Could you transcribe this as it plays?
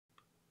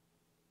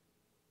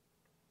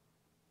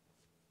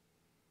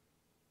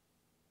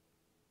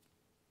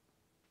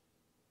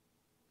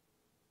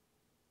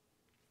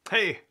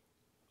Hey,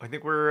 I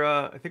think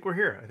we're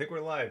here. I think we're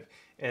live,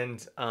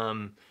 and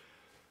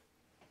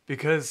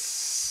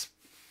because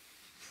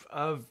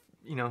of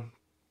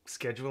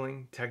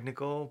scheduling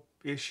technical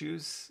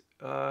issues,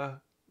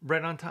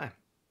 right on time,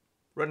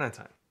 right on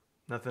time.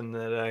 Nothing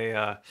that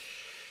I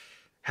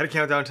had a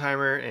countdown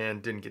timer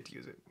and didn't get to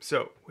use it.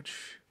 So which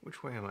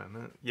way am I?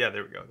 Yeah,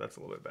 there we go. That's a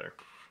little bit better.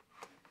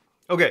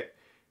 Okay,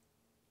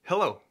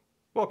 hello,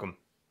 welcome.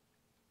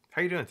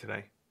 How you doing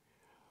today?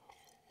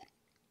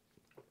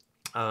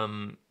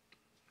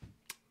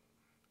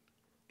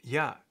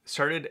 Yeah,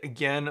 started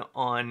again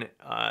on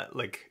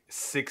like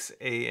 6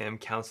 a.m.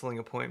 counseling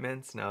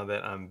appointments now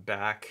that I'm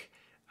back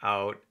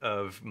out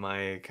of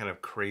my kind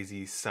of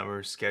crazy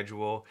summer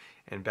schedule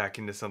and back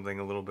into something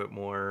a little bit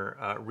more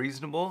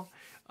reasonable.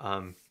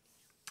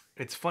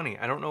 It's funny,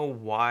 I don't know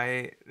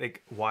why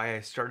I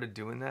started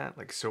doing that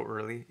like so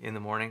early in the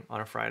morning on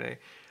a Friday,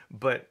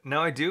 but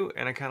now I do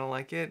and I kind of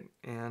like it.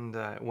 And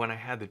when I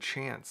had the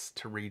chance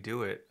to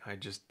redo it, I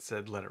just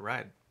said, let it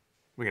ride.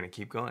 We're gonna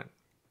keep going.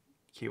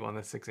 Keep on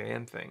the 6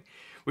 a.m. thing,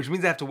 which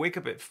means I have to wake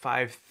up at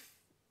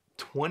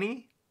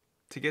 5:20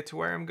 to get to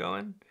where I'm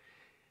going.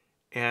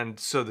 And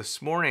so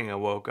this morning I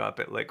woke up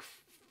at like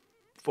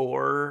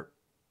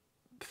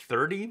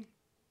 4:30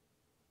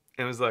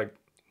 and was like,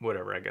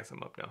 whatever, I guess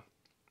I'm up now.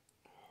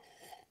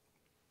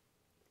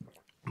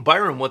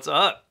 Byron, what's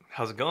up?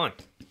 How's it going?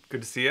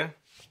 Good to see you.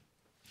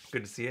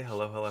 Good to see you.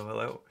 Hello,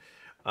 hello,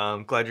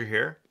 hello. Glad you're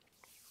here.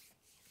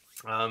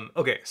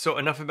 Okay, so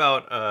enough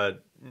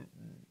about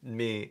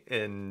me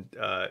and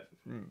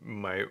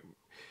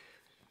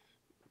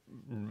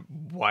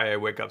why I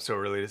wake up so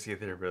early to see a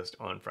therapist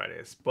on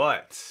Fridays.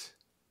 But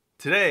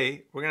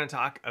today we're going to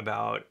talk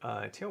about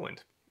Tailwind.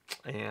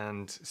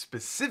 And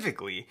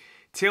specifically,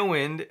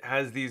 Tailwind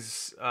has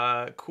these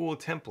cool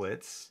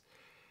templates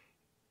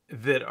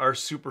that are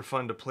super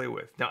fun to play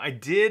with. Now, I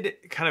did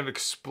kind of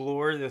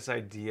explore this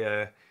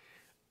idea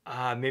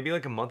maybe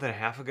like a month and a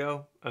half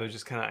ago. I was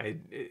just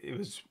it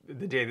was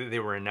the day that they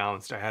were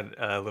announced. I had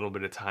a little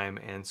bit of time,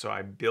 and so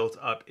I built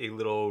up a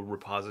little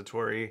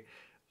repository,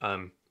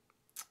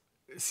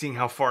 seeing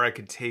how far I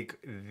could take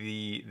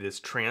this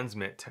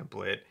transmit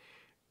template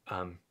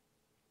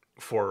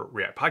for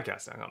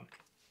reactpodcast.com,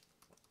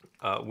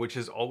 which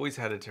has always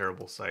had a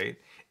terrible site.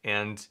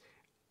 And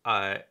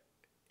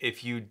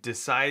if you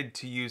decide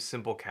to use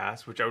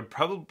Simplecast, which I would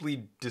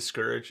probably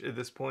discourage at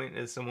this point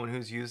as someone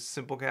who's used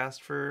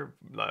Simplecast for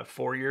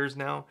 4 years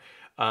now,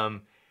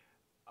 I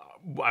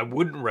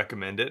wouldn't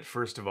recommend it,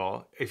 first of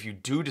all. If you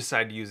do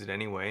decide to use it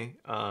anyway,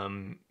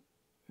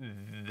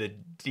 the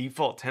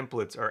default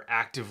templates are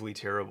actively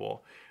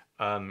terrible.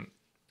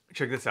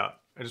 Check this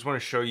out. I just want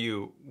to show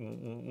you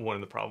one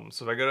of the problems.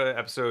 So if I go to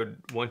episode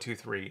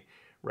 123,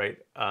 right,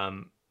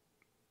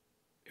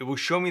 it will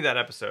show me that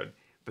episode.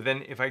 But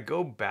then if I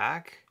go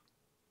back,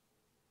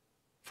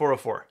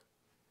 404.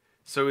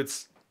 So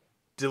it's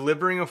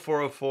delivering a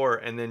 404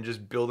 and then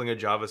just building a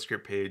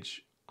JavaScript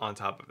page on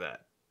top of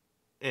that.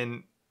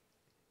 And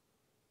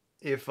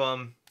if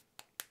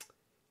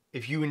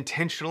you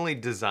intentionally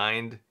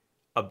designed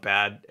a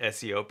bad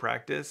SEO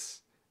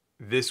practice,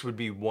 this would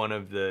be one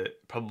of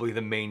probably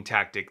the main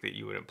tactic that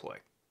you would employ.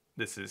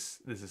 This is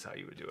how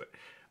you would do it.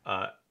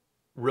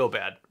 Real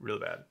bad, real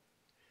bad.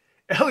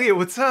 Elliot,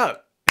 what's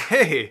up?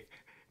 Hey,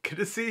 good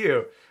to see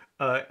you.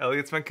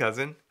 Elliot's my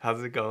cousin.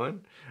 How's it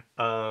going?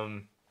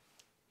 That's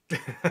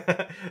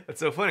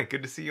so funny.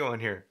 Good to see you on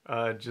here.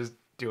 Just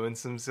doing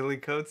some silly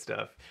code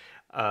stuff.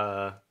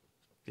 Yeah,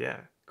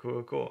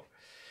 cool.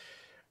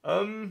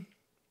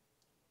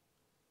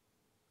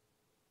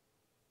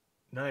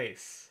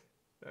 Nice.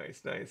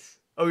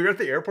 Oh, you're at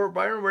the airport,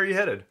 Byron? Where are you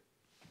headed?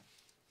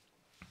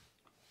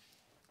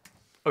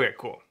 Okay,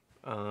 cool.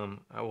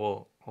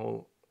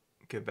 I'll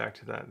get back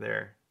to that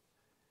there.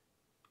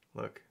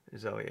 Look,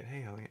 there's Elliot.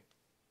 Hey, Elliot.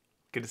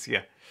 Good to see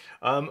you.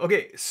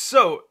 Okay,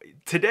 so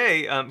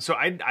today, so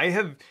I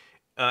have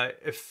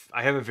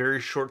a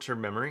very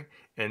short-term memory,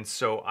 and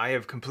so I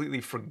have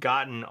completely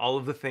forgotten all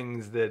of the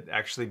things that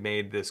actually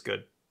made this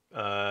good,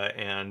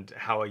 and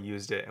how I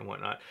used it and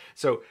whatnot.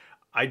 So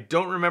I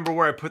don't remember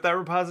where I put that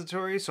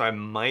repository, so I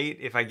might,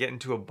 if I get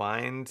into a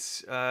bind,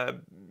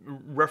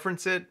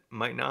 reference it,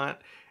 might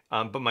not.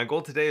 But my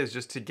goal today is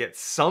just to get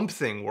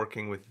something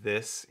working with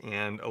this,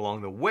 and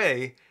along the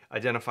way,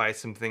 identify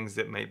some things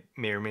that may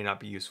or may not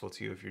be useful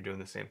to you if you're doing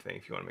the same thing,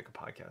 if you want to make a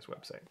podcast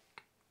website.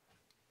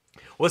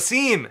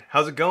 Wasim,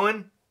 how's it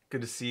going? Good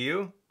to see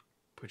you.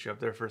 Put you up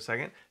there for a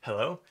second.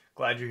 Hello,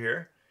 glad you're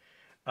here.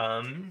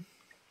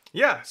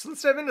 Yeah, so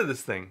let's dive into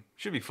this thing.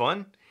 Should be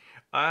fun.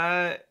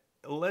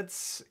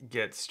 Let's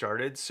get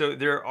started. So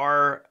there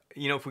are,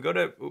 if we go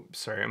to,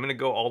 I'm going to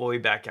go all the way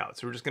back out.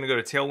 So we're just going to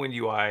go to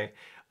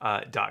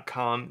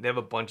tailwindui.com. They have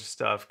a bunch of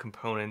stuff,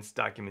 components,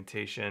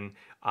 documentation.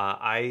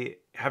 I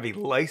have a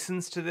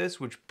license to this,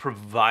 which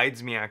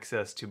provides me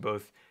access to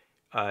both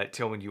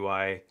Tailwind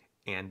UI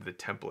and the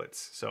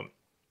templates. So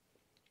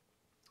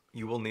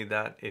you will need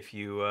that if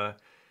you,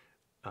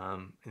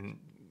 and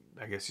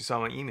I guess you saw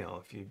my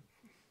email if you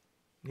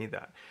need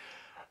that.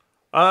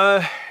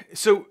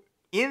 So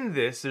in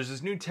this, there's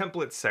this new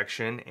template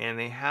section, and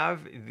they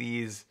have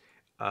these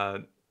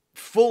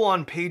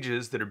full-on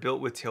pages that are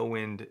built with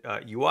Tailwind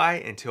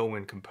UI and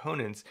Tailwind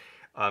components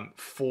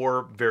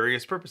for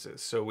various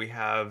purposes. So we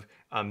have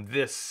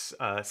this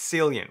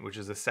Salient, which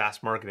is a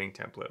SaaS marketing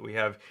template. We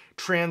have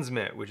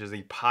Transmit, which is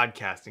a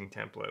podcasting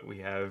template. We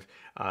have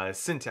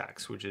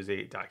Syntax, which is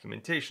a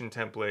documentation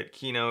template,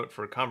 Keynote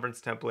for a conference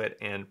template,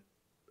 and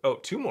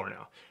two more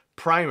now.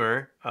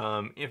 Primer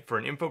for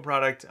an info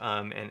product,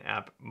 and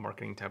app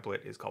marketing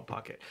template is called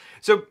Pocket.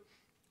 So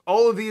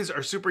all of these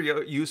are super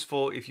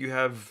useful if you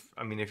have,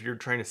 if you're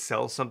trying to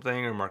sell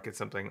something or market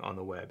something on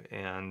the web.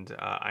 And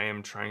I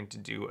am trying to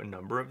do a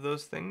number of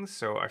those things.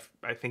 So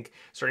I think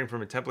starting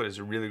from a template is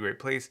a really great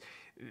place.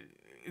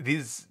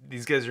 These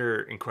guys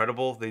are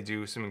incredible. They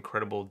do some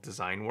incredible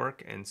design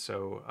work. And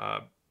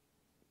so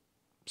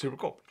super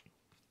cool.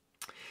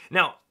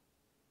 Now,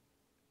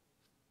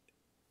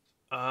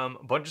 a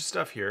bunch of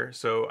stuff here.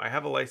 So I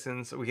have a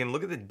license. We can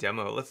look at the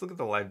demo. Let's look at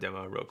the live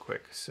demo real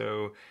quick.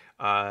 So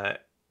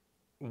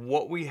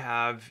what we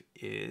have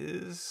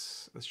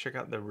is, let's check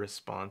out the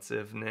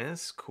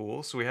responsiveness.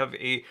 Cool. So we have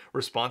a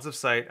responsive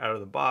site out of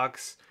the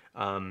box.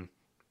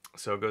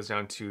 So it goes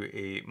down to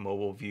a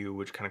mobile view,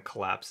 which kind of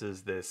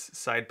collapses this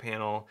side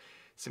panel.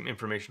 Some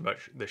information about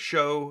the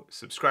show,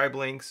 subscribe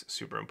links,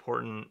 super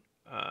important,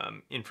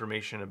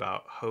 information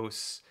about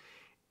hosts.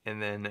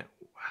 And then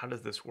how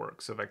does this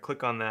work? So if I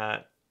click on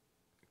that,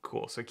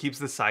 cool. So it keeps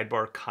the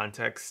sidebar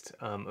context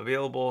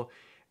available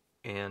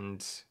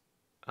and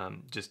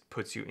just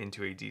puts you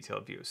into a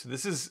detailed view. So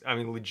this is,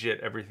 legit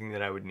everything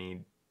that I would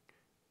need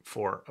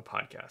for a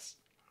podcast.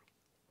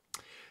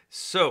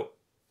 So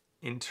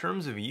in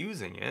terms of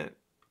using it,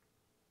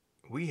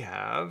 we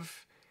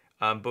have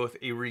both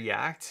a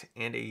React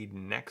and a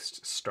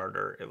Next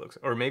starter. It looks,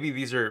 or maybe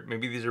these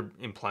are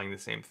implying the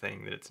same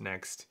thing, that it's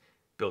Next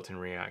built in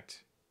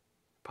React.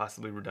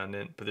 Possibly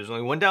redundant, but there's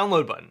only one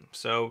download button,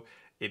 so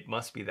it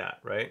must be that,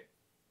 right?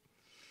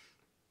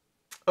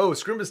 Oh,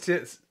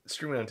 Scrimba's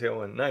streaming on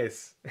Tailwind.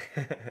 Nice.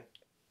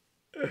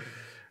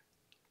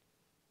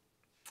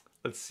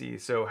 Let's see.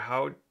 So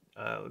how?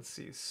 Let's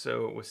see.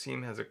 So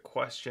Wasim has a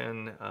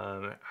question.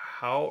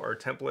 How are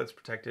templates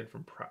protected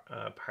from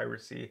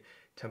piracy?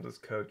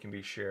 Templates code can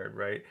be shared,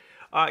 right?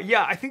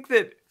 Yeah, I think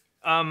that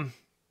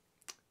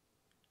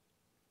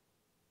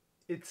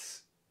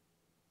it's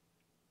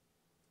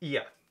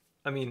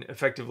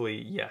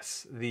effectively,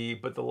 yes.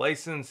 But the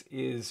license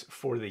is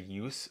for the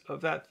use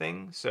of that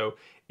thing. So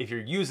if you're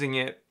using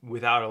it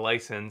without a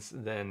license,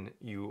 then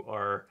you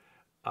are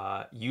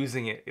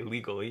using it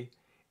illegally,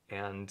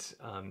 and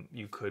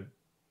you could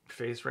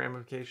face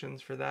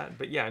ramifications for that.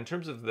 But yeah, in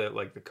terms of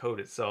the code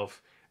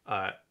itself,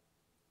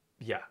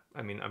 yeah,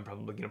 I'm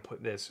probably gonna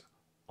put this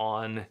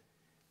on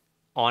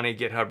a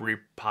GitHub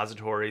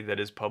repository that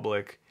is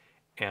public,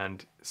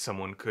 and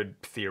someone could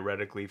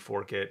theoretically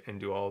fork it and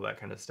do all that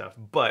kind of stuff.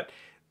 But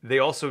they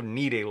also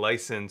need a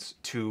license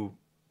to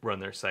run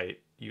their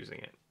site using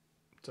it.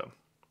 So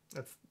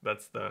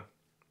that's the,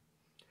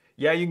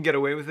 yeah, you can get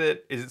away with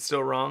it. Is it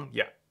still wrong?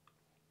 Yeah.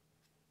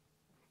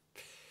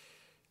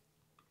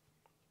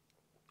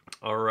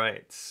 All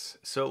right,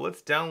 so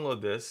let's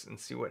download this and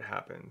see what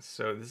happens.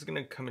 So this is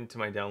gonna come into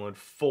my download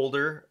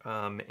folder,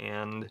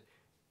 and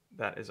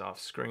that is off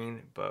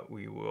screen, but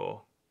we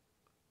will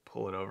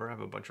pull it over. I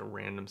have a bunch of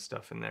random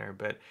stuff in there,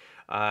 but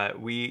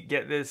we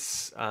get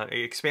this,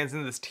 it expands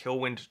into this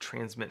Tailwind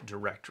Transmit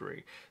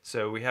directory.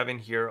 So we have in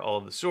here all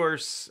of the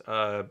source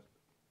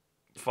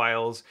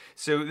files.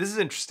 So this is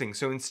interesting.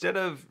 So instead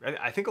of,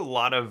 I think a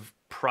lot of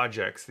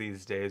projects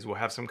these days will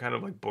have some kind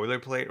of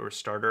boilerplate or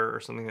starter or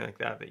something like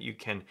that you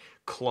can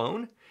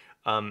clone.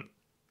 And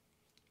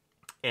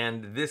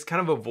this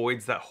kind of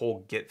avoids that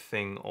whole Git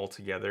thing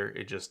altogether.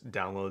 It just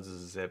downloads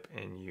as a zip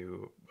and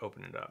you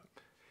open it up.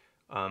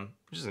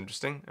 Which is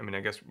interesting. I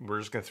guess we're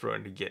just gonna throw it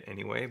into Git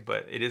anyway,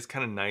 but it is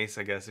kind of nice,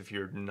 I guess, if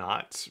you're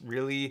not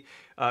really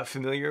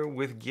familiar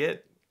with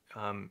Git.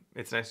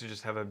 It's nice to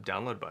just have a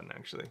download button,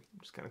 actually,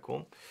 which is kind of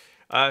cool.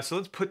 So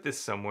let's put this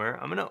somewhere.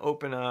 I'm gonna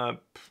open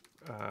up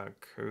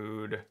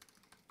code,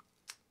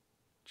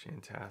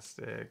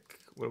 chantastic.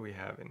 What do we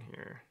have in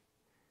here?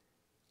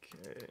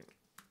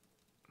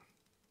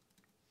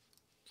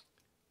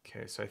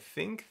 Okay, so I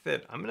think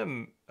that I'm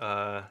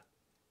gonna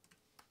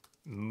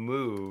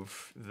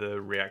move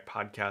the React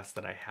podcast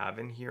that I have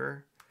in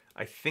here.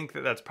 I think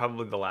that that's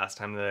probably the last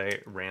time that I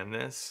ran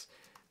this,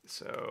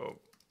 so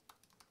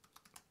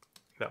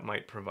that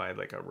might provide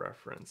a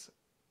reference.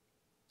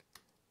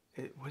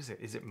 What is it?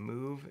 Is it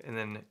move? And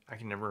then I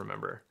can never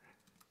remember.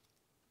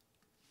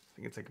 I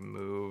think it's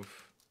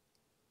move.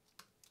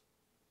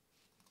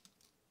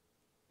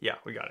 Yeah,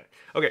 we got it.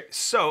 Okay,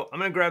 so I'm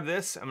gonna grab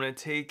this. I'm gonna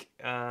take,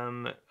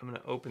 I'm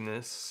gonna open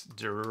this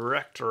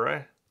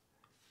directory.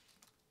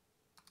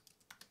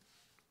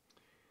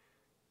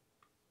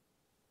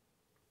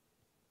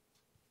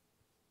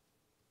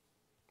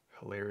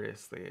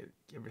 Hilariously,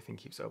 everything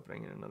keeps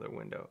opening in another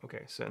window.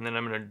 Okay, so and then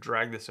I'm gonna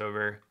drag this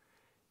over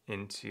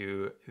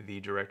into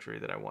the directory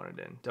that I wanted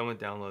in. Done with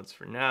downloads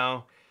for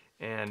now.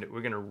 And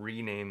we're going to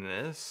rename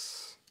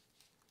this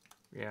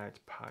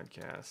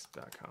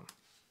reactpodcast.com.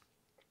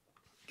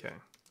 Okay.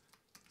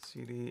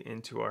 cd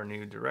into our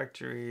new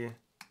directory,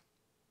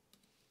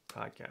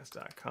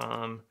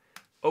 podcast.com.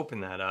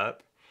 Open that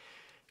up.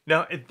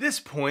 Now, at this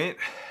point,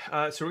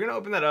 so we're going to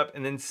open that up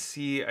and then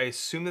see, I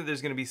assume that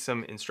there's going to be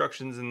some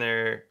instructions in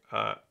there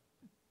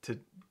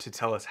to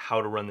tell us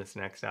how to run this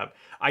next step.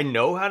 I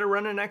know how to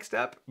run a next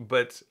step,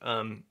 but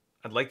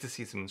I'd like to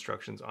see some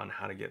instructions on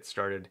how to get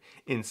started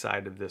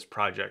inside of this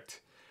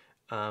project.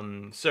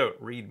 So,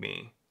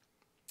 README.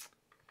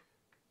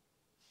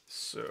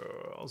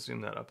 So, I'll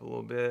zoom that up a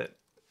little bit.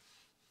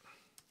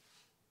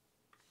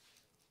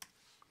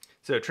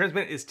 So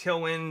Transmit is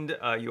Tailwind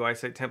UI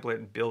site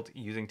template built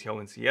using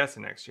Tailwind CS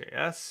and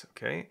Next.js.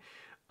 Okay.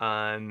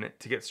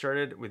 To get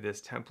started with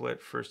this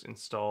template, first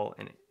install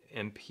an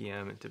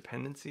npm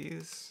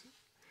dependencies.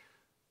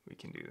 We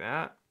can do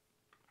that.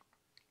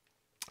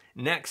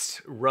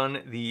 Next,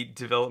 run the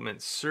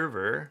development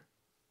server.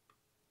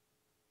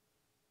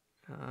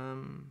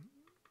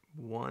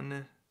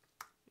 One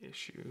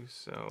issue.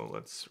 So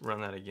let's run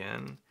that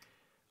again.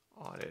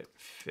 Audit,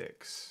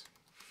 fix,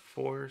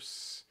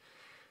 force.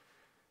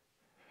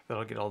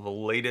 That'll get all the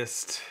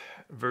latest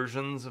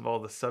versions of all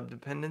the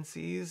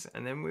subdependencies,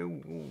 and then we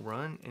will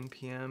run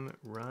npm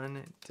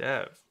run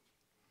dev.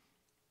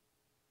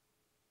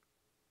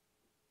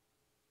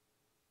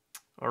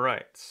 All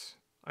right,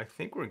 I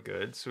think we're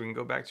good. So we can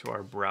go back to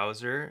our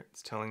browser.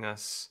 It's telling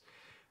us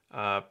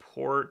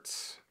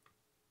port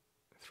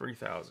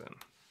 3000.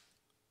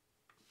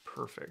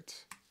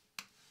 Perfect.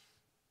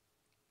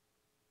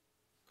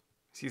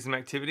 See some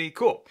activity?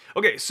 Cool.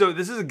 Okay, so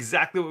this is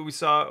exactly what we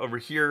saw over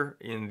here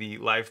in the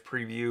live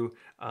preview.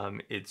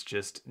 It's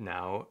just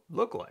now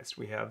localized.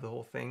 We have the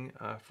whole thing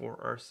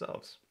for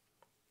ourselves.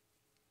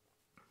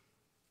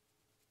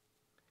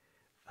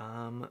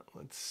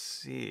 Let's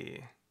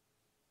see.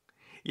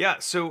 Yeah,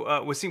 so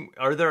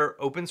are there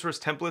open source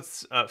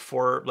templates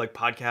for like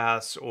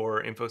podcasts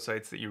or info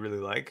sites that you really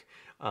like?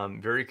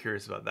 Very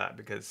curious about that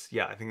because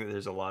yeah, I think that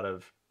there's a lot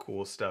of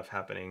cool stuff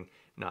happening,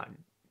 not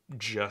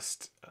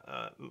just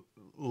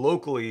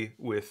locally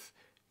with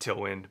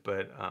Tailwind,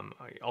 but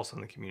also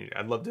in the community.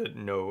 I'd love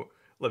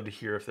to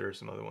hear if there are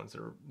some other ones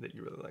that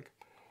you really like.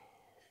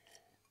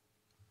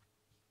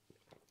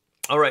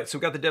 All right, so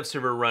we've got the dev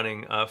server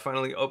running.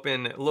 Finally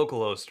open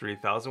localhost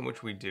 3000,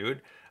 which we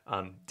did.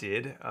 You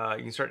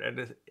can start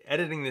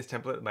editing this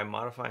template by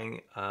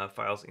modifying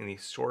files in the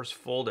source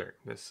folder.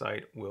 This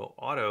site will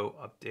auto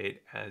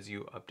update as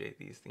you update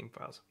these theme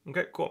files.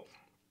 Okay, cool.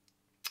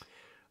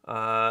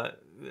 The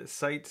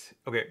site,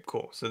 okay,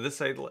 cool. So this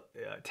site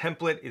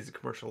template is a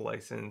commercial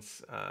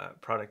license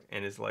product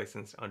and is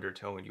licensed under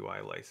Tailwind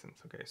UI license.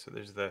 Okay, so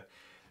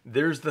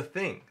there's the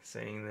thing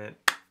saying that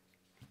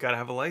you gotta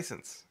have a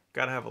license.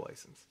 Gotta have a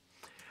license.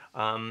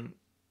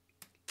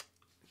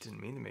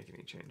 Didn't mean to make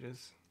any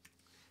changes.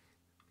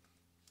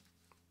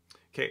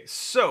 Okay,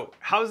 so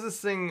how's this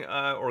thing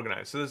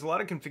organized? So there's a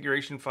lot of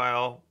configuration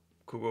file.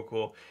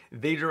 Cool.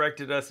 They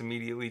directed us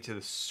immediately to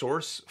the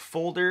source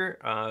folder,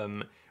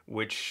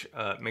 which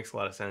makes a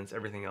lot of sense.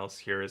 Everything else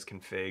here is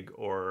config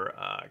or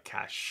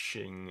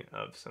caching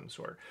of some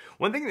sort.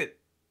 One thing that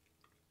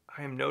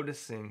I am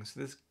noticing,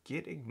 so this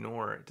git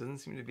ignore, it doesn't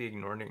seem to be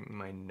ignoring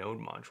my node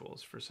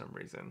modules for some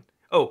reason.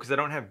 Oh, because I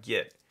don't have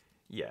git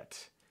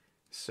yet.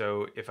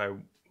 So if I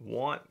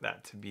want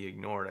that to be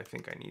ignored, I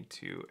think I need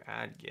to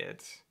add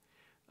git.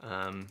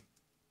 We'll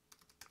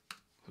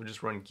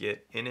just run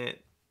git init.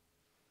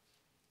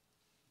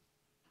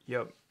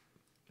 Yep,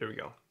 there we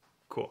go.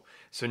 Cool.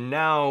 So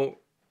now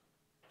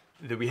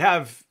that we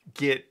have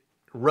git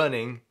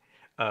running,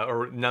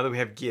 or now that we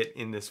have git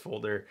in this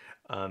folder,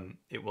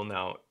 it will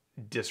now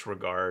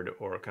disregard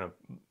or kind of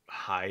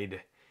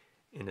hide,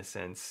 in a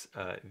sense,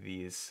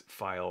 these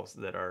files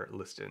that are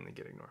listed in the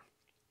git ignore.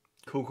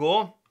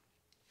 Cool.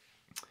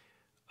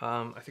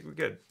 I think we're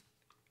good.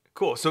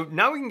 Cool. So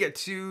now we can get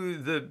to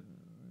the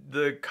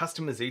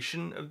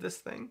customization of this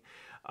thing.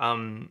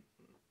 And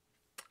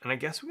I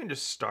guess we can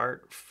just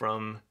start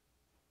from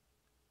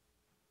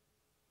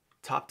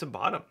top to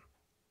bottom,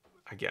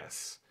 I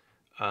guess.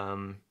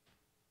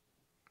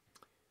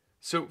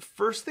 So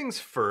first things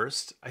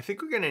first, I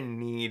think we're going to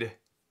need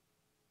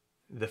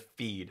the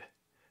feed.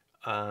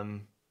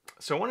 So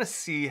I want to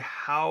see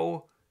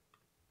how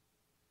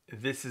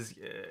this is,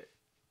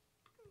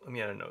 let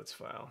me add a notes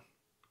file.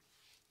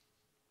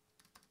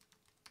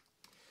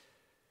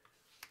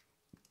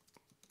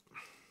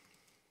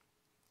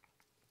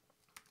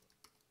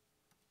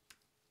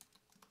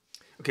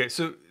 Okay,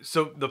 so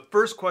the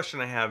first question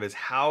I have is,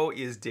 how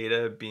is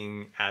data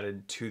being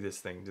added to this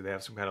thing? Do they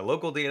have some kind of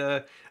local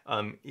data?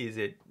 Is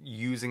it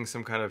using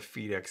some kind of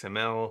feed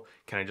XML?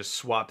 Can I just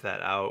swap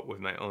that out with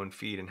my own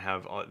feed and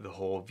have the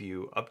whole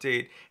view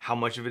update? How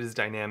much of it is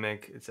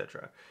dynamic,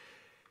 etc.?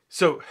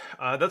 So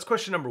that's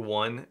question number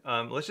one.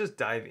 Let's just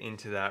dive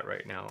into that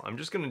right now. I'm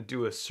just gonna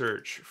do a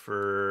search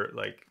for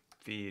like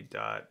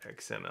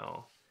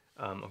feed.xml.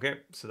 Okay,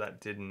 so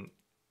that didn't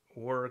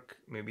work.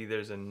 Maybe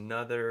there's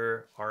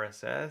another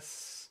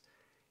RSS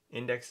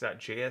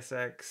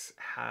index.jsx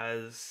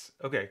has,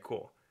 okay,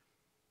 cool.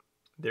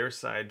 Their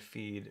side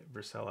feed,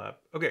 Vercel app.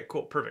 Okay,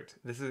 cool, perfect.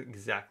 This is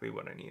exactly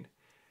what I need.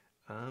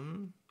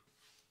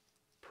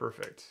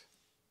 Perfect.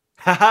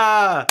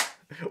 Haha!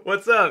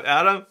 What's up,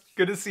 Adam?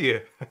 Good to see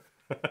you.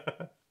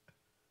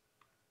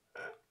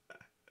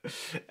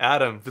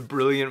 Adam, the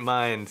brilliant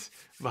mind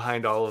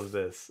behind all of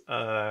this.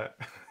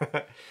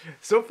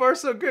 So far,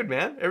 so good,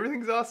 man.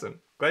 Everything's awesome.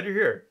 Glad you're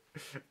here.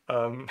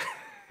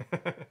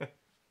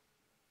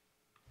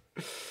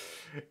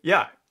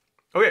 Yeah.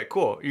 Okay,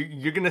 cool.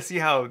 You're going to see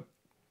how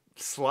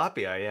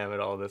sloppy I am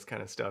at all this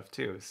kind of stuff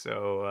too.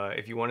 So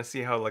if you want to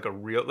see how like a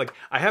real, like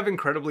I have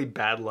incredibly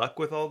bad luck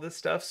with all this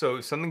stuff. So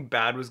if something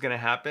bad was going to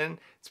happen,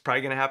 it's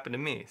probably going to happen to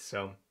me.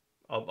 So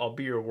I'll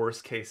be your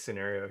worst case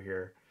scenario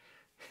here.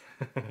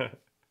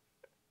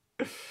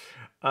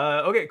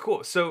 Okay,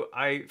 cool. So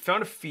I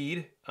found a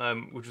feed,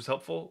 which was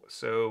helpful.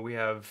 So we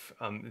have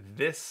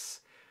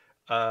this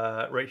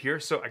right here.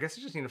 So I guess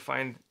I just need to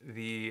find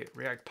the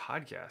React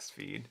podcast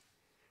feed.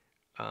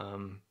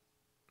 I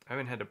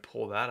haven't had to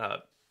pull that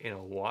up in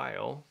a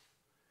while.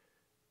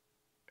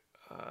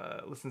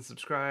 Listen,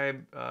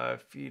 subscribe,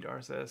 feed,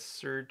 RSS,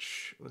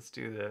 search. Let's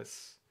do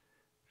this.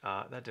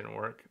 That didn't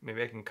work.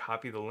 Maybe I can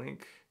copy the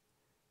link.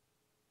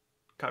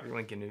 Copy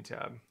link in new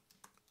tab.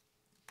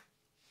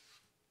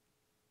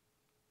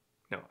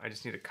 No, I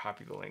just need to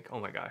copy the link. Oh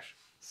my gosh,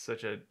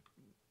 such an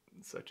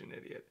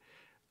idiot.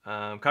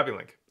 Copy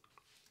link.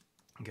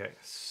 Okay,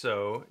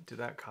 so did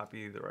that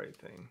copy the right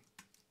thing?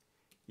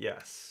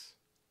 Yes.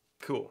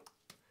 Cool.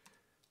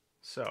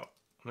 So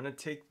I'm gonna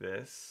take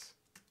this,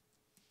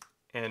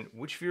 and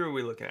which view are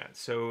we looking at?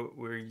 So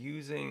we're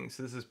using,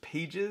 so this is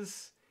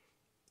pages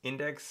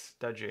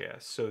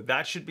index.js. So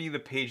that should be the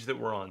page that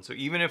we're on. So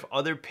even if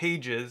other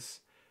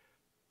pages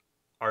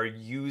are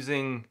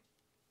using,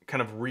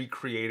 kind of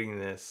recreating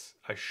this,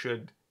 I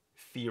should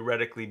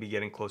theoretically be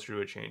getting closer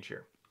to a change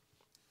here.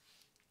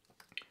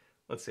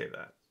 Let's save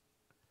that.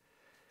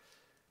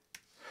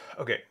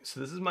 Okay, so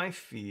this is my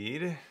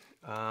feed.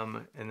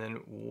 And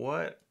then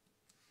what?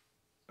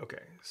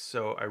 Okay,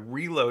 so I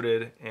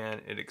reloaded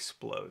and it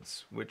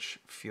explodes, which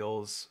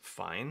feels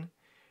fine.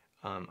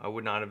 I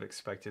would not have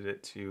expected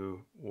it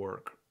to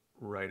work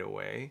right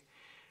away.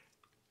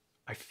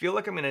 I feel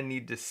like I'm gonna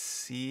need to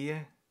see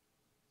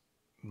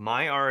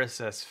my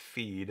RSS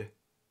feed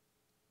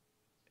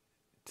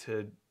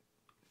to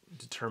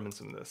determine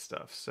some of this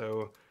stuff.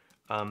 So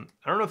I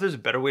don't know if there's a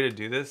better way to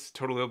do this.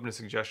 Totally open to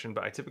suggestion,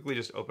 but I typically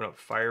just open up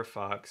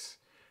Firefox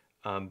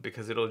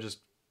because it'll just,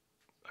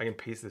 I can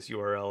paste this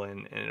URL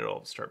in and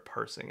it'll start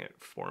parsing it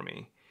for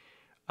me.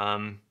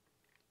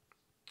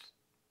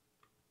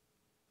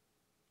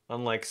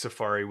 Unlike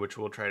Safari, which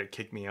will try to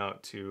kick me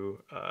out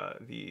to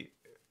the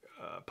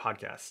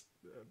podcast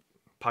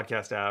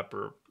app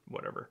or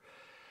whatever.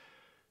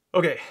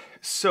 Okay,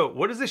 so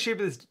what does the shape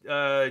of this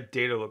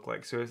data look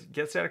like? So it's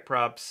get static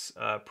props,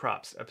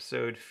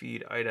 episode,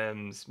 feed,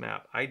 items,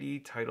 map, ID,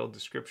 title,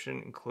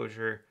 description,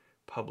 enclosure,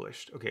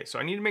 published. Okay, so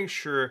I need to make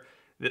sure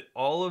that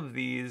all of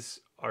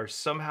these are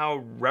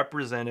somehow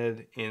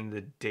represented in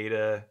the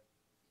data,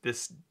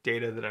 this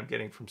data that I'm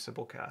getting from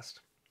Simplecast.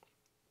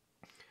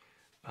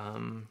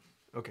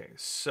 Okay,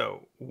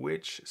 so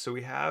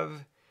we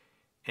have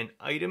an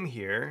item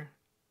here,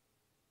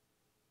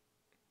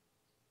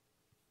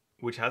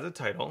 which has a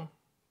title,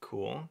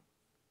 cool.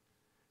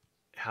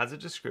 It has a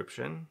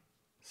description,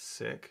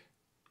 sick.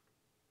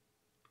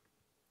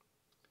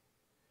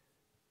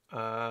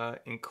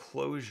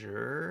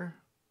 Enclosure.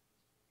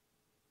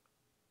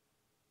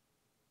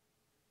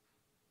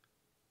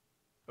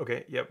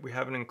 Okay, yep, we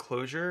have an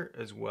enclosure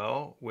as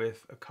well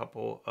with a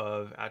couple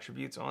of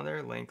attributes on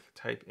there, length,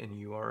 type, and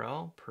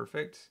URL,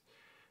 perfect.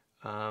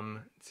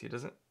 Let's see, it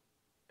doesn't,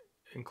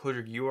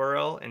 enclosure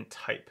URL and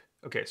type.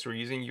 Okay, so we're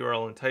using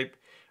URL and type.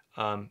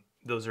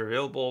 Those are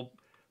available,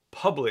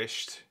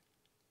 published.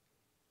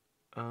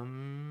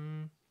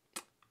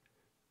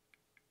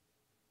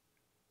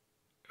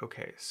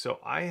 Okay, so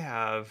I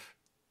have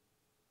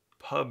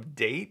pub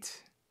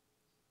date.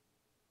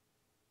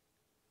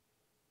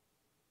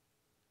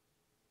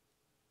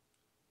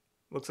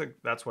 Looks like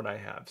that's what I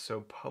have.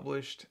 So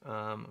published,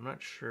 I'm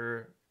not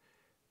sure if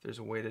there's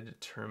a way to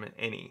determine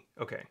any.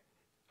 Okay.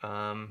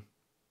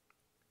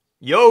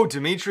 Yo,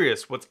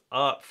 Demetrius, what's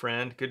up,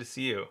 friend? Good to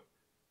see you.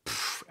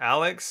 Pff,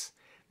 Alex,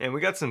 man,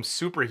 we got some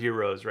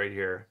superheroes right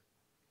here.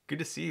 Good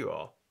to see you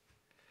all.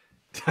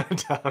 Down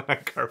my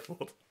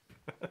carpool.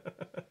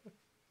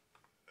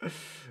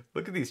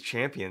 Look at these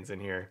champions in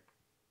here.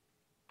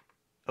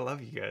 I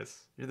love you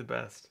guys. You're the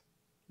best.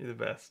 You're the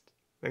best.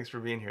 Thanks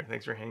for being here.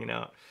 Thanks for hanging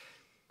out.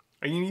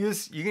 Are you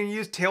gonna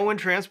use Tailwind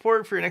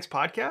Transport for your next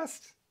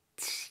podcast?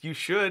 You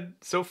should.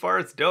 So far,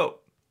 it's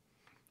dope.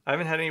 I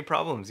haven't had any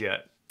problems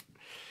yet.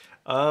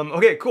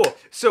 Okay, cool.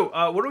 So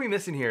what are we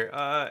missing here?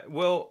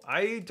 Well,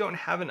 I don't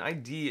have an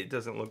ID, it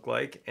doesn't look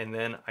like, and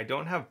then I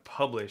don't have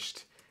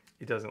published,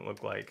 it doesn't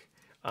look like.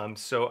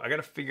 So I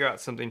gotta figure out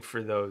something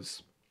for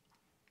those.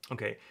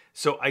 Okay,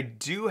 so I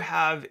do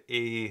have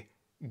a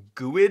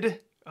GUID,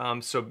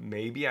 so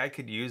maybe I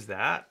could use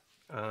that.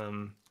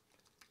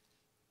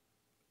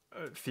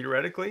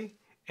 theoretically,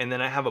 and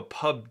then I have a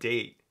pub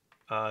date.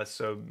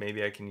 So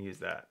maybe I can use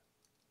that.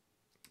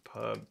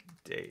 Pub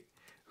date.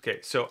 Okay,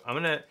 so I'm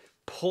gonna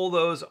pull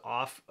those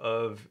off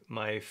of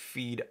my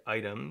feed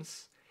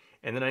items,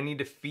 and then I need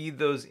to feed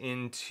those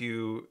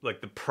into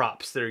like the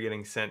props that are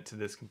getting sent to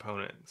this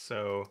component.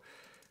 So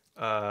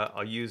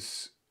I'll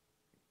use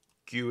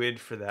GUID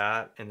for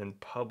that, and then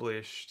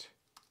published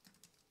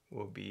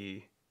will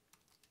be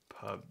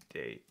pub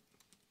date.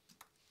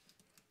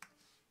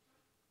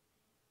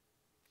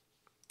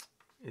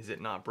 Is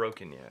it not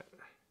broken yet?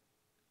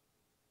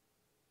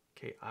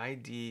 Okay,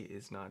 ID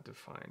is not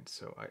defined.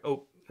 So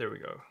oh, there we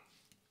go.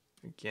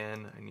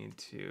 Again, I need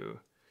to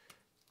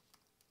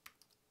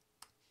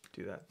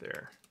do that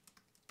there.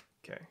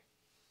 Okay.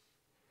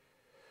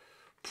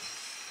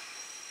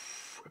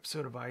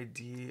 Episode of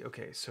ID.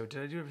 Okay, so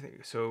did I do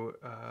everything? So,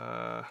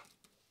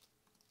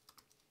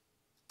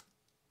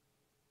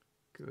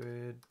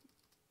 good.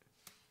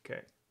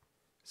 Okay.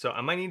 So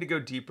I might need to go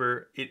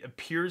deeper. It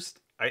appears,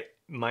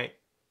 my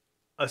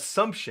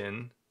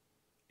assumption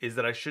is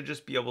that I should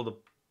just be able to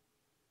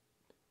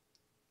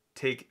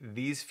take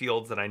these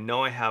fields that I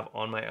know I have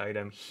on my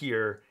item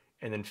here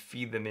and then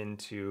feed them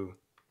into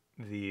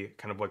the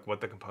kind of like what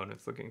the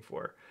component's looking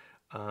for.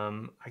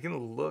 I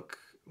can look,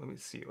 let me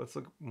see, let's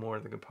look more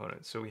at the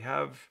components. So we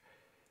have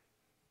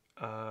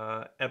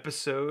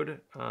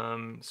episode.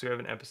 So we have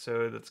an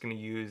episode that's going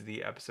to use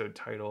the episode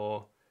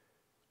title,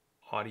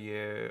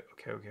 audio.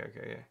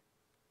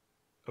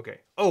 Okay.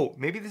 Oh,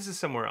 maybe this is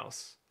somewhere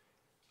else.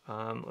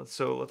 Let's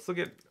look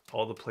at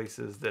all the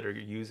places that are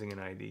using an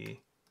ID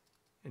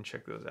and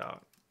check those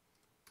out.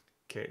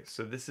 Okay,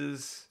 so this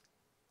is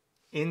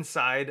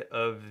inside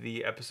of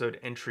the episode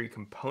entry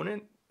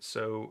component.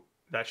 So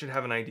that should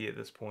have an ID at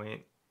this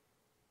point.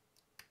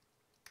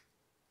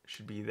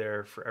 Should be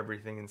there for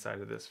everything inside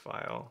of this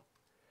file.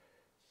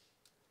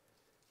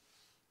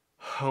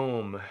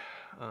 Home.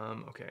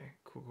 Okay,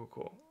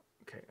 cool.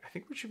 Okay, I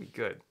think we should be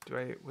good.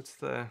 What's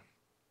the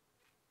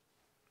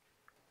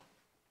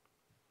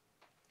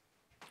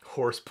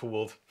horse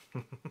pooled?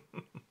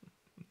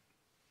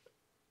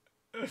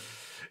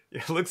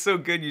 It looks so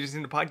good. You just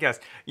need a podcast.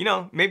 You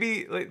know,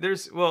 maybe like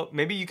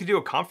maybe you could do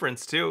a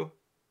conference too.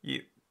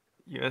 You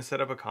gonna set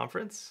up a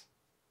conference?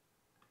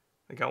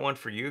 I got one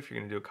for you if you're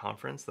gonna do a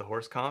conference. The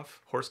horse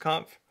conf.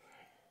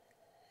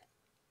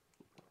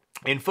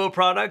 Info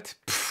product.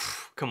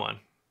 Pff, come on.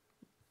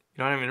 You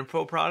don't have an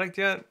info product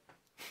yet?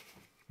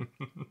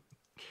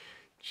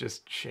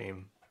 Just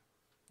shame.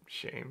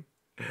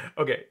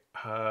 Okay.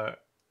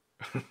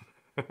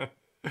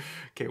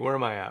 Okay, where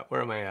am I at?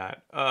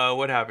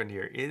 What happened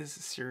here? Is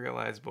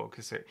serializable?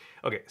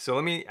 Okay, so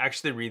let me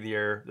actually read the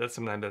error.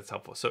 Sometimes that's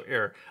helpful. So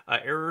error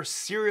error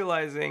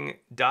serializing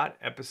dot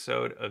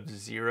episode of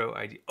 0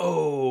 ID.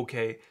 Oh,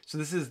 okay. So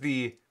this is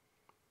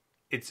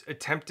it's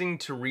attempting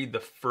to read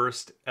the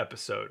first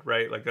episode,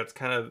 right? Like that's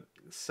kind of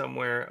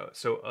somewhere.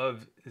 So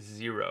of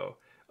 0.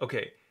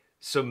 Okay,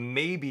 so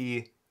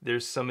maybe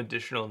there's some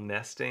additional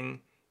nesting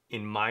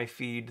in my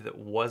feed that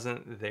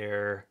wasn't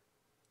there.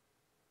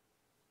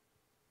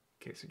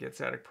 Okay, so get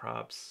static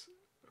props.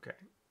 Okay.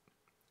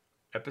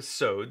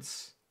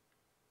 Episodes,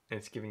 and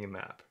it's giving a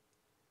map.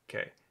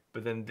 Okay,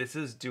 but then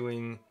it's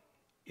doing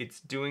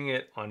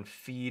it on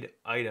feed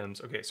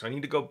items. Okay, so I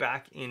need to go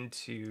back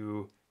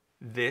into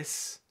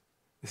this.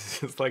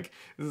 This is like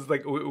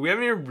we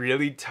haven't even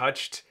really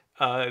touched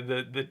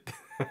the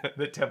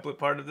the template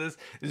part of this.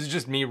 This is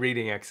just me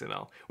reading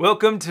XML.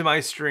 Welcome to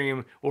my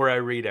stream where I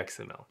read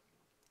XML.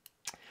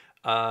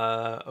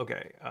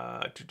 Okay.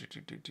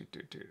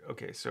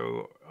 Okay,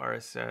 so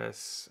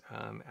RSS,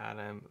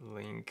 Adam,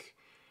 link,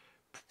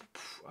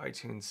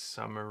 iTunes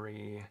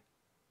summary.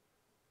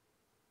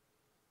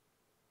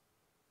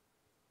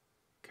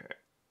 Okay.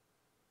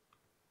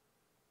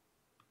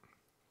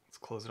 Let's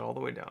close it all the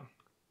way down.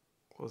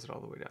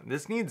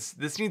 This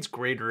needs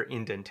greater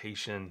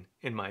indentation,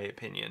 in my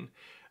opinion.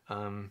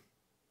 Okay,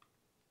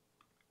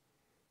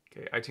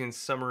 iTunes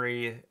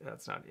summary,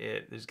 that's not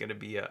it. There's gonna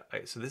be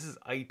so this is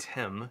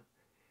item.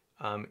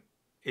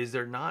 Is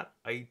there not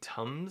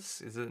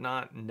items? Is it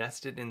not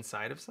nested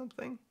inside of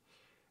something?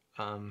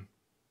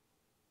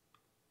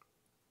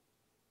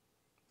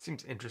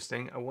 Seems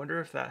interesting. I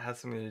wonder if that has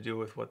something to do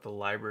with what the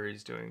library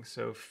is doing.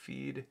 So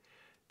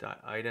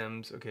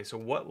feed.items. Okay, so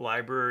what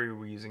library are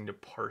we using to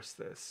parse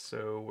this?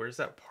 So where's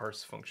that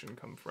parse function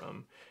come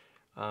from?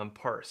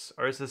 Parse,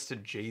 RSS to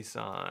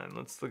JSON.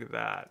 Let's look at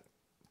that.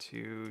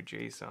 To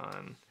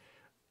JSON.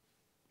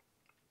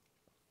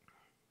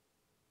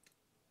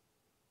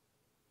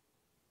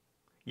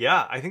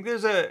 Yeah, I think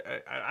there's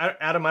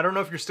Adam, I don't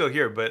know if you're still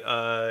here, but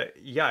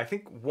yeah, I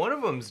think one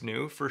of them's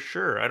new for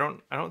sure. I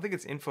don't think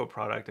it's info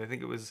product. I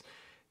think it was,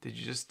 did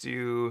you just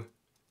do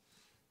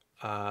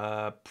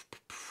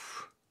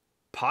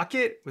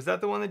Pocket? Was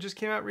that the one that just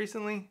came out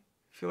recently?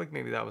 I feel like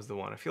maybe that was the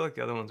one. I feel like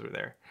the other ones were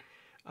there.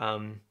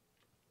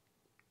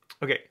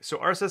 Okay, so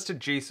RSS to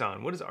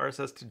JSON. What does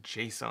RSS to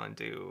JSON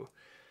do?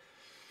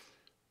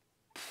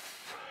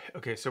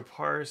 Okay, so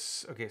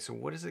parse. Okay, so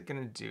what is it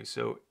gonna do?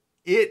 So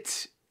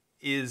it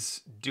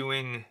is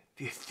doing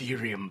the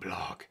Ethereum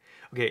block.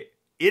 Okay,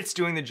 it's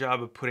doing the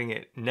job of putting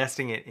it,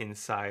 nesting it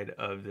inside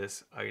of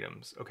this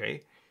items.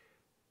 Okay,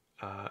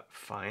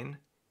 fine.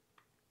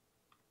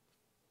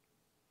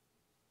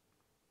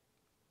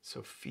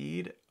 So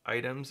feed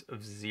items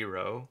of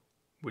 0,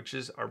 which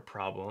is our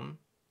problem.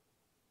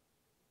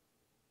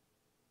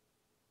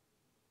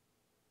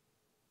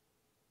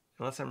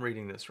 Unless I'm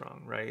reading this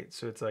wrong, right?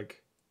 So it's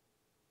like,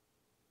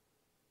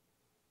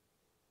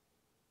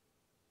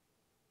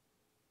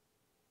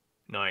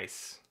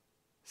 nice,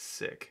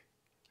 sick.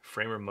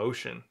 Framer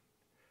motion.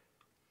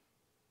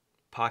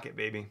 Pocket,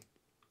 baby.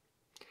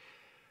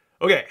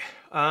 Okay,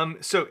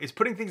 so it's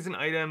putting things in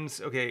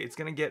items. Okay, it's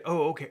gonna get,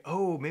 oh, okay.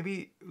 Oh,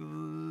 maybe,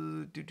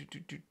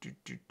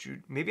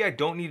 maybe I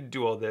don't need to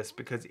do all this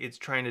because it's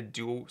trying to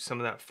do some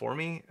of that for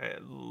me.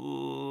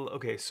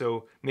 Okay,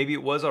 so maybe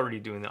it was already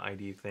doing the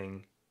ID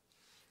thing.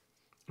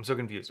 I'm so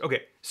confused.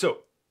 Okay,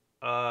 so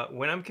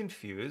when I'm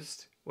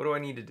confused, what do I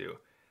need to do?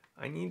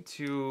 I need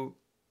to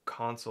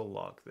console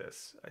log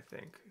this, I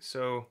think.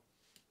 So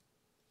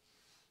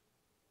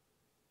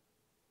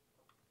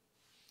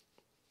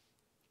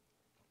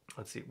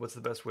let's see, what's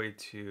the best way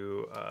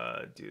to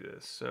do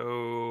this?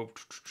 So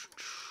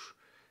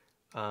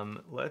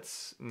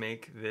let's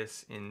make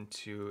this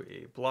into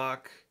a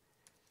block.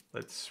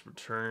 Let's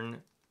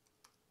return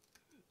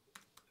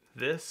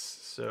this.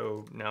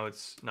 So now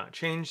it's not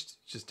changed,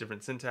 just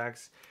different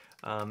syntax.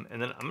 And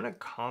then I'm gonna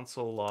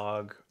console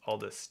log all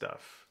this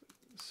stuff.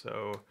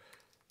 So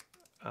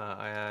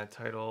I add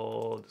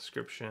title,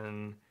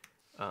 description,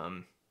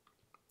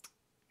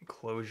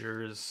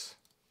 closures,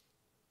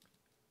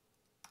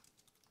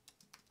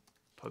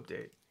 pub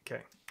date.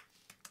 Okay.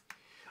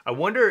 I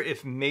wonder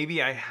if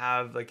maybe I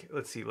have, like,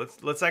 let's see,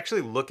 let's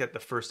actually look at the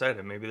first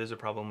item. Maybe there's a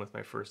problem with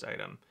my first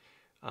item.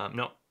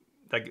 No,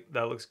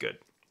 that looks good.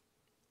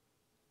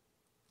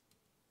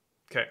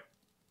 Okay.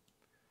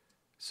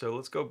 So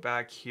let's go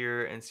back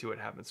here and see what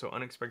happens. So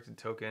unexpected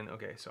token.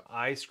 Okay, so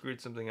I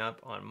screwed something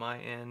up on my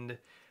end.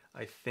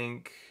 I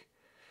think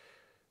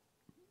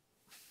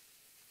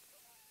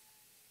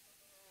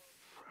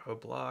a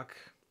block,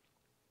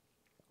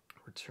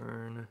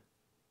 return.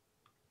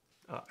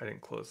 Oh, I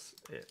didn't close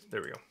it.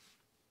 There we go.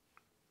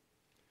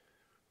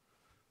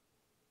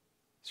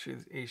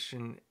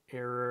 Serialization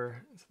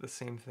error. It's the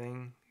same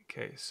thing.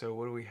 Okay, so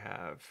what do we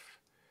have?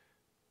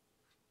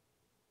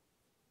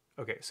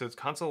 Okay, so it's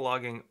console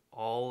logging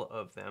all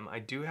of them. I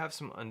do have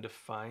some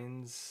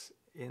undefines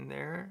in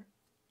there.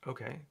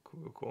 Okay,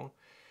 cool.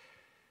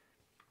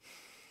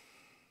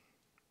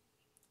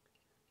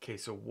 Okay,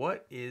 so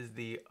what is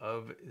the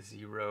of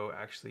 0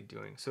 actually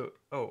doing? So,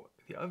 oh,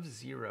 the of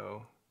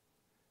 0.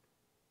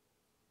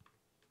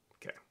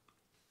 Okay,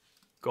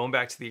 going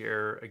back to the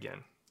error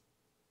again.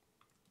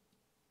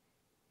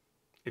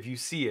 If you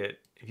see it,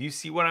 if you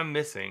see what I'm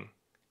missing,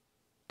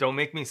 don't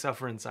make me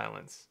suffer in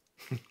silence.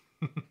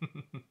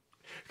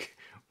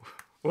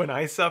 When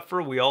I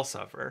suffer, we all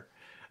suffer.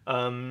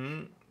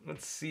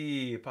 Let's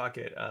see,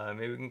 Pocket.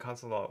 Maybe we can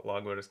console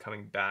log what is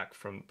coming back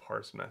from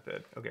parse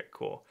method. Okay,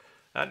 cool.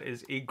 That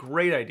is a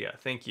great idea.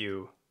 Thank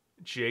you,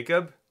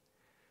 Jacob.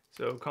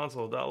 So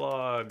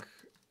console.log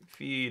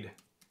feed.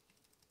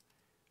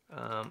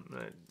 I'm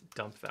gonna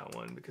dump that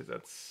one because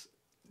that's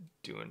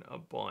doing a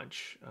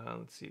bunch.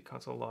 Let's see,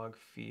 console log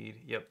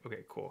feed. Yep.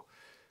 Okay, cool.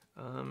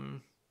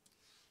 Go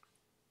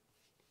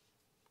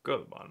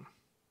to the bottom.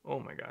 Oh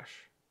my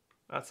gosh,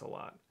 that's a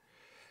lot.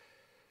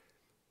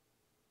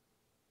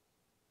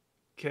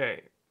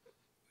 Okay,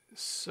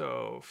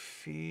 so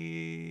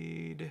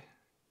feed,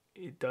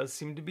 it does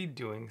seem to be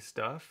doing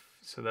stuff,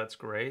 so that's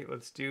great.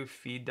 Let's do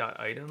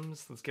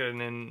feed.items. Let's get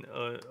it in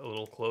a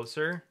little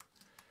closer.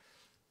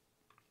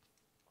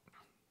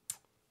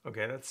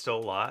 Okay, that's still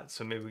a lot,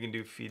 so maybe we can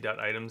do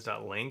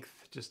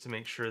feed.items.length just to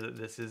make sure that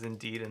this is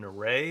indeed an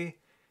array.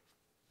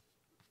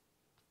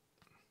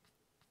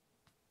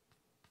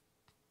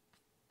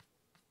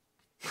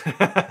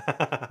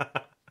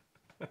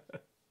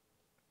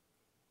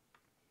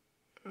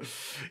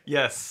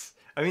 Yes.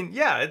 I mean,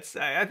 yeah, I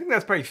think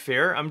that's probably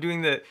fair. I'm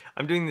doing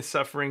the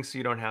suffering so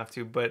you don't have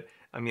to, but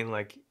I mean,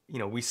 like, you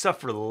know, we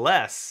suffer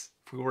less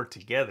if we work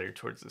together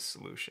towards the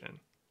solution.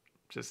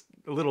 Just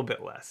a little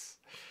bit less.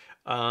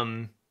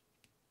 Undefined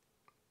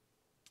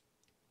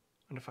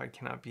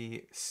cannot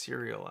be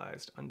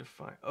serialized.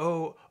 Undefined.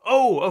 Oh,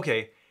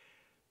 okay.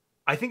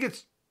 I think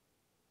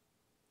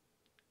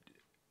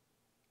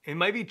it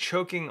might be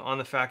choking on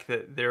the fact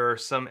that there are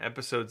some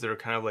episodes that are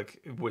kind of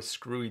like with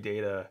screwy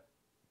data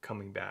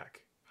coming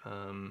back.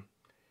 Let's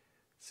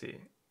see.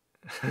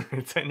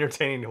 It's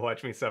entertaining to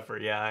watch me suffer.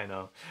 Yeah,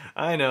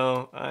 I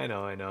know.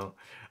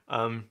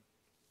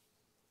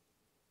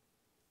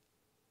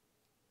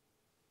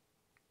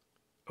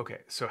 Okay,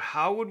 so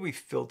how would we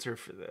filter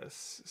for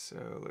this?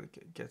 So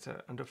it gets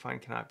a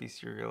undefined cannot be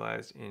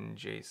serialized in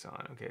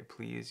JSON. Okay,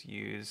 please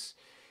use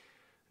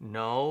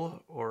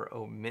null or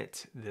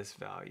omit this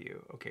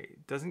value. Okay,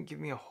 it doesn't give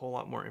me a whole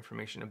lot more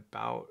information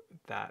about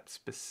that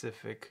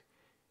specific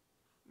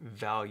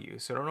value.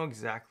 So I don't know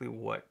exactly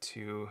what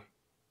to,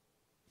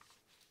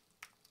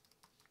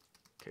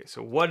 okay,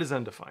 so what is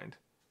undefined?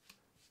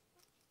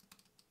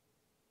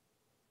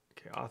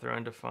 Okay, author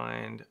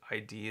undefined,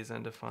 ID is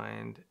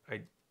undefined.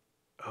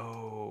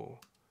 Oh,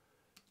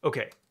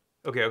 okay.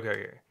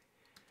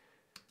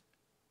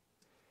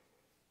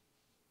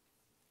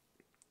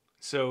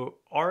 So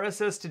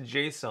RSS to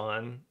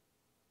JSON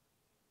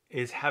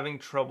is having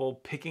trouble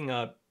picking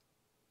up,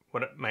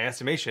 what my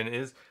estimation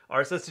is,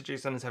 RSS to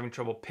JSON is having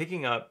trouble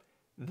picking up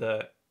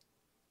the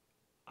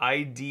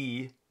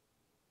ID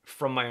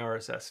from my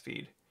RSS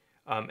feed.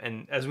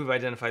 And as we've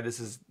identified, this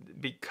is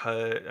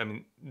because, I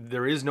mean,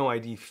 there is no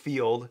ID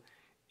field.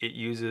 It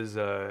uses,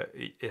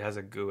 it has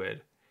a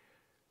GUID.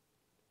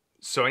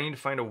 So I need to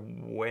find a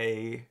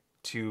way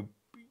to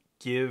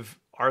give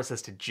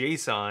RSS to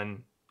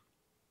JSON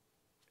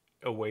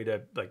a way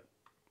to, like,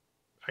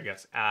 I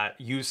guess,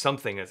 use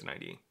something as an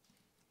ID.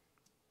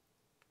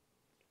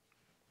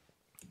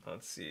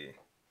 Let's see.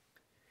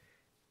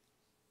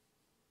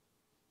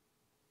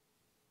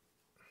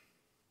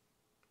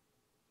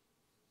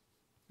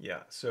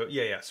 Yeah, so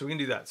so we can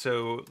do that.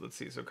 So let's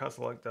see. So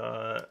select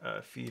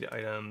feed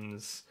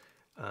items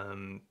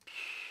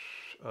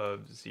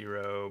of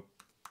 0.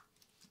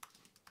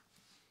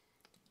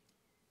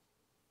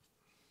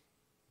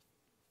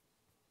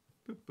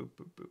 Boop, boop,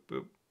 boop, boop,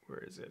 boop.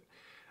 Where is it?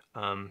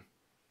 And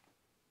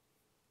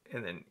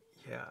then,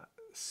 yeah,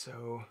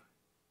 so,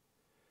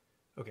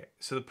 okay.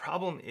 So the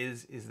problem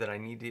is that I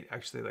need to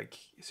actually, like,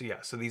 so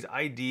yeah, so these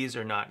IDs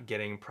are not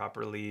getting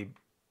properly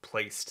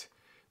placed.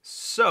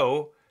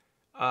 So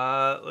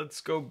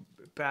let's go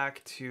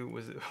back to,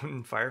 was it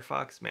in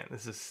Firefox? Man,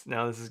 this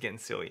is getting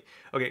silly.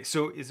 Okay,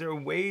 so is there a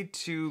way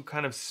to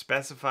kind of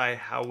specify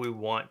how we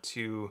want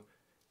to,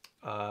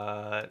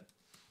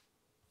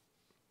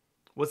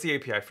 what's the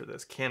API for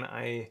this? Can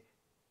I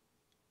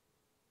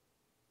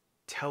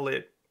tell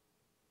it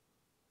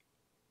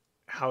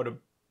how to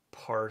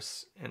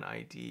parse an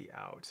ID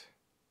out?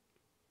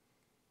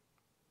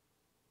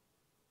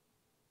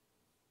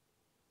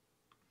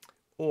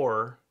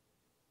 Or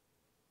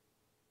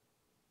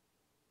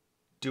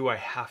do I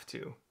have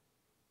to?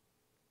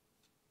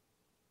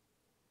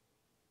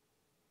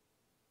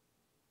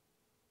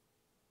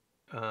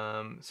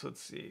 So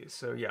let's see.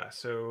 So yeah,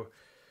 so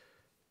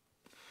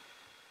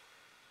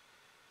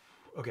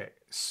okay.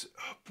 So,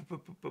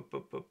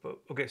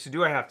 okay, so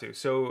do I have to?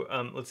 So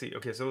let's see.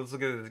 Okay, so let's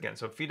look at this again.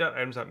 So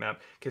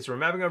feed.items.map. Okay, so we're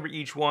mapping over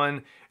each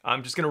one.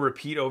 I'm just gonna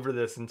repeat over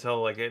this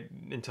until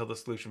until the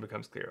solution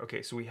becomes clear.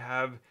 Okay, so we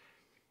have,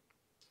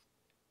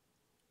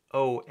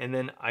 oh, and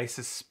then I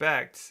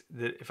suspect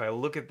that if I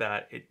look at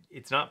that,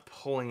 it's not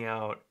pulling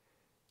out.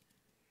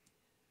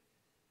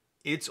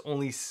 It's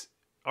only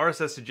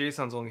RSS to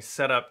JSON is only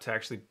set up to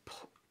actually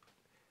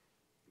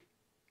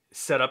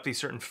set up these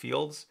certain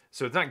fields,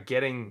 so it's not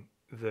getting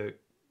the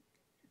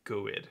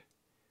GUID.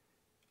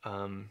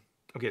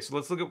 Okay, so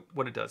let's look at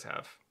what it does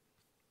have.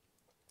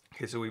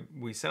 Okay, so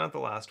we sent out the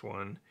last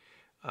one.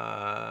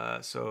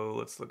 So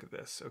let's look at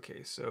this.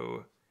 Okay,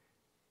 so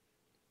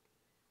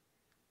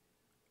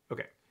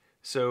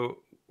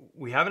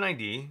we have an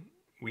ID,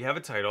 we have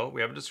a title,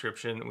 we have a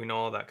description, we know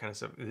all that kind of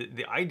stuff.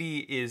 The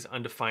ID is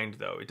undefined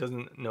though. It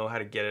doesn't know how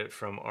to get it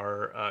from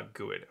our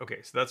GUID.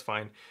 Okay, so that's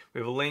fine. We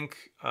have a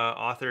link,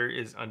 author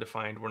is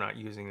undefined, we're not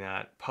using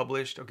that.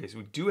 Published, okay, so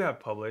we do have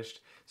published,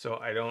 so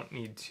I don't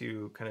need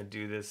to kind of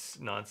do this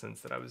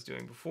nonsense that I was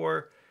doing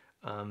before.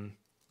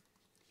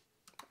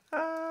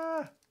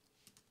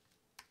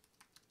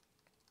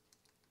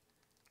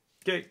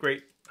 Okay,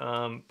 great.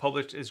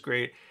 Published is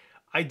great.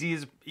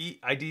 ID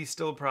is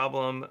still a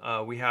problem.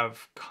 We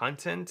have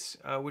content,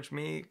 which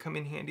may come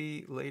in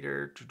handy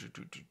later.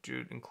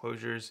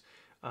 Enclosures,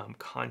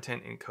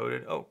 content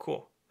encoded. Oh,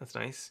 cool. That's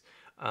nice.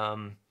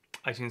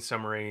 iTunes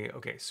summary.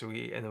 Okay, so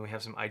and then we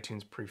have some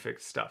iTunes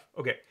prefix stuff.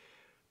 Okay,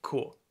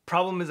 cool.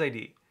 Problem is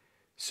ID.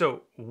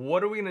 So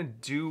what are we gonna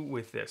do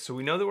with this? So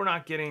we know that we're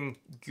not getting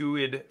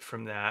GUID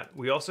from that.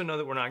 We also know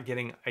that we're not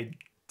getting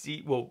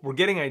ID. Well, we're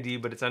getting ID,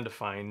 but it's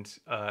undefined.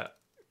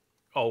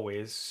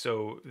 Always,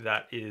 so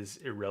that is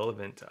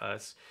irrelevant to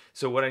us.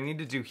 So what I need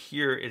to do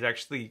here is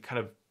actually kind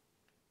of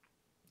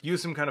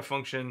use some kind of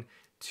function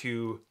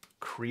to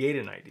create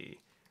an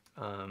ID.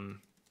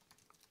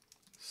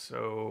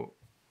 So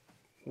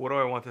what do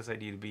I want this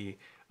ID to be?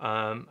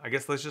 I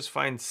guess let's just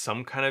find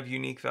some kind of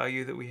unique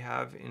value that we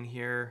have in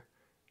here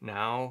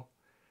now.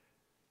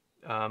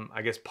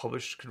 I guess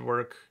published could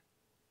work.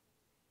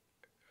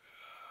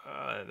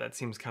 That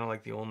seems kind of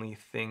like the only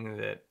thing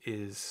that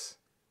is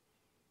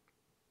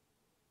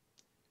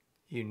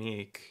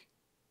unique.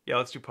 Yeah,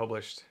 let's do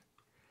published.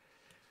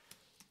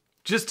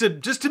 Just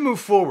to move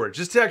forward,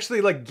 just to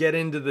actually like get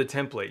into the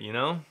template, you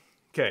know?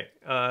 Okay,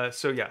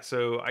 so yeah,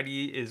 so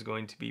ID is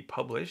going to be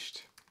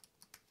published.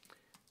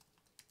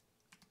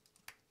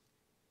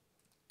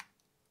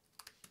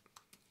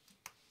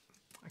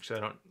 Actually,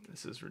 I don't,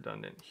 this is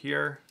redundant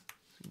here.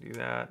 So do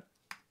that.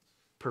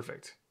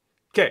 Perfect.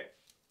 Okay.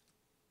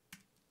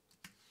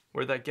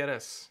 Where'd that get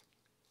us?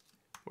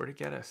 Where'd it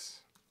get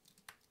us?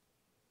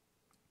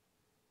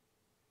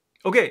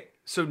 Okay,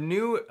 so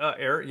new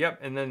error, yep,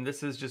 and then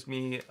this is just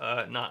me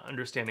not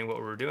understanding what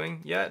we're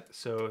doing yet,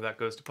 so that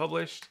goes to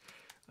published.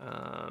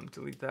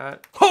 Delete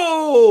that.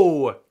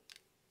 Oh!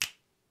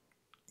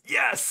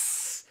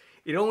 Yes!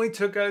 It only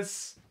took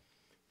us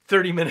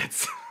 30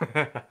 minutes.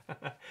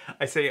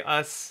 I say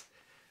us.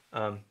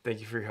 Thank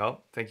you for your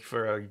help. Thank you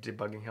for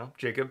debugging help.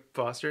 Jacob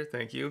Foster,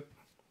 thank you.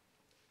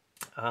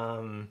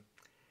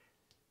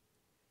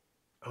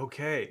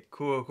 Okay,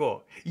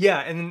 cool.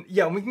 Yeah, and then,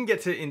 yeah, we can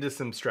get into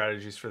some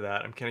strategies for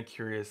that. I'm kind of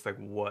curious, like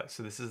what?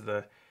 So this is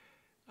the,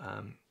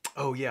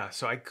 oh yeah,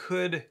 so I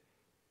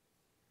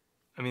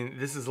mean,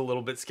 this is a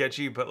little bit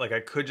sketchy, but like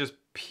I could just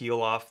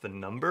peel off the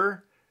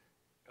number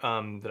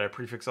that I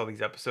prefix all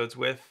these episodes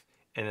with,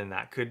 and then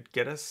that could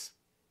get us,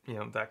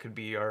 that could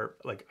be our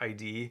like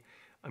ID.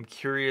 I'm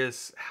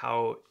curious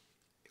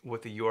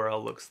what the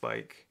URL looks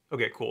like.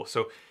 Okay, cool.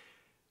 So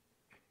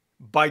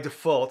by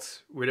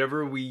default,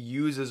 whatever we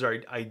use as our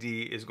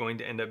ID is going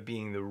to end up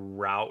being the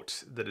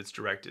route that it's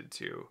directed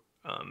to.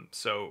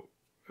 So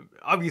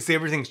obviously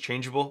everything's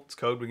changeable. It's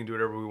code. We can do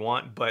whatever we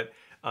want, but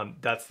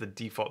that's the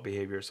default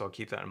behavior. So I'll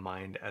keep that in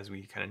mind as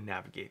we kind of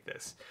navigate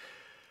this.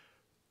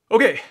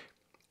 Okay,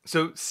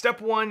 so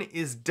step 1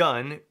 is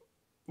done.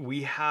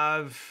 We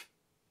have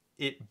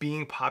it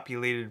being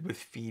populated with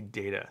feed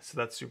data. So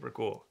that's super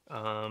cool.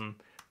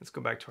 Let's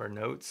go back to our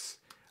notes.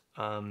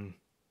 Huzzah.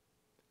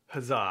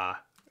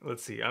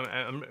 Let's see.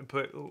 I'm gonna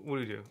put, what do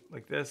we do?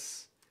 Like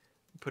this?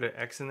 Put an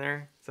X in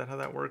there? Is that how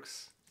that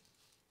works?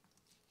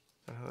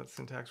 Is that how that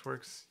syntax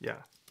works? Yeah,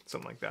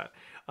 something like that.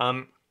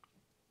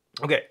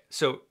 Okay,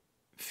 so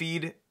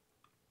feed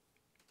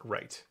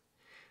right.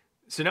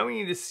 So now we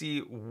need to see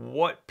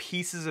what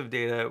pieces of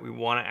data we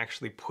want to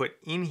actually put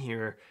in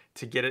here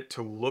to get it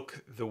to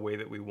look the way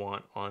that we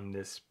want on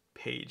this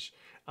page.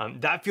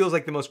 That feels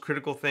like the most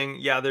critical thing.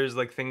 Yeah, there's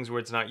like things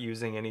where it's not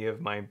using any of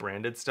my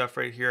branded stuff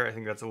right here. I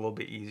think that's a little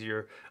bit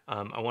easier.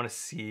 I want to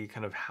see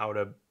kind of how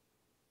to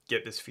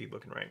get this feed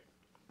looking right.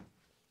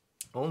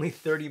 Only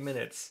 30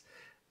 minutes.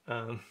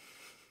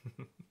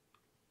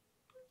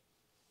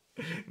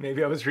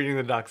 Maybe I was reading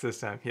the docs this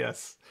time.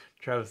 Yes,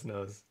 Travis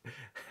knows.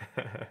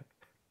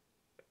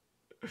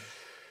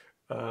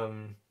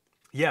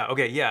 Yeah,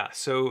 okay, yeah.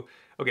 So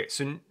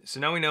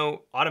now we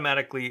know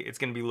automatically it's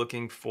going to be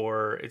looking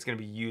for, it's going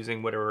to be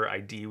using whatever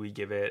ID we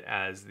give it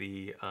as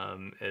the,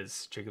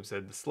 as Jacob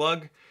said, the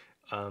slug.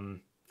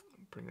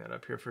 Bring that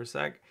up here for a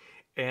sec.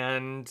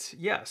 And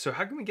yeah, so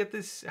how can we get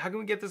this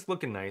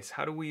looking nice?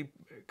 How do we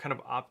kind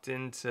of opt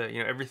into,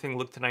 everything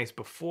looked nice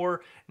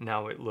before,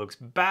 now it looks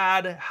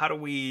bad. How do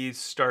we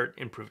start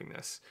improving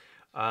this?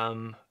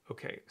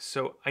 Okay,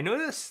 so I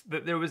noticed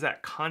that there was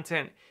that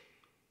content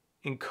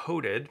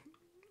encoded.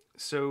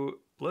 So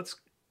let's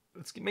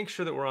make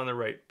sure that we're on the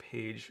right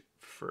page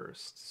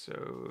first.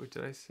 So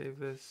did I save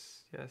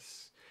this?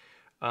 Yes.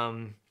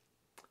 So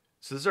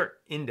this is our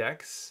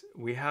index.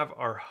 We have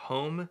our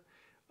home.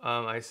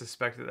 I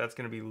suspect that that's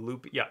going to be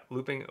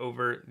looping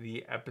over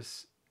the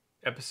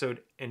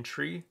episode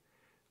entry.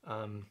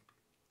 Let's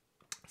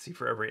see,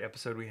 for every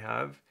episode we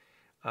have,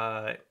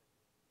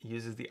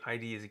 uses the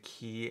ID as a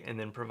key and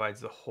then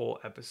provides the whole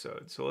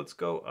episode. So let's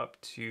go up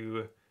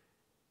to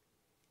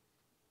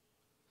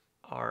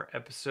our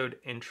episode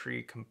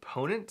entry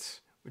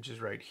component, which is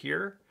right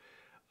here.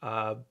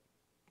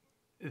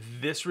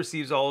 This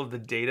receives all of the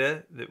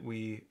data that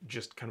we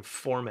just kind of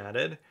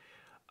formatted.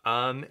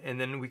 And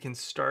then we can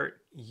start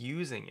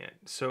using it.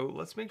 So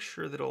let's make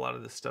sure that a lot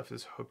of this stuff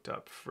is hooked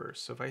up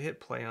first. So if I hit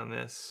play on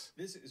this.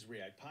 This is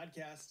React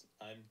Podcast.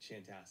 I'm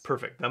Chantastic.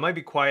 Perfect. That might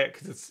be quiet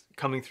because it's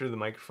coming through the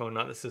microphone,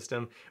 not the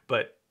system,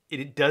 but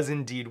it does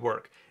indeed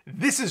work.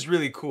 This is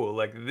really cool.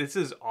 Like, this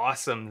is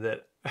awesome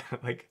that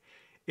like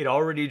it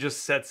already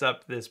just sets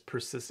up this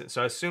persistent.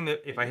 So I assume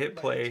that if I hit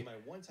play,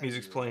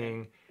 music's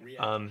playing,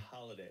 and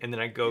then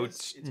I go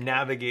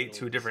navigate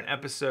to a different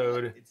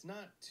episode,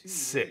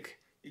 sick.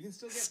 You can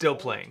still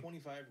playing.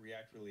 25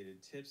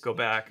 React-related tips. Go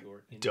back.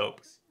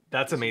 Dope.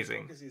 That's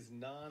amazing.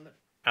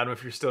 I don't know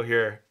if you're still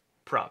here.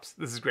 Props.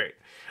 This is great.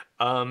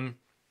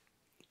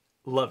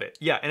 Love it.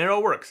 Yeah, and it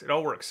all works. It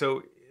all works.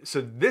 So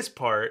this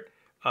part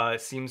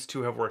seems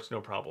to have worked no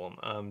problem.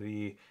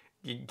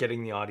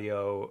 Getting the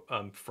audio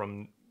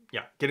from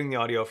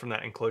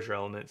that enclosure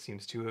element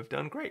seems to have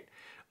done great.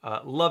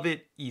 Love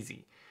it.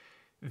 Easy.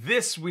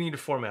 This we need to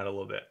format a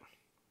little bit.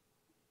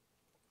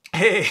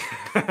 Hey.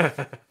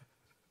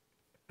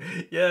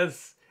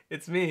 Yes,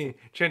 it's me,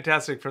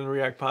 Chantastic from the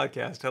React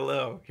Podcast.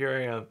 Hello, here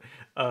I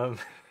am.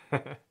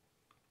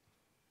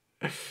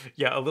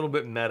 Yeah, a little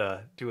bit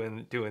meta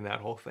doing that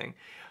whole thing.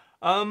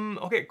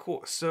 Okay,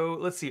 cool. So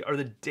let's see.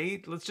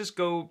 Let's just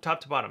go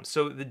top to bottom.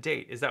 So the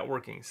date, is that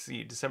working?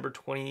 See, December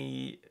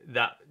 20.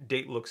 That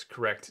date looks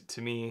correct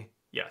to me.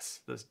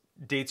 Yes, those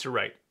dates are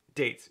right.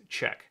 Dates,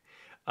 check.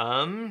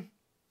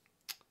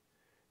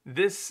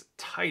 This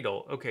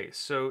title. Okay,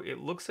 so it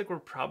looks like we're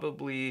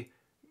probably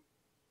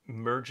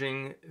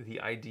merging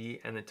the ID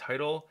and the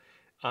title.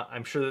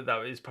 I'm sure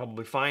that is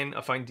probably fine,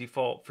 a fine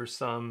default for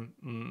some.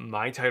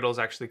 My titles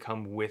actually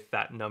come with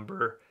that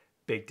number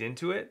baked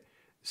into it.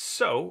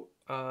 So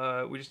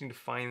we just need to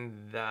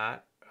find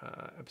that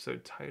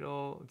episode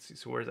title. Let's see.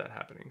 So where's that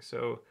happening?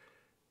 So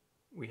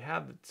we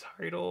have the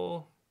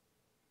title,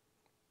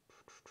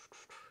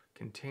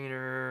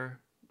 container,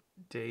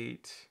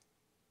 date.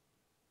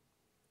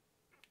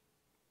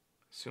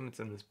 Assume it's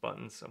in this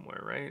button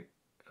somewhere, right?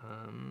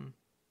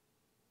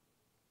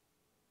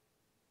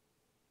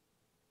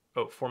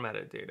 Oh,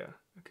 formatted data.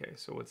 Okay,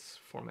 so what's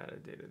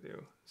formatted data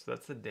do? So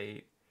that's the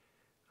date.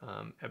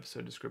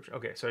 Episode description.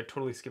 Okay, so I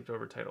totally skipped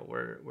over title.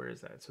 Where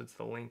is that? So it's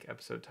the link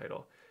episode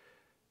title.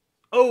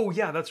 Oh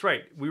yeah, that's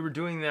right. We were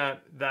doing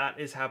that. That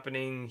is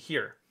happening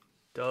here.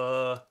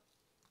 Duh.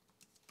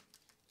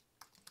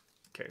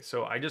 Okay,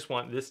 so I just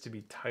want this to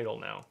be title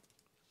now.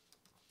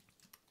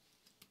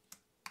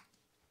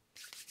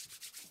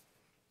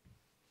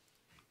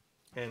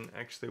 And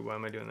actually, why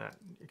am I doing that?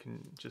 You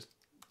can just,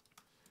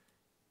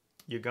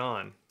 you're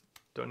gone.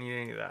 Don't need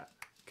any of that.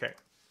 Okay.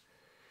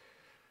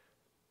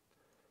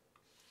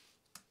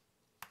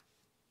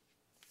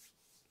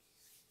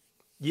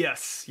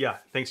 Yes, yeah,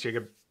 thanks,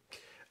 Jacob.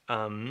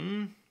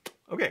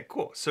 Okay,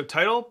 cool. So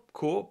title,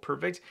 cool,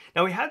 perfect.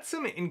 Now we had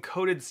some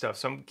encoded stuff,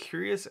 so I'm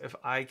curious if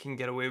I can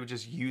get away with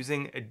just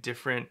using a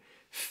different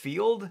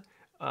field,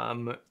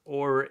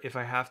 or if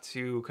I have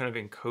to kind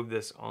of encode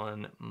this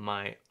on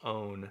my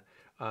own.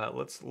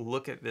 Let's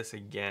look at this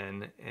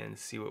again and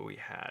see what we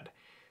had.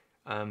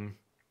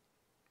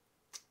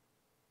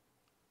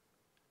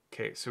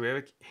 Okay, so we have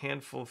a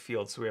handful of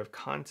fields. So we have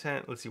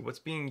content. Let's see what's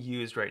being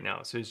used right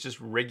now. So it's just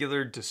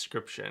regular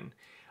description.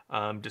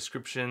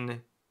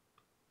 Description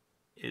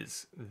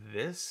is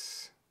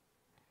this.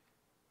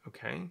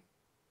 Okay.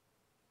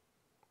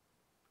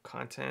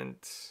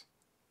 Content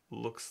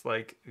looks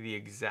like the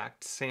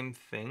exact same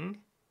thing.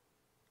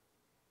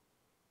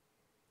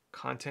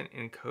 Content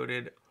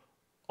encoded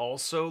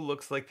also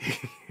looks like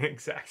the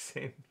exact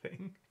same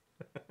thing.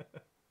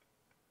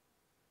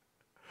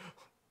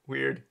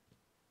 Weird.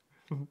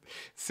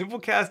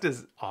 Simplecast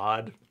is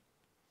odd.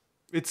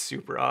 It's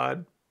super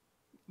odd.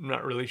 I'm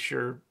not really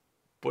sure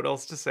what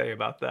else to say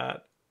about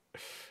that.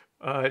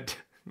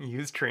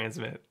 Use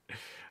transmit.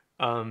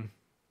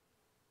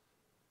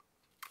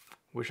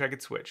 Wish I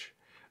could switch.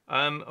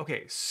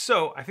 Okay,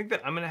 so I think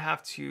that I'm gonna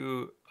have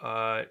to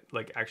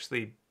like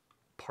actually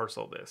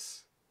parcel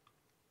this.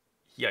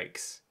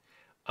 Yikes.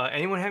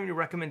 Anyone have any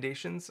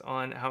recommendations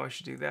on how I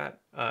should do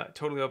that?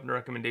 Totally open to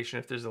recommendation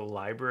if there's a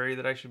library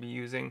that I should be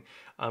using.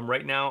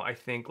 Right now, I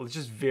think let's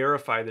just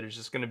verify that it's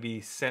just going to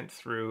be sent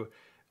through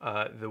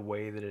the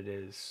way that it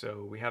is.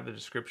 So we have the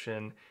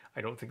description. I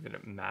don't think that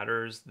it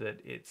matters that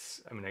it's,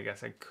 I mean, I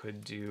guess I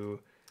could do,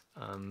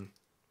 let's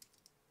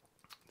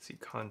see,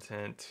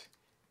 content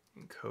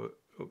encode,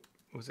 oh,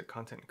 was it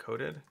content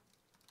encoded?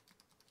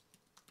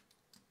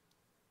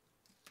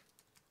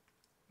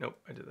 Nope,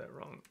 I did that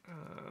wrong.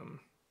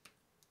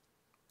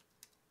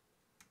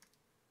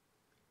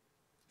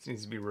 This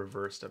needs to be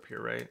reversed up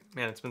here, right?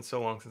 Man, it's been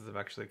so long since I've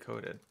actually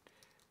coded.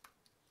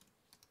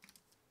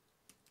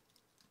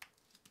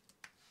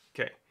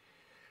 Okay.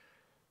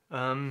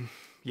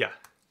 Yeah,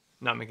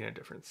 not making a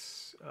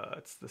difference.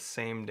 It's the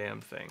same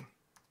damn thing.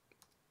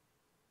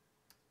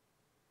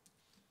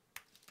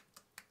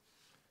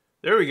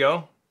 There we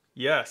go.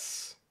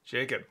 Yes,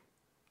 Jacob.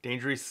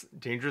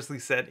 Dangerously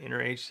set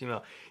inner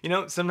HTML. You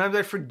know, sometimes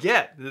I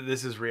forget that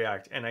this is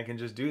React and I can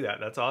just do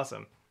that. That's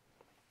awesome.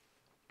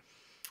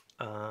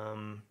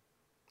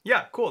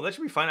 Yeah, cool. That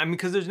should be fine. I mean,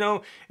 because there's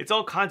no, it's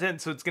all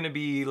content, so it's going to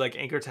be like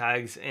anchor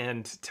tags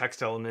and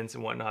text elements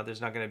and whatnot.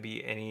 There's not going to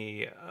be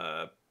any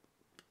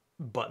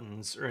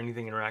buttons or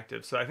anything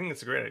interactive. So I think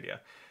it's a great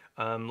idea.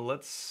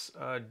 Let's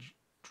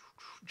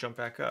jump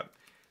back up.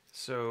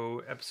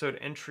 So episode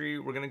entry,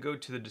 we're going to go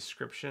to the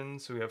description.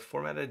 So we have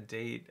formatted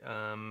date.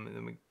 And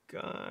then we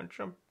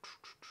jump.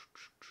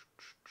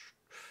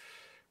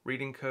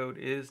 Reading code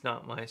is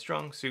not my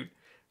strong suit.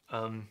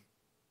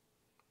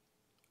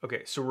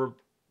 Okay, so we're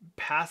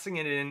passing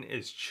it in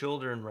as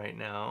children right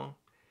now.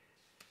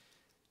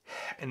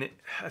 And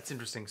that's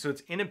interesting. So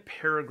it's in a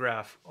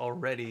paragraph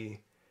already,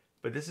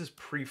 but this is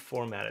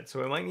pre-formatted.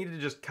 So I might need to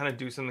just kind of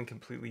do something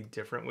completely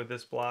different with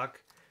this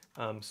block.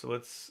 So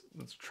let's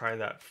try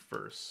that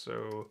first.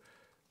 So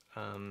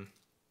let's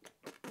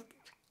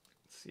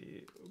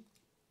see.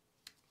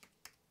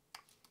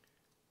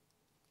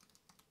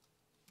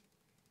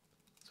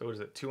 So what is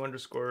it? 2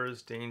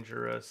 underscores,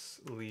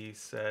 dangerously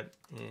set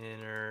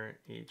inner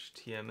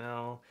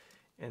HTML,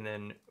 and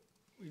then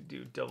we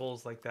do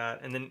doubles like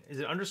that. And then is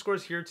it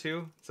underscores here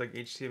too? It's like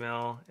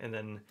HTML, and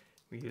then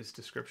we use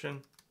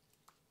description.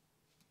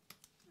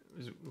 It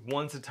was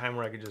once a time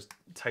where I could just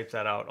type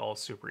that out all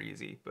super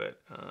easy, but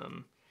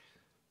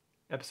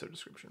episode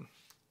description.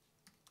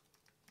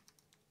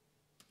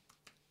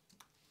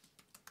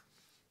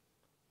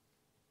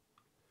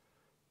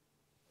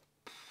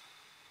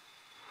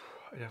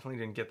 I definitely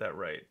didn't get that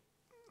right.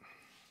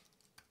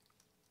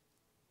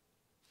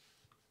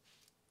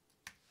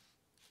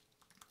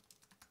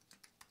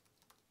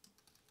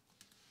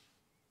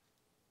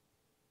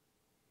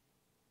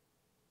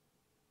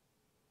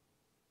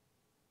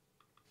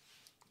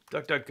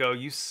 DuckDuckGo,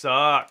 you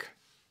suck.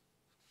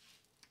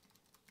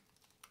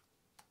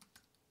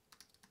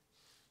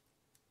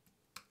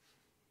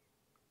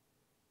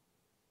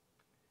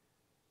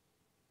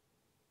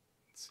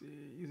 Let's see,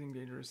 using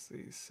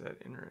dangerously set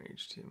inner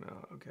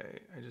HTML.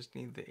 Okay, I just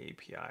need the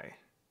API.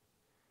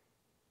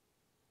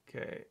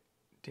 Okay,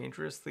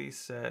 dangerously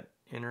set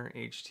inner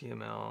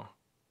HTML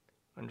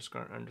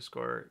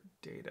 __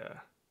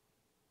 data.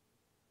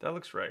 That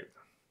looks right.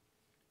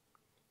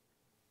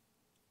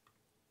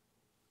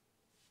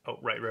 Oh,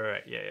 right.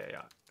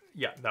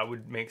 Yeah, that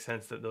would make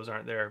sense that those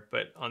aren't there,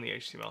 but on the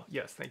HTML.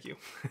 Yes, thank you.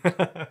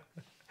 I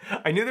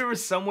knew there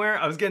was somewhere.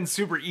 I was getting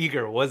super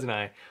eager, wasn't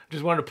I?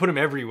 Just wanted to put them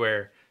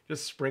everywhere.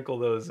 Just sprinkle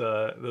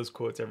those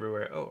quotes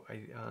everywhere. Oh,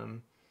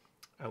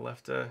 I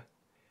left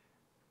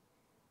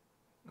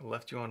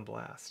you on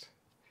blast.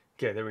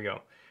 Okay, there we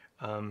go.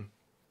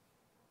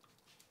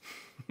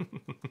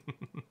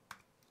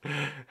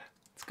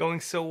 It's going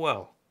so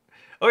well.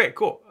 Okay,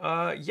 cool.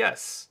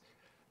 Yes,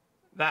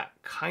 that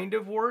kind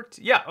of worked.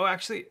 Yeah. Oh,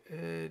 actually,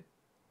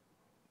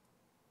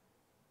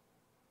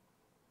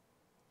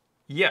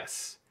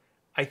 yes.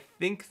 I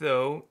think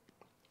though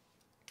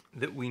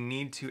that we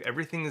need to.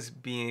 Everything is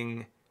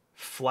being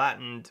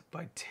flattened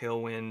by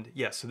Tailwind.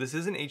 Yes. So this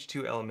is an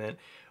H2 element,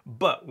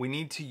 but we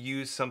need to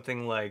use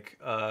something like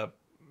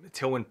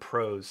Tailwind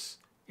Pros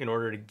in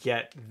order to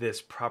get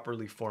this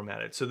properly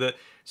formatted. So the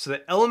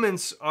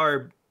elements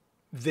are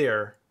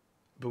there,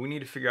 but we need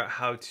to figure out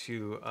how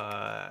to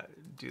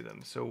do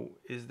them. So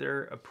is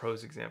there a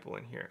Pros example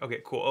in here?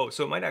 Okay, cool. Oh,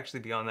 so it might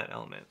actually be on that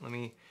element. Let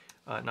me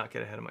not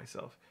get ahead of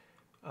myself.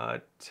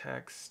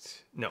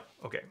 Text, no,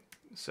 okay.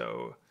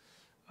 So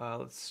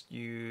let's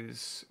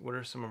use, what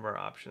are some of our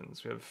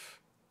options? We have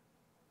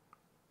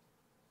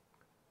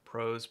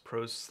Pros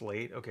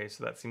Slate. Okay,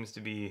 so that seems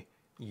to be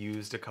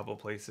used a couple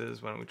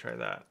places. Why don't we try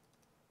that?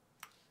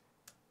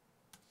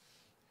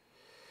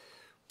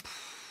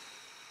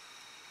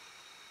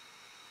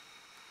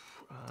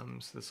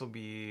 So this will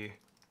be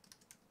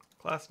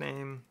class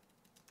name.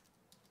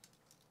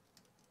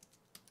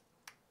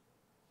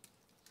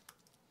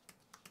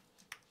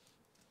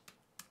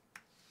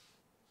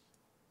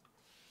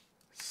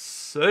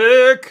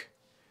 Sick.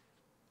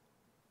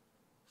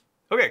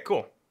 Okay,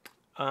 cool.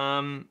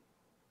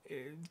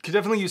 It could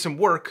definitely use some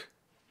work,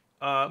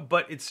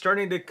 but it's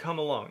starting to come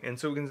along, and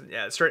so we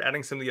can start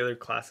adding some of the other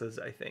classes,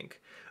 I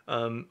think.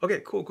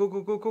 Okay,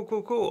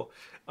 cool.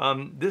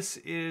 This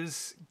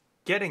is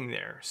getting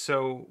there.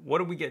 So what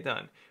did we get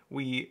done?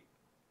 We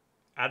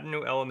added a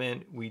new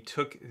element. We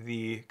took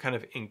the kind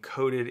of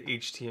encoded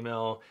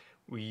HTML.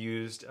 We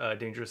used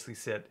dangerously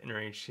set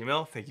inner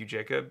HTML. Thank you,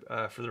 Jacob,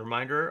 for the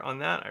reminder on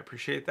that. I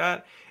appreciate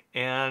that.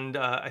 And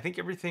I think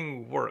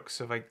everything works.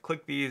 So if I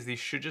click these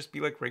should just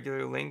be like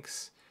regular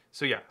links.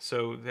 So yeah,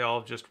 so they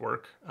all just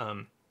work.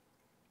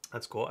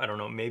 That's cool. I don't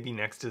know. Maybe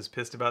Next is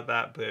pissed about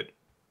that, but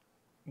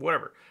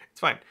whatever. It's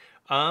fine.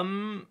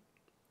 So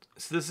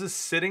this is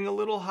sitting a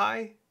little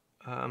high.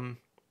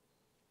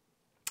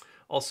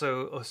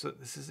 Also, so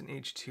this is an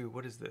H2.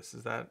 What is this?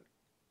 Is that,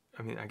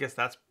 I mean, I guess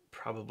that's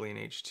probably an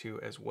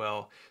H2 as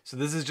well. So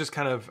this is just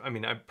kind of, I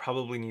mean, I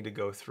probably need to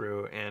go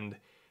through and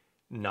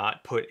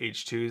not put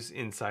H2s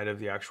inside of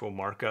the actual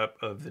markup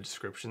of the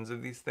descriptions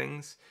of these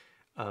things.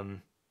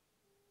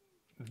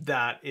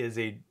 That is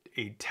a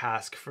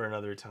task for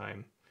another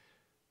time.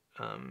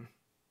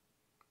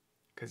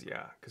 Because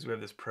we have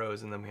this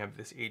Pros and then we have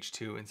this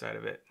H2 inside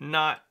of it.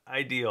 Not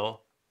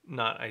ideal,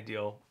 not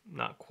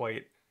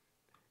quite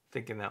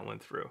thinking that one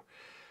through.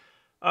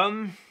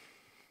 Okay,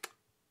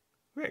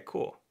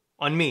 cool.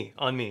 On me,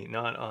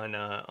 not on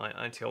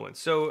Tailwind.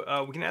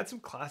 So we can add some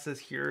classes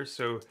here.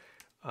 So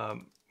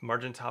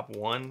margin top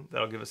 1,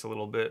 that'll give us a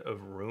little bit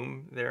of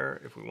room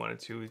there. If we wanted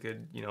to, we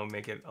could,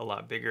 make it a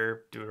lot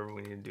bigger, do whatever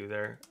we need to do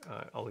there.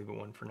 I'll leave it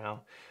 1 for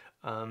now.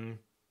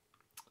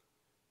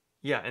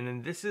 Yeah, and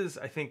then this is,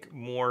 I think,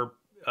 more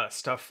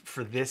stuff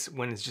for this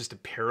when it's just a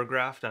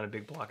paragraph, not a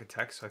big block of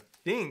text. So I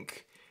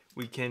think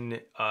we can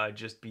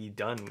just be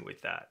done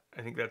with that.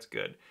 I think that's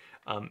good.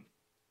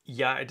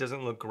 Yeah, it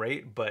doesn't look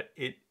great, but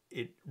it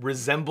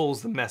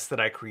resembles the mess that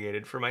I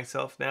created for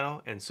myself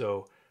now, and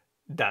so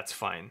that's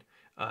fine.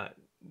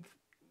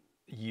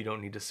 You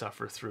don't need to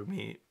suffer through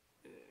me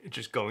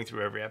just going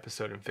through every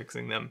episode and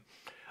fixing them.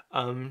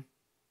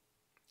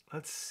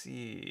 Let's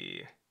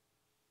see.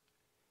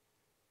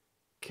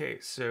 Okay,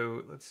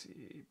 so let's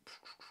see.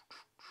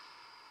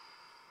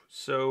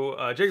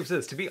 So Jacob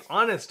says, to be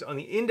honest, on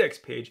the index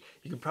page,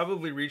 you could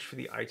probably reach for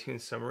the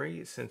iTunes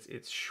summary since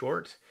it's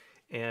short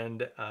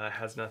and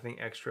has nothing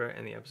extra,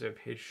 and the episode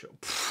page show.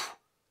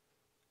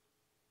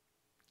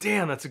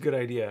 Damn, that's a good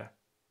idea.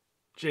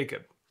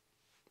 Jacob.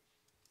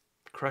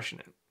 Crushing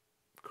it.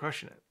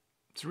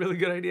 It's a really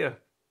good idea.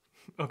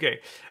 Okay,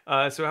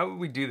 so how would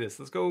we do this?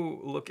 Let's go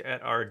look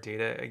at our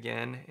data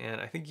again,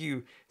 and I think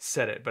you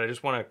said it, but I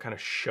just want to kind of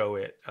show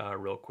it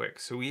real quick.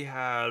 So we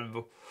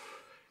have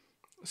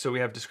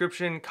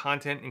description,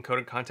 content,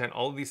 encoded content.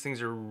 All of these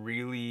things are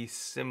really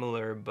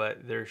similar,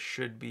 but there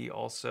should be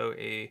also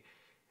a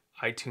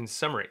iTunes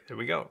summary. There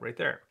we go, right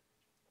there.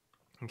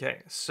 Okay,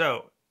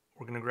 so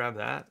we're gonna grab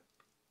that.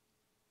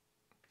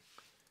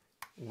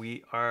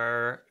 We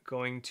are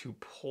going to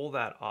pull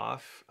that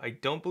off. I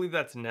don't believe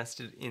that's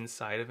nested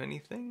inside of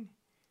anything.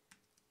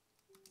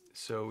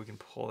 So we can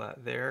pull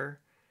that there.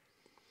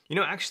 You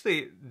know,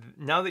 actually,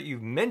 now that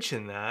you've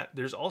mentioned that,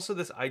 there's also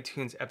this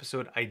iTunes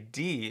episode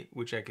ID,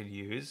 which I could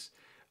use.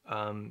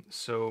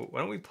 So why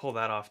don't we pull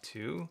that off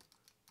too?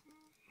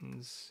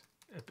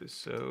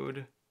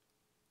 Episode.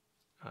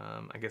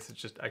 I guess it's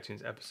just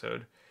iTunes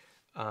episode.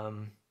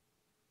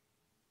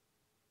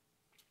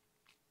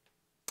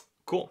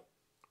 Cool.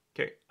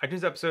 Okay,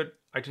 iTunes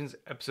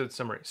episode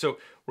summary. So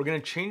we're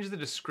gonna change the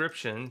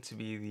description to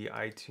be the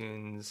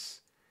iTunes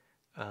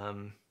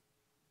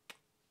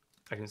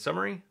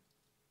summary.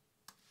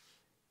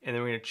 And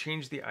then we're gonna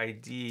change the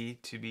ID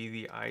to be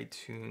the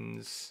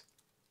iTunes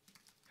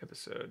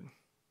episode.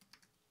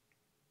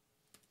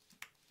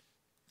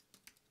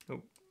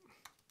 Oh.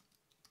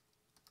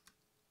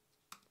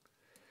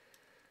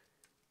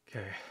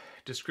 Okay,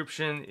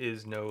 description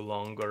is no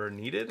longer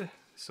needed.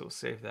 So we'll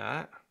save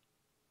that.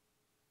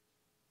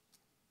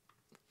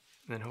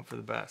 And then hope for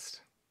the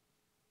best.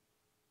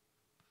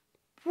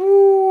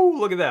 Woo,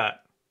 look at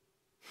that.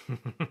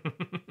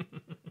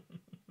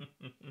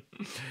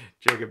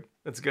 Jacob,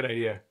 that's a good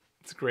idea.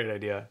 It's a great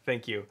idea.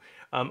 Thank you.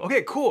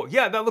 Okay, cool.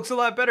 Yeah, that looks a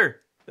lot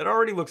better. That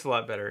already looks a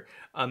lot better.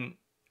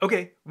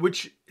 Okay,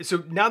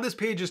 so now this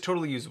page is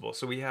totally usable.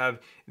 So we have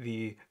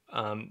the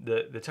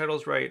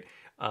titles right.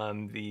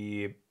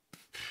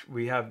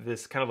 We have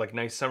this kind of like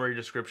nice summary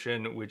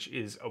description, which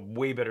is a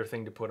way better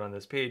thing to put on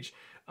this page.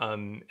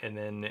 And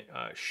then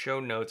show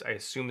notes, I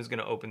assume, is going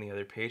to open the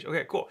other page.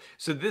 Okay, cool.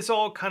 So this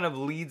all kind of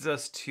leads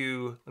us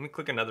to, let me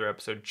click another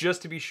episode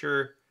just to be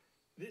sure.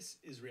 This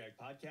is React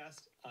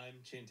Podcast. I'm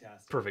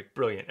chantastic. Perfect,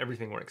 brilliant,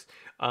 everything works.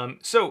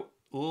 So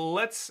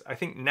I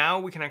think now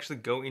we can actually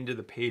go into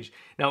the page.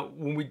 Now,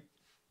 when we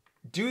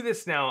do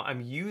this now,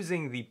 I'm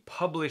using the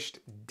published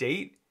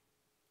date.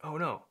 Oh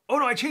no,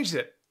 I changed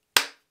it.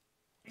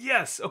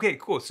 Yes, okay,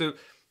 cool. So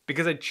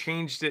because I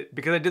changed it,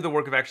 because I did the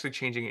work of actually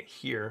changing it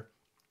here,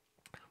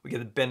 we get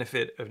the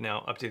benefit of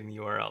now updating the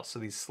URL. So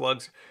these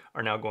slugs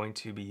are now going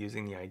to be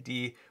using the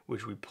ID,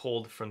 which we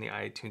pulled from the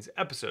iTunes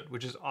episode,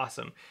 which is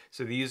awesome.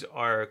 So these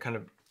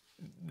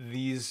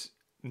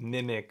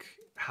mimic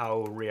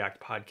how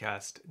React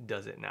Podcast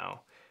does it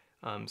now.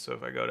 So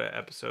if I go to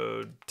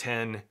episode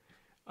 10,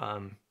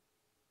 and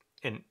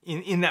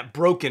in that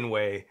broken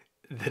way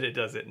that it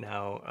does it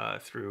now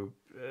through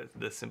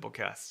the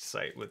Simplecast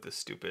site with the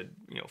stupid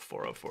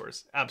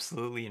 404s,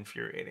 absolutely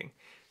infuriating,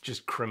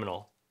 just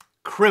criminal.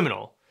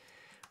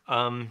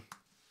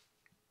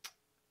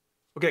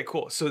 Okay,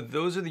 cool. So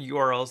those are the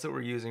URLs that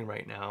we're using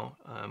right now.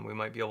 We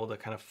might be able to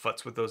kind of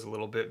futz with those a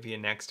little bit via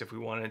Next if we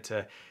wanted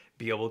to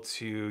be able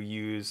to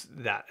use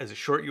that as a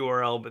short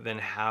URL, but then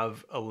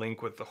have a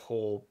link with the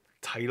whole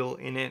title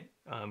in it.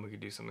 We could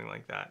do something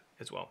like that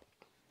as well.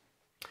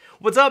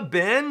 What's up,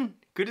 Ben?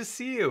 Good to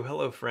see you.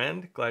 Hello,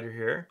 friend. Glad you're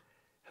here.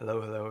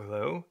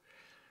 Hello.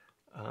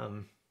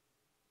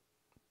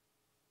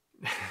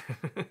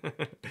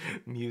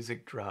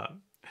 Music drop.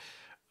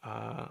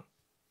 I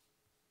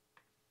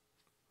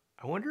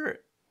wonder,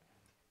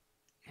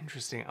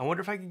 interesting. I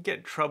wonder if I could get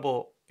in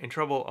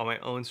trouble on my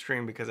own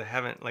stream because I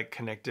haven't like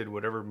connected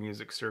whatever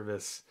music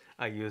service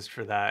I used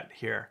for that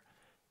here.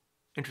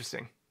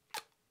 Interesting.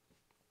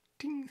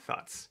 Ding,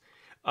 thoughts.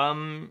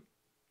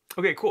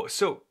 Okay, cool.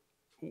 So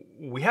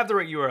we have the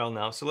right URL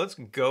now. So let's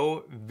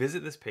go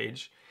visit this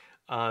page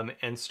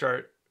and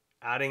start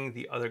adding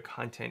the other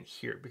content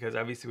here because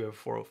obviously we have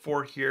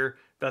 404 here.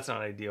 That's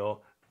not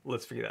ideal.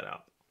 Let's figure that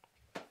out.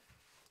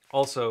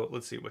 Also,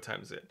 let's see, what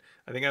time is it?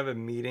 I think I have a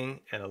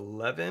meeting at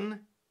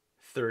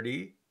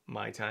 11:30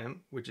 my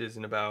time, which is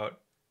in about,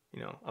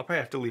 I'll probably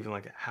have to leave in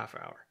like a half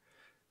hour.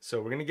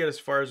 So we're gonna get as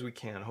far as we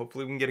can.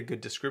 Hopefully we can get a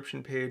good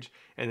description page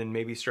and then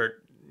maybe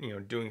start,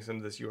 doing some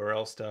of this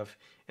URL stuff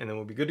and then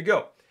we'll be good to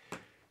go.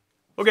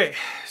 Okay,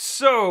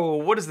 so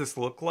what does this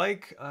look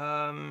like?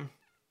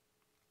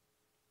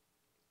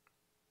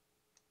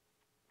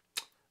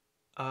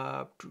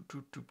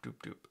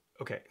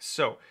 Okay,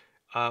 so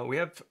we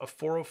have a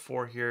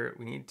 404 here.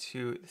 We need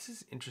to, this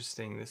is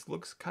interesting. This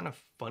looks kind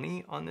of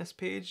funny on this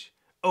page.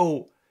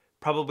 Oh,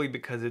 probably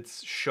because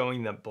it's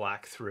showing the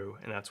black through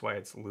and that's why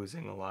it's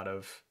losing a lot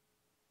of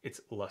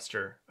its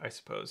luster, I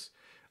suppose.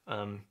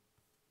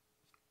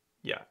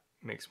 Yeah,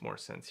 makes more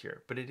sense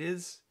here, but it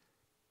is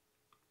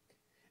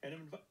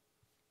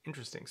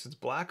interesting. So it's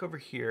black over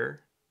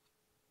here.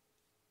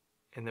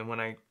 And then when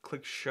I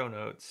click show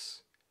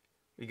notes,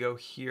 we go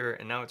here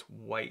and now it's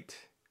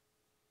white.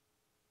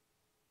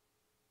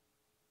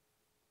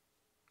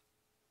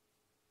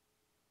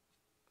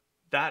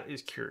 That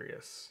is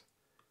curious.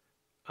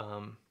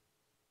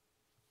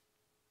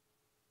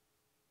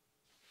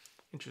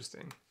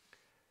 Interesting.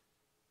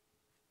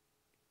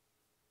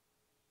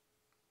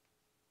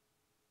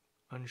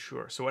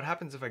 Unsure. So what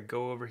happens if I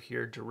go over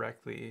here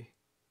directly?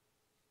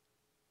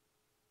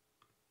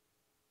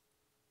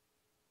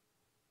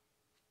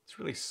 It's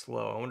really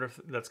slow. I wonder if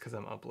that's because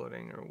I'm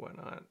uploading or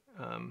whatnot.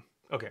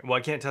 Okay, well,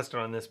 I can't test it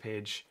on this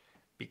page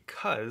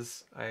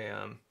because I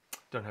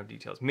don't have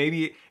details.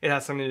 Maybe it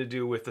has something to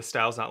do with the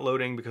styles not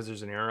loading because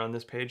there's an error on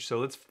this page. So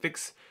let's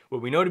fix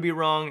what we know to be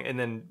wrong, and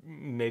then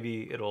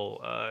maybe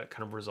it'll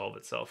kind of resolve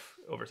itself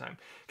over time.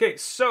 Okay,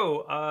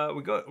 so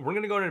we're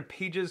gonna go into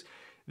pages.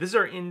 This is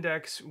our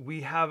index.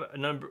 We have a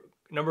number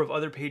of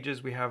other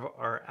pages. We have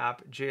our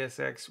app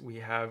JSX. We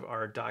have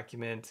our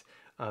document.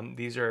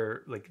 These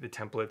are like the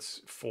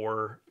templates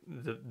for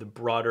the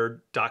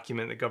broader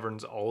document that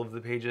governs all of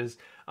the pages.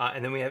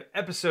 And then we have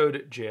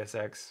episode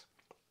JSX,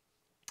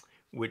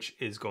 which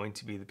is going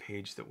to be the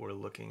page that we're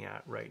looking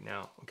at right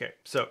now. Okay,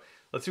 so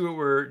let's see what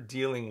we're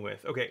dealing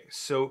with. Okay,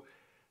 so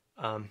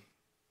as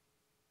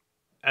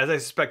I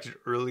suspected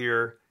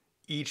earlier,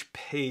 each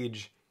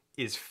page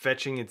is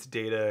fetching its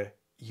data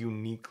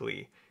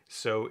uniquely.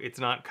 So it's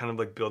not kind of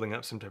like building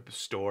up some type of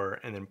store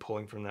and then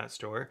pulling from that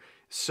store.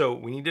 So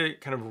we need to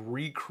kind of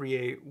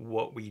recreate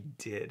what we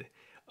did.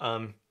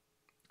 Adam,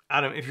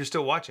 if you're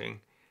still watching,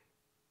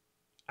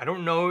 I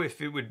don't know if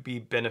it would be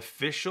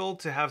beneficial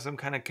to have some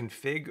kind of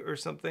config or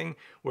something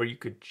where you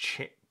could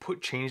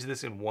change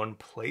this in one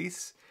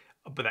place,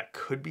 but that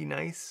could be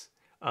nice.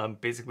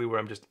 Basically where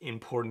I'm just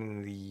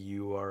importing the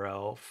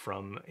URL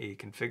from a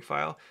config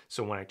file.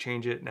 So when I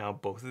change it, now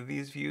both of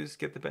these views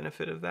get the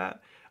benefit of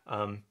that.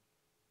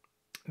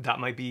 That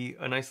might be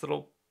a nice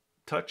little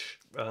touch.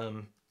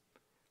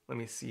 Let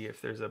me see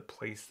if there's a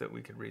place that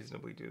we could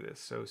reasonably do this.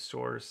 So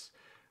source,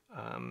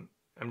 I'm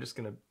just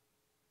gonna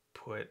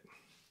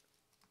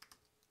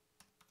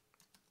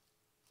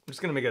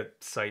make a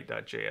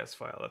site.js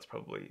file. That's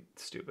probably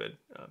stupid.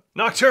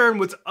 Nocturne,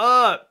 what's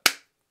up?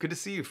 Good to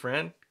see you,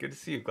 friend. Good to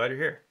see you. Glad you're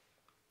here.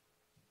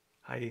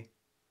 Hi.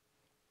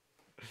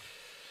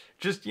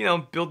 Just, you know,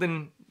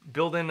 building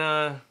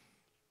a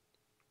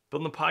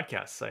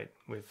podcast site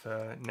with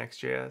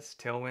Next.js,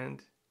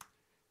 Tailwind.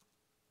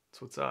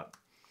 That's what's up.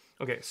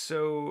 Okay,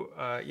 so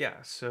yeah,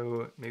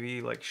 so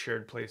maybe like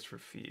shared place for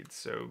feeds.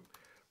 So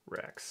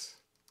Rex.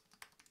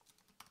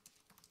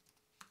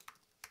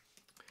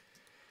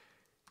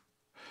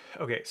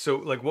 Okay, so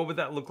like what would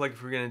that look like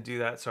if we're gonna do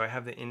that? So I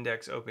have the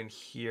index open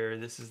here.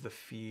 This is the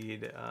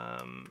feed.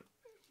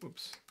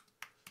 Oops.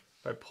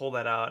 If I pull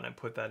that out and I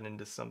put that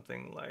into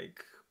something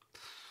like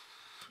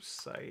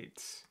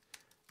site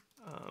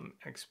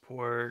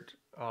export.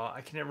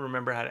 I can never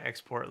remember how to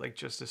export like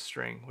just a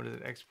string. What is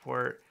it?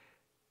 Export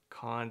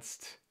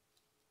const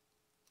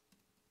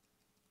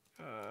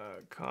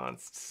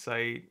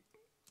site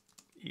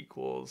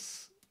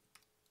equals.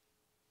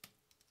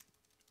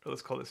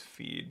 Let's call this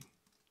feed.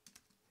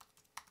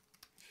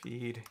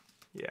 Feed,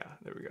 yeah,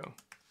 there we go.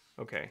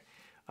 Okay,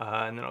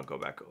 and then I'll go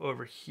back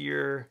over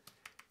here,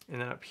 and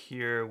then up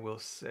here we'll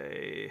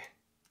say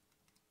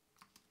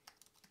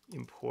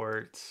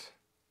import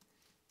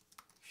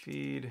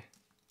feed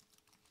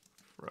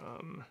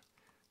from,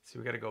 so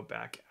we got to go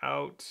back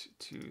out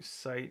to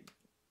site,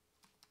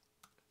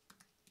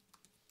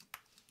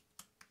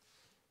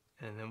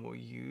 and then we'll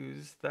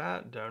use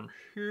that down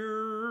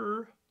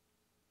here.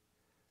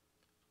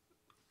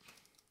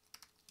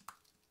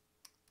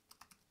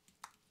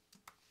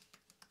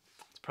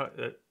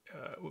 Probably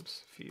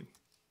whoops, feed.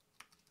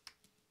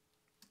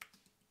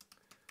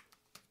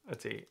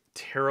 That's a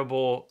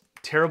terrible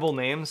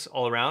names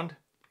all around.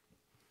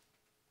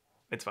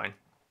 It's fine.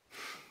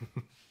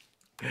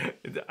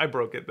 I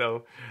broke it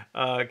though.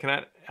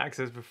 Cannot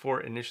access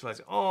before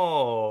initializing.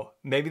 Oh,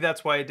 maybe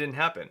that's why it didn't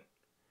happen.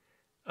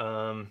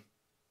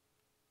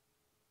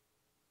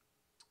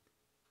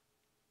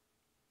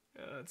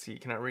 Let's see.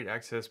 Cannot read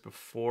access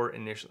before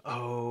initial.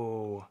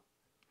 Oh.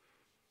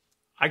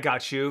 I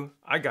got you.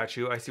 I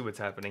see what's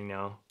happening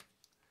now.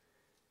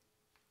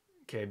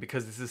 Okay,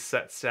 because this is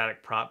set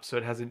static prop, so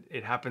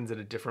it happens at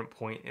a different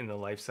point in the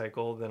life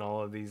cycle than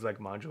all of these like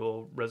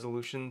module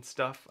resolution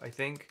stuff, I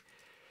think.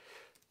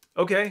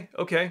 Okay.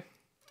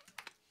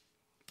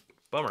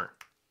 Bummer.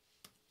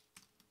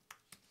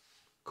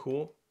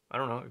 Cool. I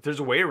don't know. If there's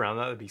a way around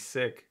that, that'd be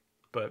sick,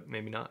 but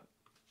maybe not.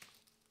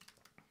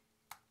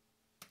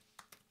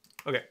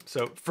 Okay,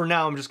 so for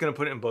now, I'm just gonna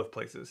put it in both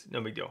places.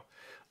 No big deal.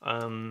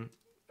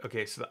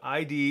 Okay, so the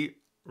ID,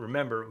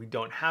 remember, we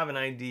don't have an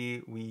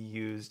ID. We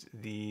used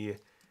the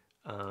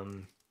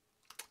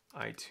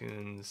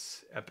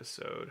iTunes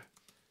episode.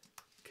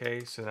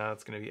 Okay, so now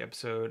it's going to be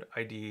episode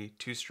ID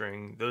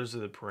toString. Those are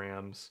the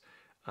params.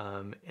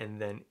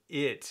 And then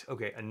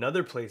okay,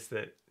 another place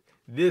that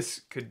this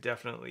could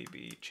definitely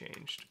be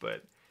changed,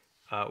 but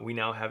we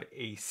now have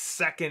a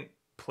second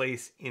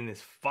place in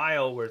this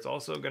file where it's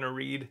also going to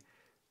read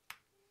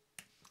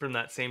from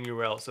that same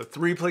URL. So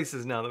 3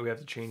 places now that we have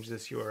to change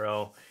this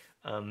URL.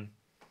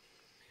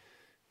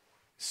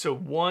 So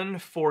one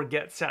for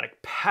get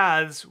static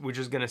paths, which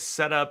is going to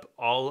set up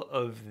all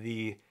of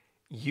the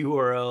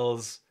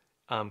URLs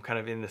kind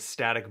of in the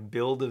static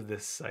build of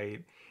this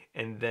site.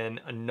 And then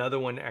another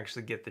one to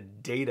actually get the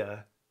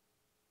data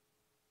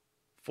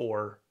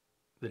for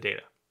the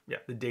data. Yeah,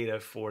 the data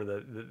for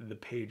the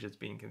page that's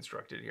being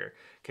constructed here.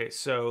 Okay,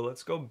 so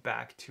let's go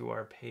back to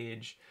our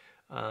page.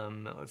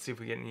 Let's see if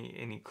we get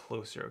any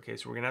closer. Okay,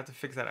 so we're gonna have to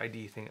fix that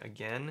ID thing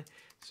again.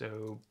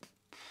 So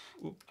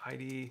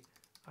ID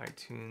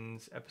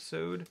iTunes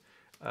episode.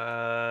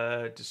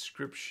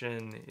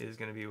 Description is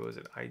gonna be, what was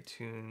it,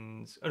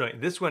 iTunes? Oh no,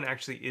 this one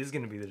actually is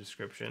gonna be the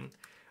description.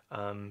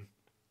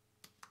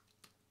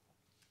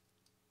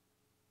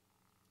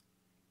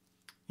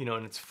 You know,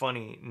 and it's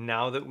funny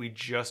now that we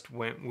just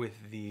went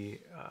with the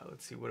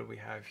let's see, what do we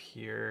have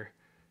here?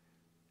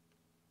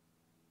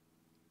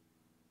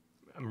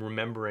 I'm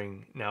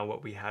remembering now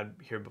what we had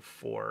here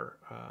before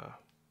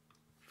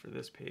for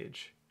this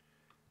page.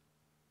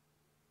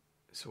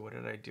 So what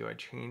did I do? I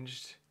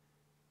changed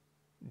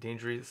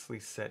dangerously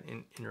set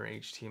in inner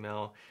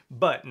HTML,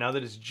 but now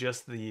that it's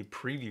just the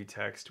preview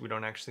text, we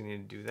don't actually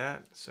need to do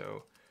that.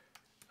 So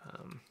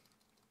I'm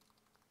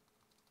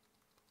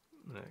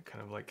gonna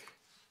kind of like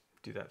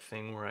do that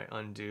thing where I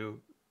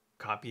undo,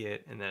 copy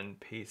it, and then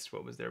paste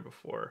what was there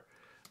before.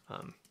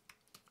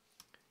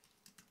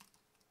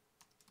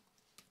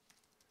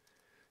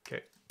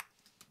 Okay.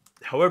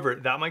 However,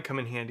 that might come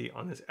in handy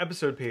on this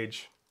episode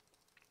page.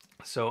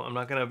 So I'm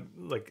not gonna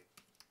like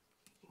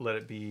let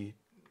it be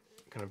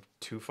kind of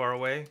too far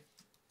away.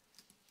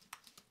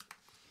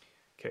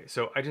 Okay,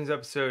 so iTunes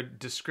episode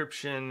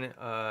description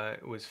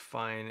was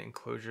fine.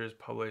 Enclosures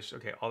published.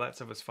 Okay, all that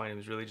stuff was fine. It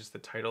was really just the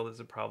title that's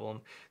a problem.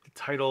 The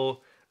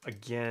title,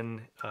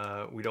 again,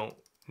 we don't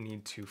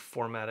need to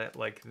format it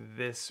like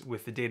this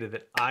with the data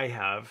that I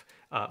have.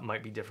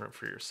 Might be different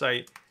for your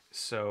site.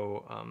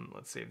 So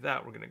let's save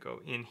that. We're gonna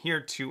go in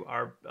here to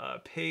our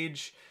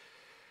page.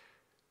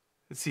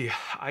 Let's see,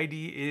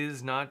 ID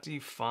is not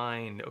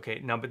defined. Okay,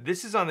 now, but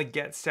this is on the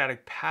get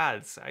static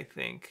paths, I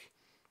think,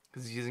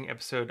 because it's using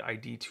episode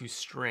ID to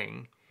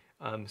string.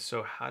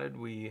 So how did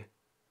we,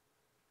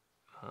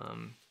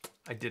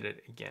 I did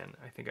it again.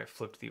 I think I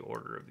flipped the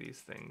order of these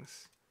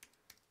things.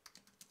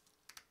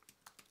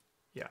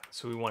 Yeah,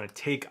 so we want to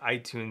take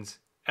iTunes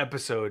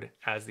episode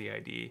as the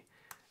ID.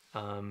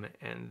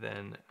 And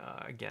then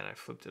again, I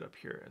flipped it up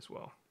here as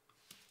well.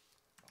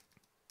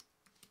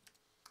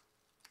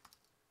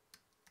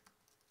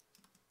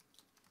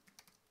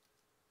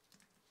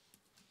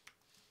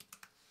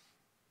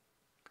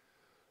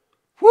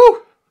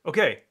 Woo!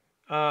 Okay,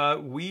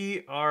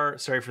 we are,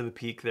 sorry for the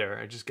peak there.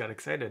 I just got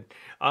excited.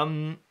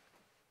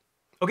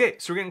 Okay,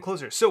 so we're getting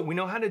closer. So we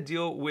know how to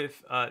deal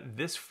with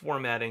this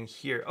formatting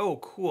here. Oh,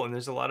 cool, and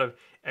there's a lot of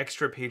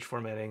extra page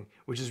formatting,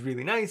 which is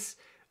really nice.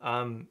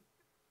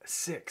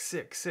 Sick.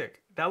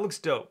 That looks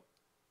dope.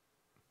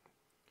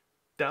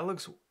 That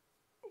looks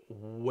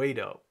way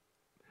dope.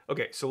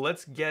 Okay, so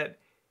let's get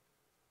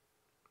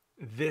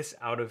this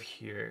out of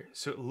here.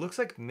 So it looks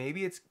like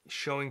maybe it's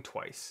showing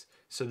twice.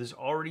 So there's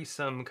already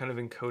some kind of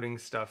encoding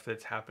stuff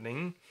that's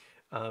happening.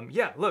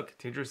 Yeah, look,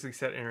 dangerously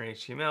set inner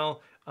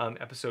HTML,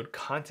 episode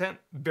content,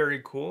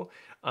 very cool.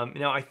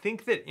 Now I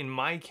think that in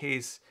my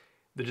case,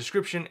 the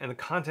description and the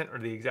content are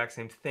the exact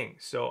same thing.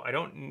 So I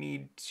don't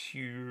need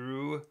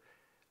to,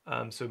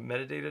 so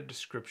metadata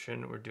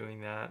description, we're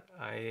doing that.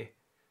 I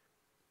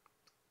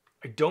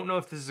don't know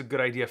if this is a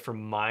good idea for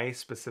my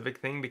specific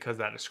thing because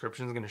that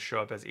description is going to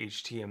show up as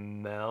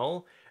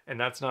HTML and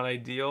that's not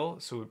ideal.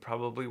 So we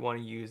probably want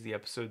to use the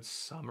episode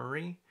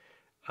summary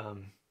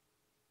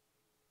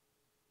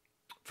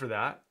for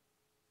that.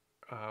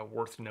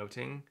 Worth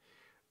noting.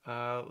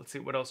 Let's see,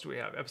 what else do we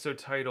have? Episode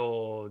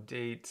title,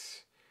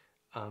 date.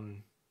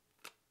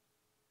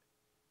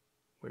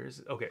 Where is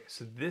it? Okay,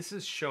 so this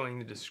is showing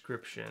the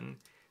description.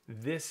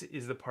 This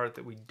is the part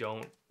that we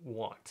don't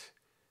want.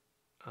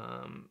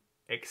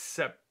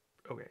 Except,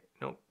 okay,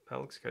 nope,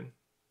 that looks good.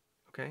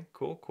 Okay,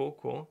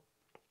 cool.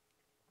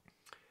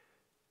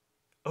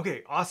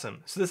 Okay,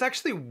 awesome. So this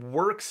actually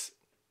works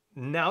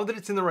now that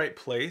it's in the right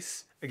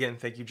place. Again,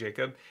 thank you,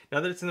 Jacob. Now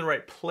that it's in the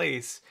right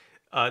place,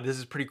 this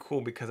is pretty cool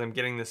because I'm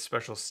getting this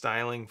special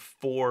styling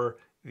for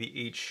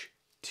the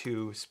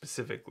H2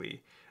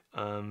 specifically.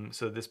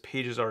 So this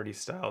page is already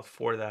styled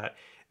for that.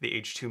 The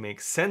H2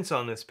 makes sense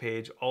on this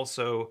page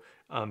also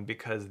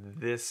because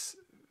this,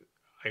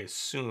 I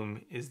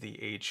assume, is the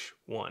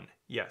H1.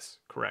 Yes,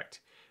 correct.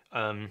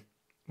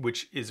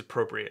 Which is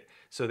appropriate.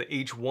 So the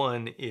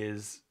H1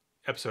 is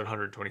episode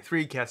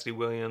 123, Cassidy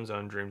Williams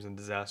on Dreams and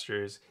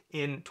Disasters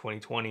in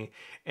 2020.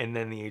 And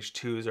then the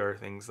H2s are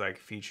things like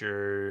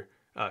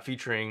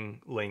featuring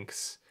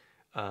links,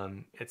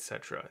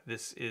 etc.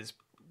 This is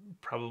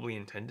probably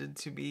intended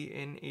to be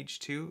in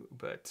H2,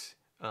 but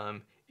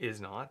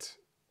is not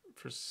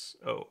for,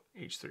 oh,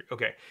 H3.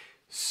 Okay,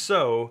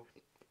 so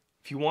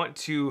if you want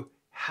to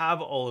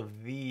have all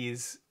of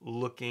these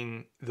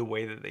looking the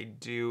way that they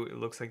do, it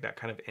looks like that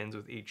kind of ends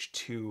with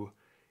H2.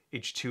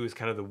 H2 is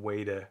kind of the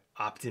way to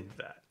opt into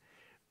that.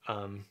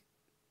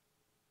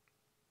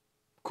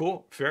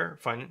 Cool, fair,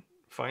 fine.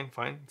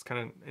 It's kind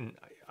of, and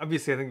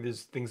obviously I think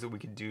there's things that we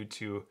could do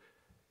to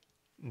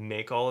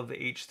make all of the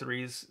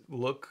H3s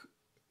look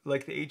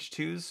like the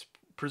H2s,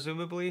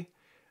 presumably.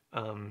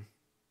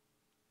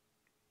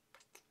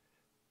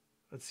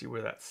 Let's see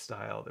where that's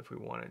styled if we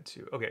wanted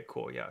to. Okay,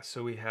 cool, yeah.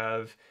 So we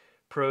have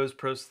Pros,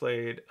 pro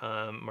slate,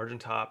 margin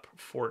top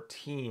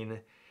 14.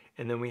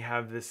 And then we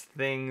have this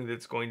thing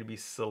that's going to be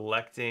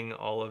selecting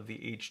all of the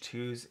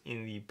H2s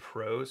in the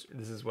pros.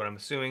 This is what I'm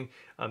assuming.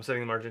 I'm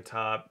setting the margin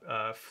top,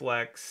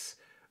 flex,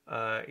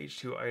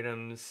 H2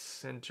 items,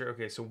 center.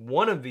 Okay, so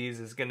one of these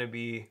is going to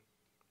be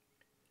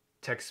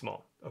text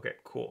small. Okay,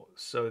 cool.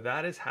 So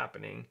that is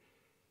happening.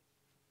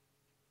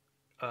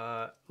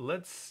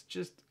 Let's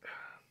just...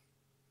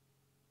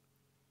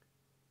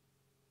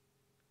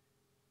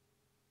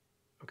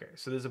 Okay,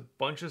 so there's a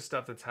bunch of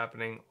stuff that's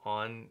happening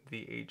on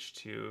the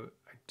H2.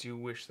 I do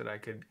wish that I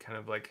could kind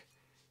of like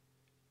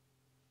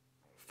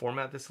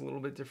format this a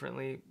little bit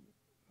differently.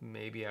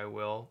 Maybe I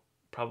will.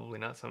 Probably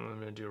not something I'm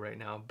going to do right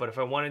now. But if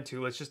I wanted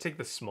to, let's just take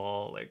the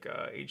small, like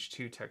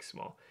H2 text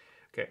small.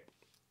 Okay,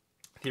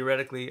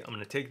 theoretically, I'm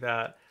going to take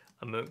that.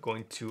 I'm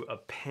going to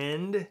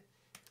append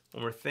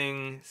one more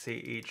thing,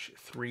 say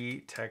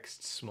H3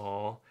 text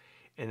small.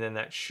 And then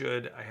that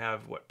should, I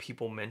have what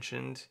people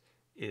mentioned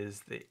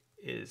is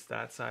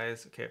that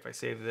size. Okay, if I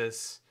save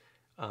this,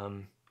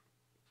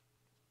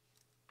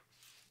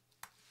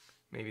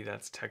 maybe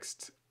that's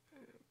text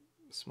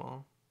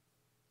small.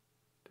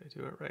 Did I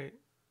do it right?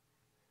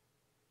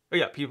 Oh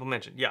yeah, people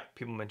mentioned. Yeah,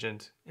 people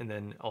mentioned. And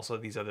then also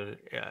these other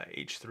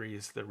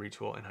H3s, the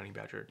Retool and Honey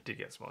Badger did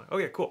get smaller.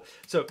 Okay, cool.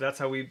 So that's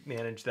how we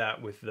manage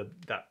that with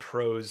that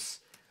pros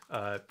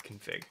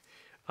config.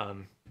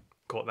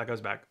 Cool, that goes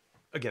back.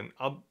 Again,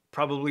 I'll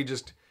probably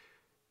just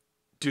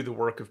do the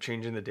work of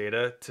changing the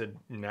data to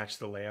match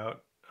the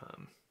layout.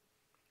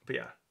 But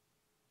yeah.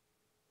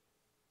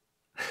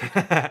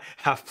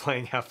 half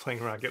playing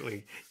Rocket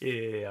League.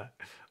 Yeah,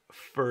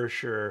 for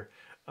sure.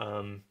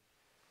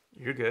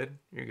 You're good.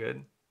 You're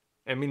good.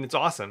 I mean, it's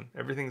awesome.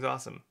 Everything's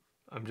awesome.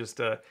 I'm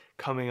just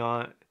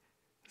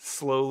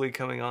slowly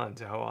coming on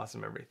to how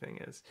awesome everything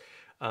is.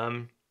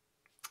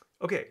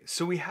 Okay,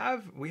 so we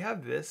have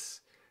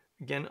this.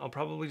 Again, I'll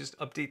probably just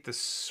update the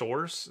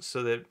source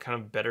so that it kind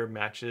of better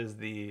matches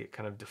the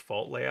kind of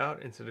default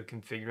layout instead of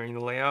configuring the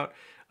layout.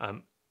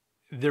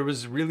 There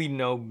was really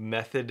no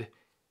method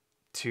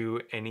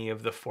to any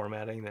of the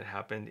formatting that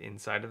happened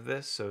inside of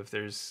this. So if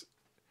there's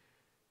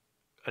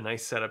a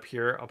nice setup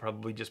here, I'll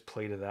probably just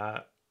play to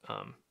that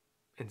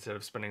instead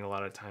of spending a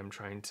lot of time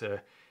trying to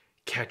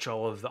catch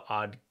all of the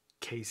odd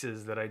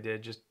cases that I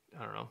did. Just,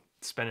 I don't know,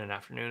 spend an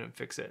afternoon and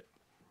fix it.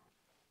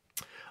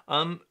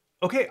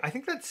 Okay, I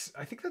think that's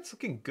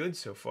looking good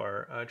so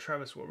far.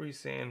 Travis, what were you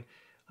saying?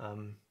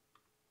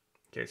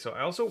 Okay, so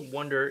I also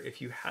wonder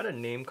if you had a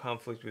name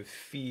conflict with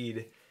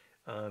feed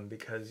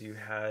because you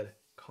had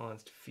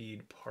const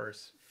feed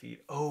parse feed.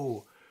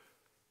 Oh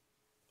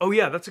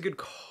yeah, that's a good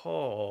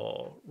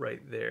call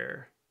right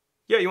there.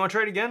 Yeah, you want to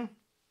try it again?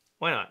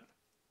 Why not?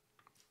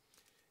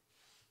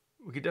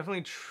 We could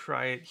definitely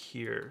try it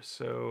here.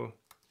 So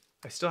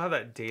I still have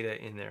that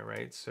data in there,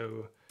 right?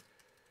 So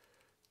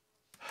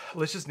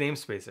let's just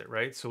namespace it,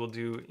 right? So we'll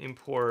do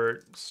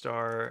import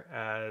star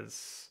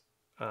as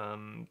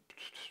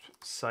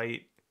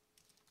site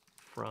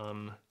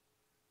from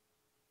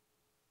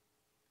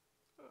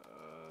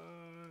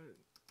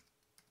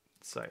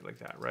site like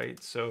that,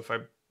 right? So if I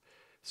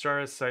star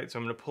as site, so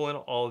I'm going to pull in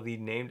all of the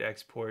named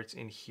exports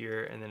in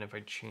here, and then if I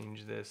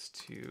change this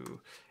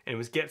to, and it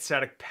was get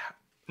static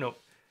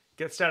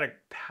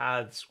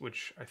paths,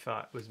 which I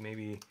thought was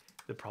maybe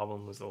the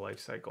problem was the life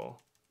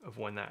cycle of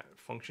when that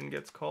function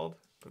gets called,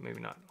 but maybe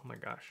not. Oh my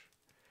gosh.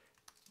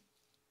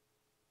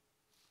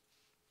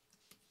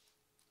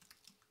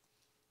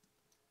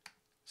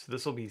 So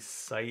this will be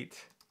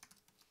site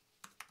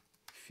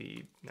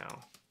feed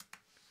now.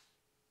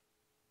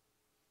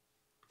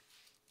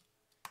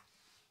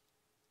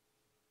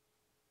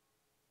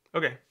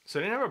 Okay, so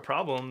I didn't have a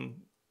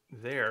problem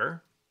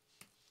there.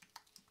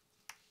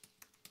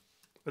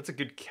 That's a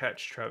good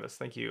catch, Travis.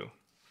 Thank you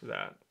for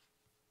that.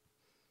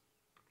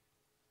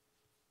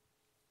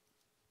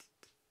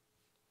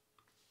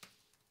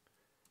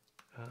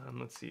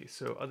 Let's see.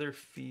 So other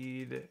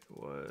feed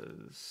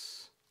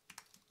was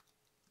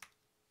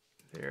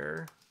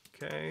there.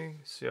 Okay,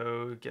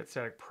 so get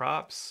static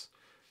props.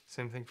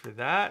 Same thing for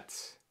that.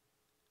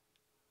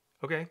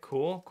 Okay,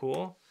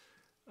 cool.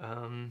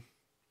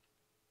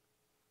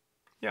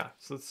 Yeah,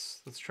 so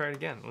let's try it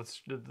again.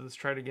 Let's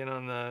try it again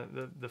on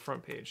the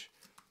front page.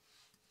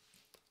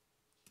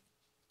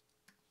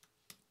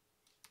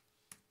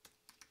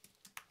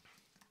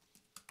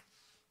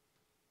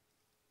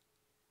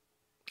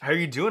 How are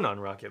you doing on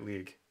Rocket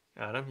League,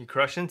 Adam? You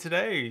crushing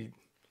today?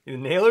 You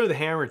the nail or the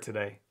hammer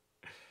today?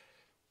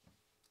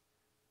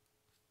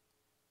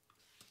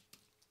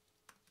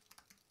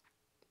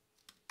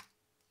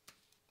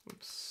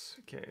 Oops.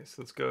 Okay, so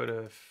let's go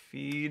to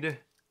feed.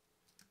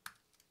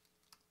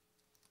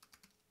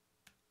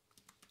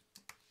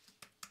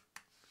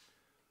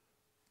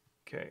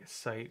 Okay,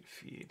 site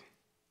feed.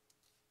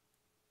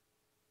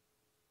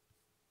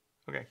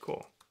 Okay,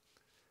 cool.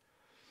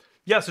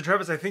 Yeah, so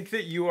Travis, I think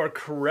that you are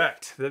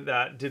correct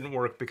that didn't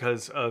work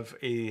because of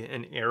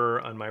an error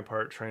on my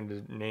part trying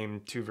to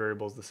name two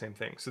variables the same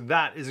thing. So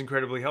that is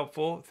incredibly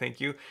helpful.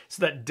 Thank you.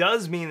 So that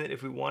does mean that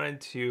if we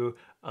wanted to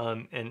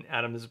And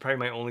Adam, this is probably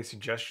my only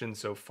suggestion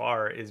so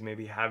far, is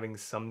maybe having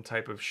some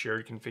type of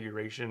shared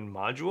configuration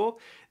module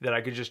that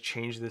I could just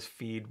change this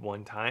feed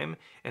one time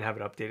and have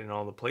it updated in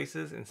all the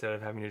places instead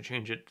of having to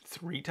change it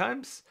 3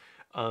 times.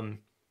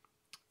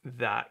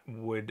 That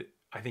would,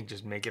 I think,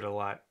 just make it a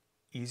lot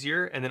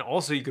easier. And then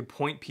also you could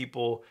point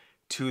people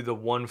to the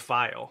one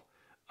file.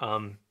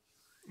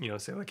 You know,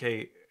 say like,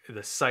 hey,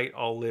 the site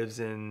all lives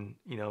in,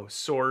 you know,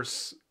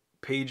 source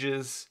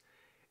pages,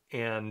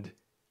 and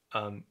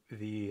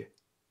the,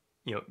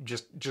 you know,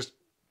 just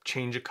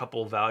change a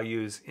couple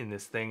values in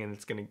this thing, and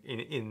it's going to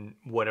in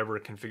whatever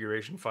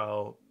configuration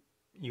file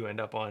you end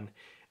up on,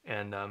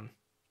 and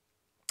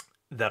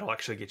that'll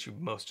actually get you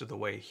most of the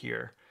way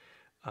here.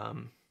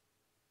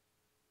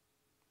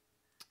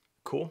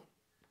 Cool.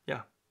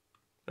 Yeah,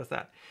 that's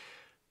that.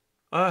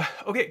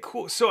 Okay,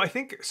 cool. So I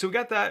think, so we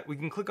got that. We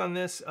can click on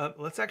this.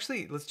 Let's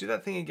do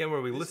that thing again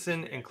where we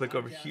listen and click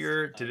over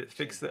here. Did it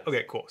fix that?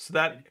 Okay, cool. So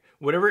that,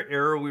 whatever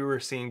error we were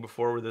seeing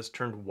before where this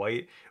turned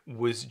white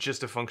was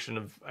just a function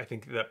of, I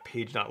think, that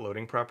page not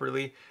loading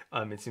properly.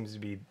 It seems to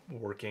be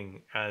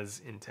working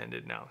as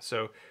intended now.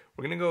 So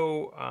we're gonna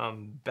go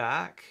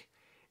back.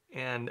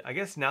 And I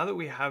guess now that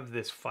we have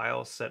this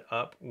file set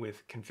up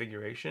with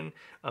configuration,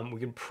 we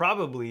can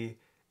probably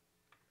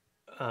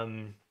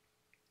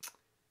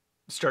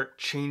start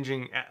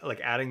changing, like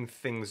adding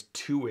things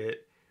to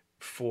it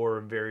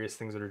for various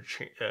things that are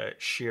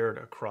shared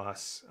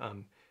across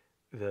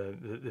the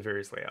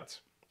various layouts.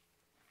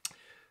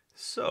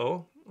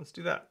 So let's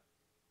do that.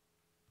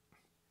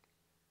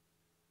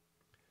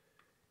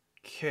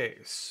 Okay,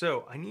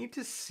 so I need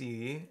to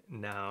see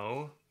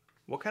now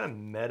what kind of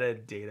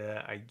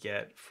metadata I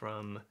get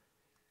from,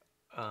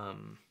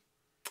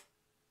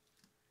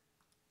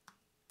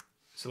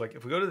 so like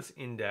if we go to this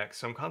index,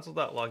 so I'm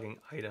console.logging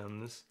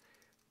items,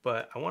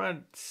 but I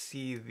want to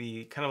see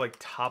the kind of like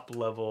top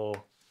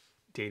level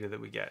data that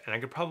we get. And I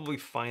could probably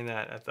find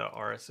that at the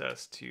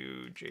RSS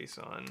to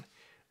JSON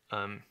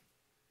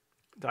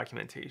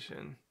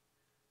documentation.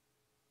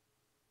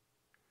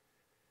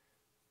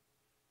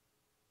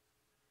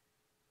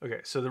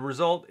 Okay, so the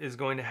result is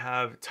going to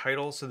have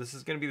title. So this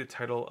is going to be the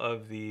title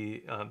of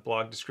the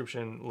blog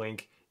description,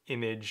 link,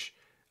 image,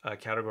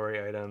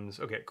 category items.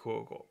 Okay,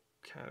 cool.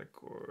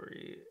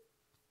 Category.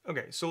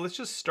 Okay, so let's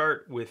just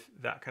start with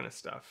that kind of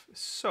stuff.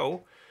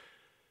 So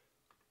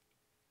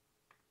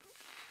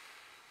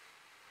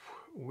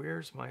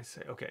where's my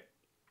say? Okay.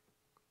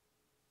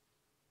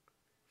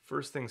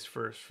 First things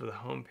first, for the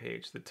home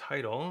page, the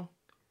title,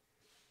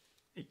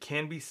 it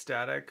can be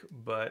static,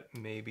 but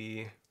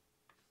maybe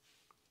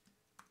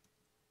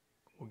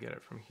we'll get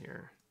it from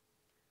here.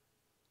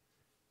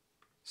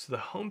 So the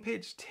home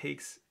page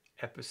takes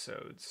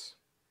episodes.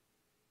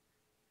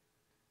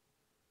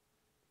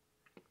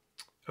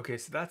 Okay,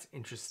 so that's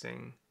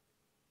interesting.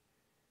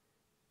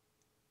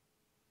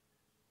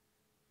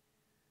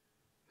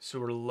 So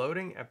we're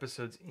loading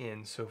episodes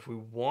in. So if we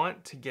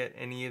want to get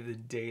any of the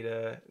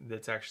data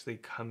that's actually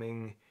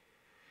coming,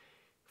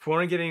 if we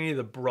want to get any of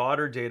the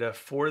broader data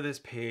for this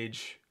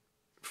page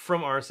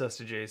from RSS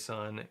to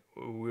JSON,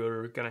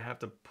 we're going to have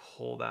to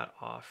pull that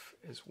off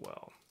as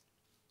well.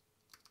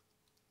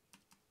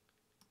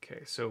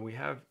 Okay, so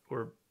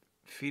we're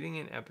feeding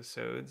in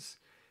episodes,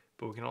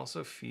 but we can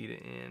also feed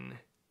in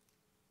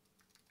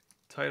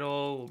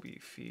title. Will be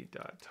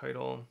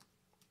feed.title.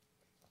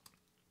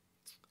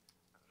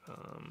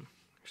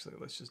 Actually,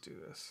 let's just do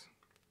this.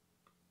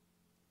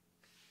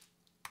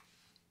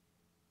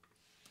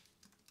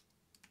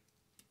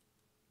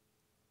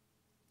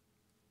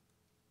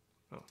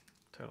 Oh,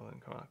 title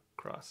and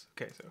cross.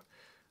 Okay, so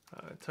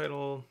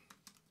title,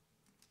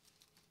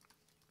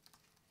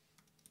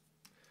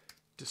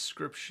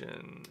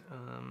 description,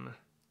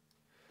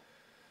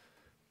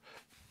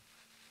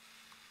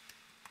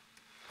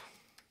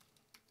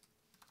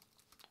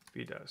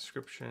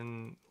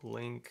 feed.description,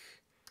 link,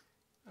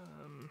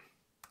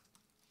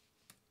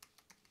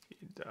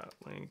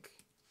 feed.link,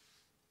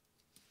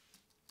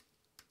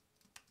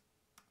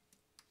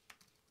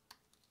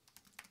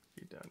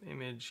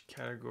 feed.image,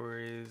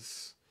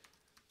 categories,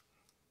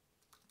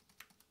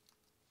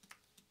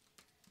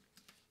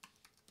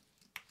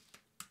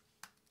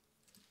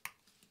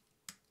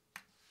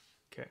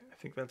 okay, I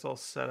think that's all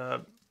set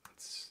up.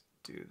 Let's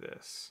do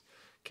this.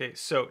 Okay,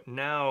 so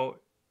now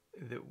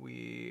that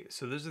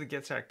so those are the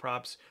get stack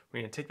props.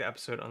 We're going to take the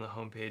episode on the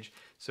home page.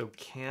 So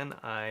can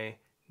I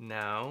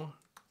now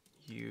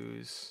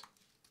use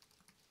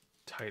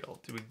title?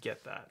 Did we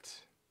get that?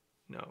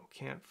 No,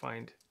 can't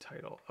find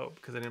title. Oh,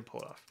 because I didn't pull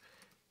it off.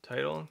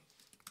 Title,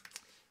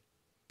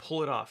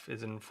 pull it off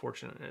is an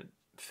unfortunate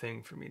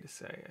thing for me to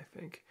say, I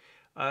think.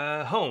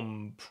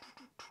 Home.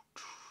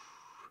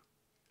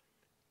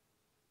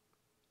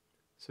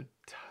 So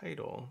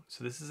title,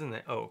 so this is in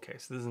the, oh, okay,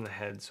 so this is in the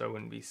head, so I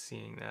wouldn't be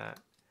seeing that.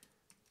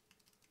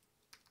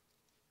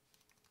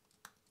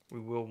 We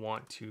will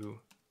want to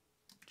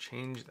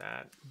change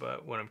that,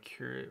 but what I'm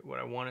curious, what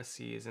I want to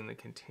see is in the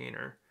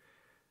container.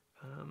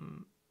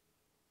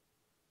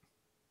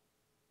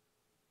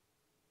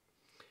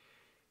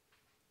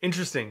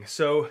 Interesting.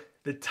 So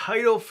the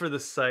title for the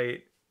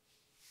site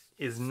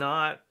is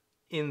not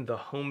in the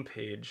home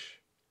page,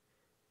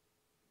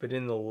 but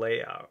in the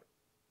layout.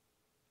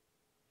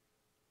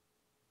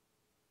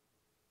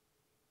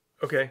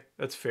 Okay,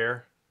 that's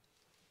fair.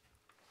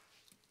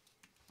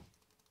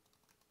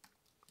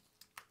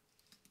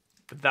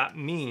 But that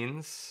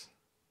means,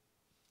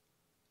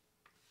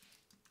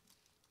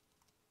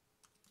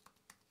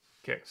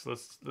 okay, so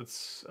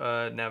let's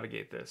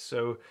navigate this.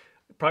 So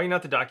probably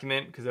not the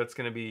document, because that's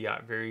going to be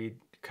very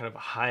kind of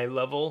high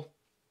level.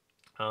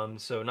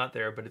 So not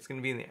there, but it's going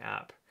to be in the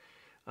app.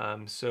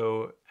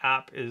 So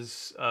app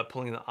is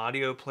pulling the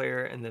audio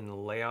player and then the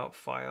layout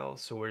file.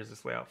 So where's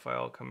this layout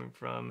file coming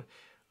from?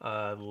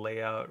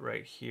 Layout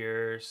right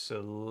here.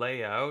 So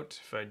layout,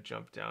 if I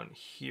jump down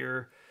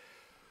here,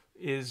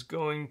 is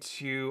going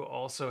to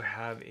also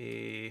have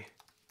a,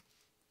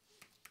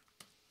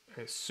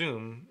 I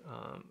assume,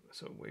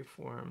 so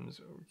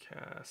waveforms,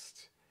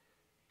 overcast.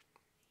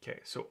 Okay,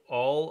 so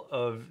all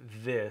of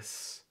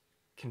this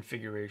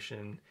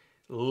configuration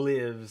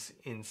lives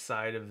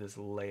inside of this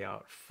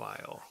layout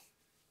file.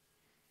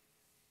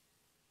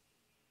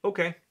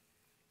 Okay.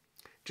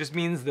 Just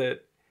means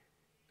that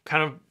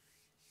kind of,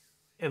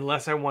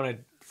 unless I want to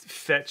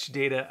fetch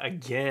data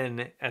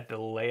again at the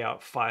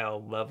layout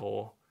file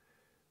level,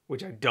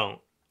 which I don't,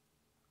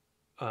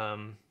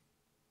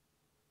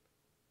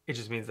 it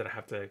just means that I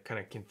have to kind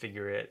of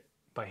configure it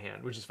by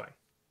hand, which is fine.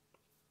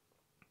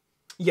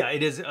 Yeah,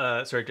 it is.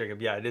 Sorry,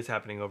 Jacob. Yeah, it is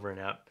happening over an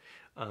app.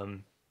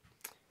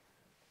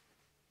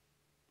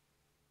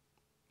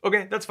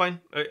 Okay, that's fine.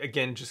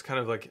 Again, just kind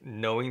of like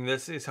knowing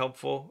this is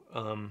helpful.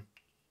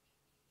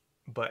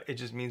 But it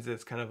just means that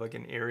it's kind of like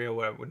an area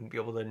where I wouldn't be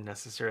able to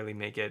necessarily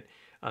make it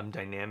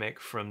dynamic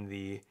from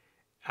the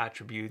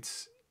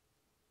attributes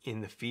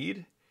in the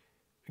feed.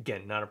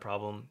 Again, not a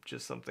problem,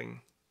 just something,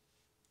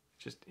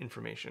 just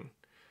information.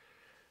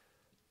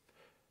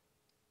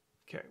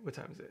 Okay, what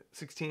time is it?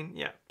 16?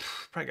 Yeah,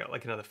 probably got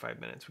like another 5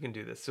 minutes. We can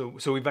do this.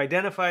 So we've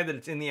identified that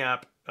it's in the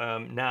app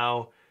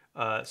now.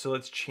 So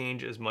let's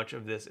change as much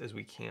of this as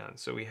we can.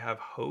 So we have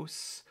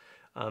hosts.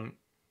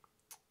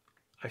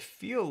 I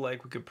feel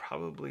like we could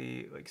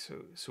probably like,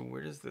 so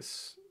where does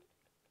this?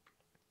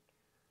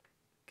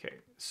 Okay,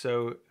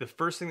 so the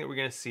first thing that we're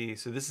gonna see,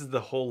 so this is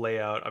the whole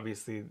layout.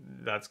 Obviously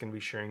that's gonna be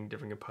sharing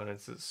different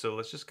components. So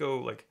let's just go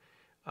like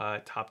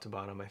top to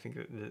bottom. I think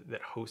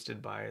that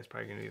hosted by is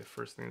probably gonna be the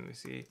first thing that we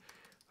see.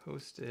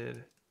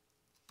 Hosted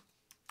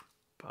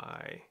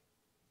by.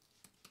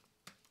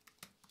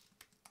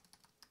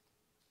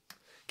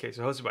 Okay,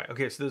 so hosted by.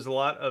 Okay, so there's a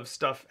lot of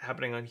stuff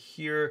happening on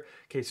here.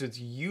 Okay, so it's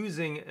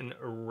using an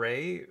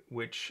array,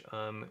 which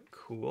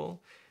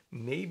cool.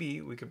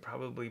 Maybe we could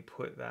probably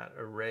put that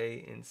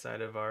array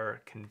inside of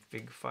our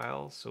config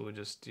file. So we'll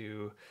just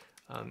do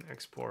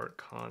export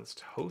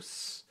const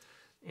hosts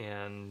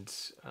and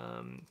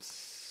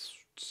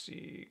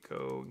see,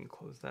 go and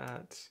close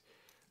that.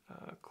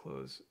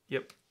 Close.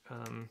 Yep.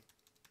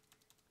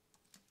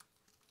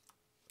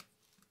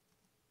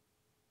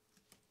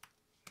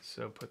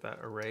 So put that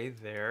array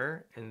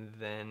there, and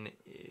then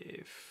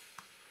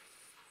if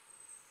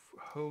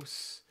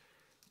hosts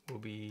will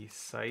be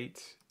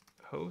site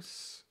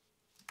hosts,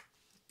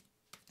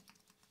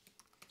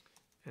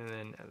 and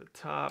then at the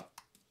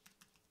top,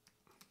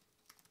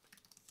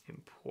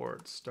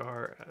 import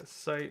star as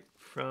site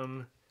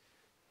from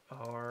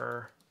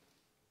our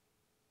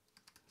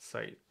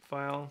site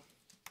file.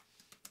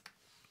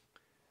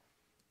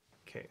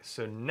 Okay,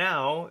 so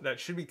now that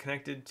should be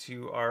connected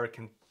to our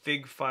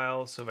config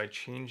file. So if I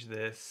change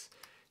this,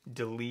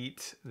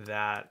 delete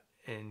that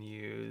and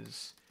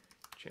use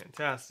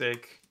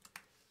chantastic,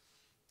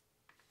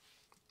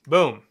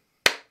 boom.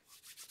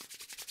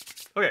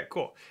 Okay,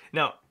 cool.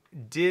 Now,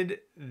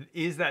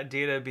 is that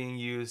data being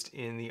used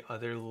in the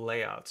other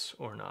layouts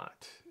or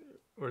not?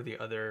 Or the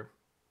other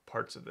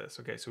parts of this?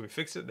 Okay, so we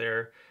fixed it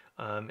there,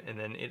 and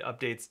then it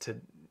updates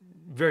to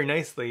very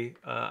nicely,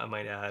 I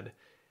might add,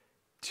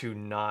 to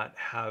not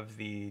have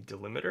the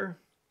delimiter,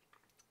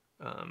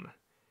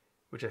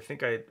 which I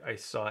think I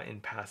saw in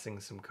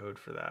passing some code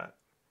for that.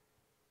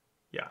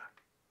 Yeah.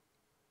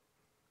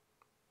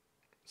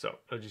 So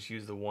I'll just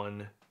use the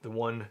one,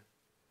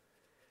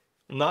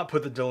 not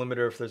put the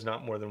delimiter if there's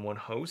not more than one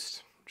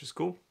host, which is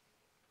cool.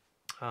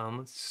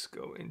 Let's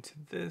go into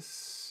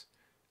this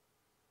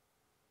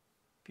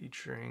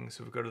featuring.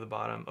 So we go to the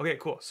bottom. Okay,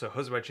 cool. So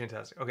hosted by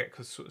Chantastic. Okay,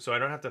 so I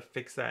don't have to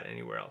fix that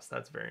anywhere else.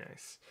 That's very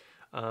nice.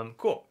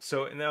 Cool.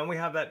 So and then we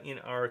have that in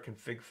our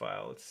config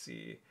file. Let's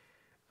see.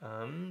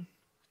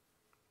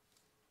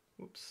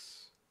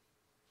 Whoops.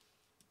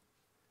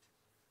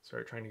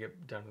 Sorry, trying to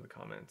get down to the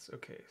comments.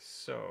 Okay,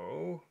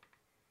 so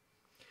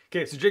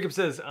Jacob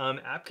says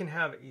app can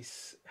have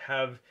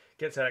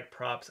get static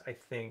props. I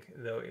think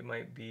though it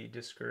might be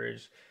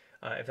discouraged.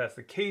 If that's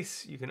the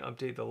case, you can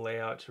update the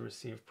layout to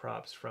receive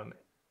props from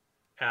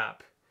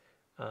app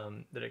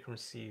that it can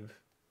receive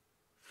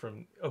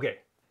from. Okay.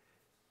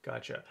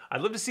 Gotcha.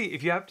 I'd love to see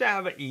if you have to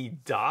have a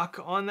doc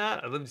on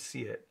that. I'd love to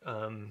see it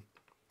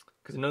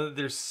because I know that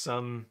there's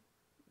some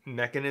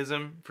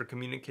mechanism for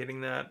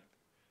communicating that.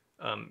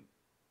 I'm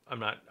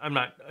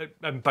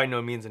by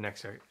no means an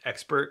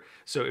expert.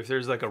 So if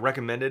there's like a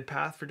recommended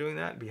path for doing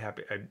that, I'd be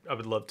happy. I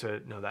would love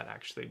to know that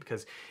actually,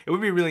 because it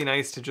would be really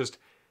nice to just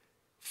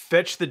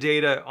fetch the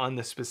data on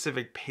the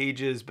specific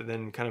pages, but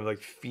then kind of like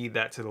feed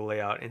that to the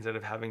layout instead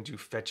of having to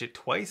fetch it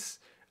twice,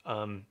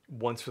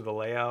 once for the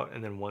layout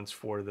and then once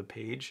for the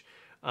page,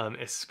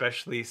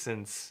 especially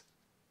since,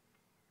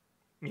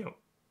 you know,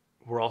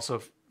 we're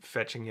also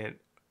fetching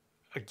it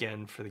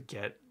again for the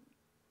get.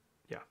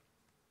 Yeah,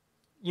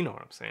 you know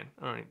what I'm saying.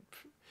 I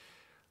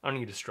don't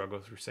need to struggle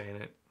through saying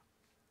it.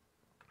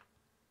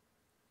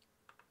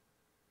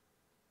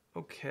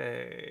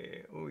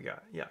 Okay, what we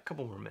got? Yeah, a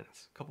couple more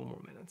minutes.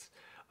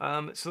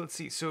 So let's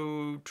see.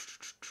 So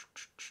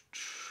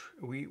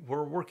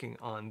we're working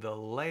on the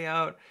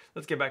layout.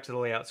 Let's get back to the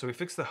layout. So we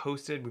fixed the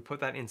hosted. We put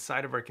that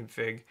inside of our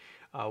config.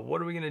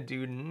 What are we gonna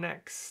do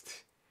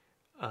next?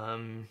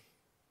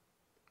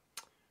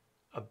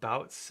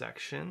 About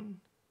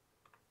section.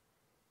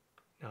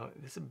 Now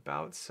this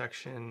about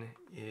section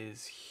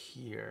is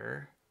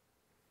here,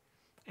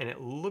 and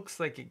it looks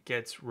like it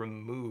gets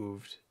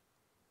removed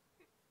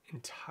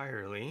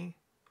entirely.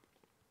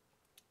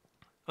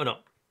 Oh no,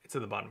 it's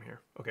at the bottom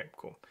here. Okay,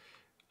 cool.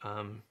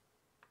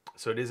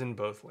 So it is in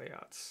both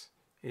layouts.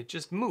 It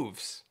just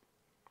moves.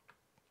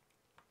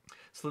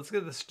 So let's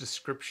get this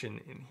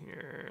description in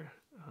here.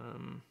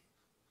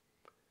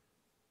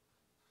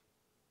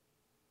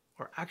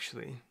 Or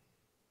actually,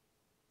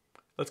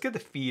 let's get the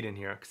feed in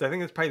here, because I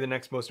think that's probably the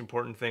next most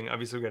important thing.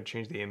 Obviously, we've got to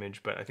change the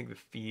image, but I think the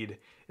feed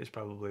is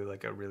probably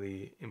like a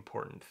really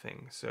important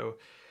thing. So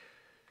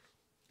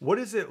what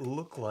does it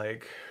look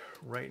like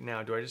right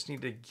now? Do I just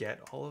need to get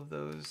all of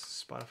those?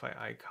 Spotify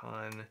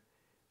icon,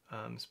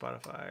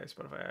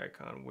 Spotify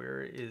icon.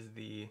 Where is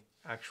the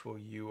actual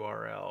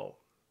URL?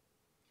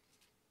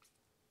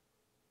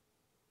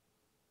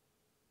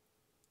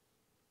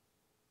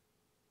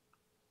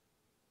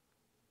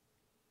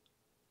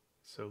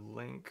 So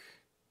link,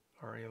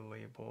 ARIA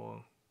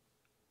label.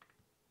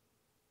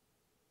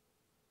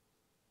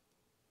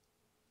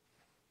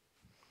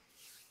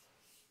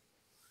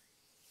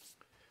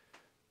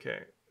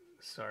 Okay,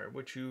 sorry,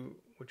 what you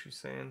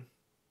saying?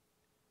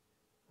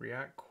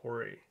 React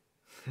query.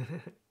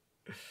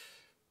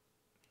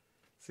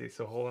 See,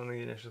 so hold on the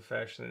initial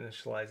fashion,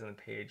 initialize on the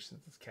page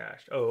since it's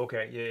cached. Oh,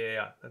 okay,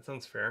 yeah. That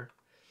sounds fair.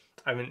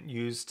 I haven't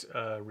used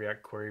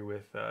React query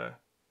with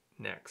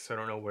Next, so I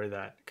don't know where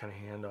that kind of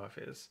handoff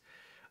is.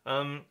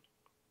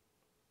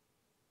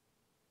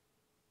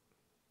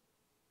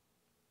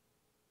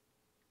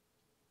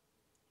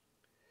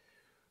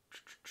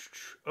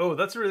 Oh,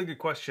 that's a really good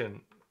question.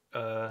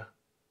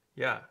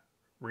 Yeah,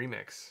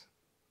 remix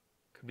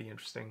could be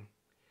interesting.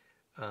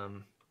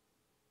 I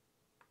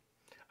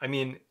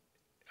mean,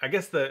 I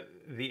guess the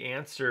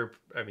answer,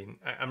 I mean,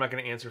 I'm not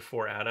going to answer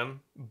for Adam,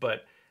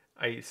 but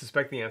I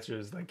suspect the answer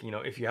is like, you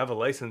know, if you have a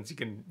license, you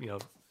can, you know,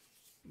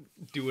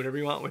 do whatever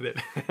you want with it.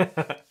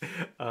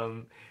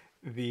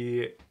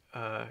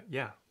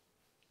 Yeah.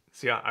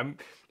 So yeah,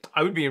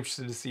 I would be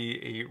interested to see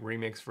a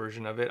remix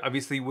version of it.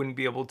 Obviously, you wouldn't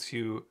be able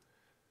to.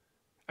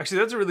 Actually,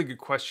 that's a really good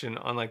question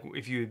on like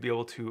if you would be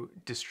able to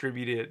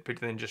distribute it, but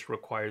then just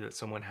require that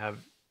someone have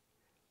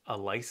a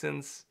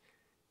license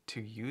to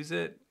use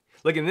it.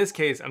 Like in this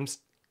case,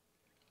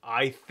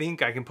 I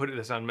think I can put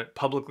this on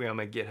publicly on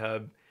my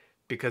GitHub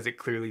because it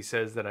clearly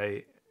says that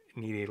I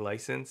need a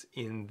license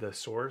in the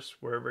source,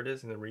 wherever it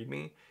is in the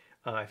README.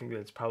 I think that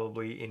it's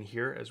probably in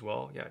here as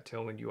well. Yeah,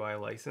 Tailwind UI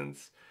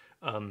license.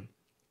 And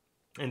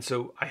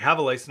so I have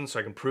a license, so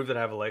I can prove that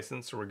I have a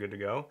license, so we're good to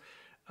go.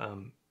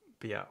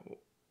 But yeah,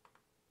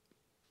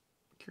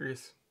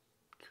 curious.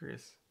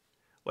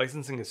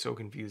 Licensing is so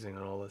confusing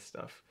on all this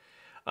stuff.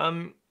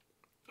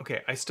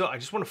 Okay, I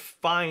just want to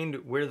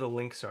find where the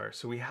links are.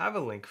 So we have a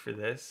link for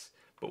this,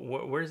 but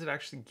where is it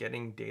actually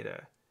getting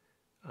data?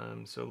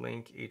 So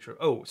link, intro.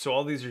 Oh, so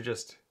all these are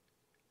just,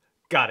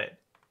 got it.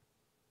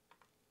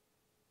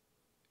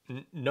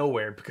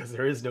 Nowhere, because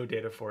there is no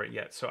data for it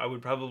yet. So I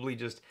would probably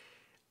just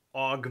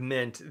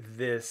augment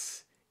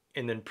this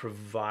and then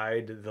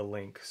provide the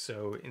link.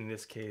 So in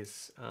this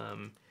case,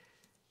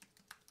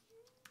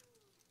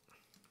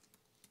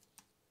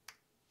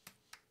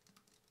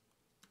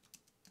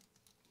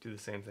 do the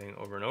same thing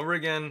over and over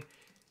again.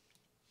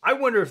 I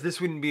wonder if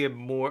this wouldn't be a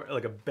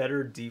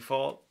better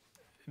default,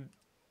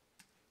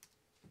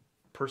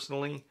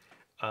 personally,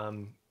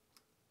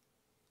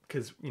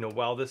 because you know,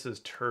 while this is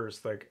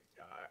terse, like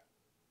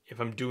if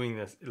I'm doing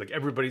this, like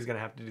everybody's gonna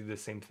have to do the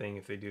same thing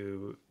if they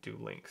do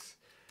links,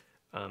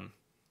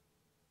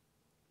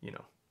 you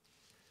know.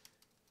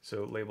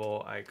 So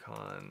label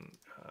icon,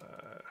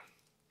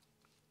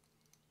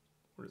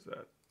 what is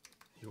that?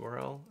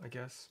 URL, I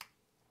guess.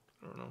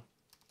 I don't know.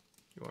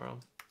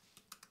 URL.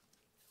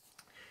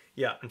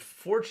 Yeah,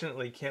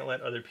 unfortunately, can't let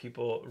other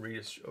people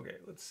redistribute. Okay,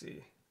 let's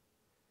see.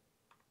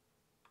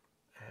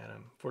 And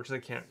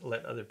unfortunately, can't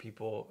let other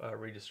people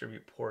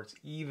redistribute ports,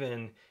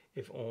 even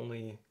if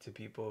only to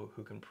people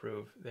who can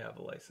prove they have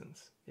a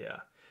license. Yeah,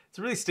 it's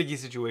a really sticky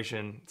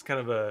situation. It's kind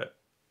of a,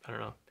 I don't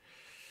know,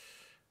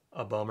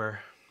 a bummer.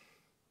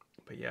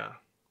 yeah,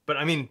 but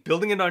I mean,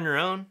 building it on your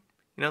own,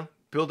 you know,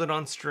 build it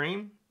on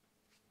stream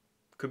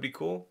could be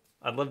cool.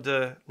 I'd love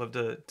to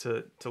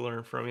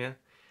learn from you.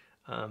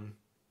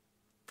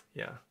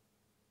 Yeah.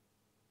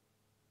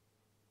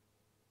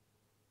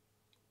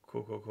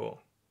 Cool.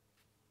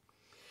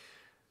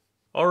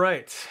 All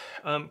right.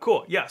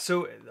 Cool. Yeah.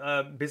 So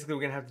basically,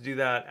 we're gonna have to do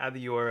that. Add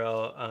the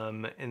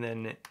URL, and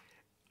then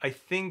I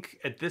think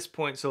at this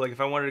point, so like if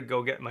I wanted to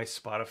go get my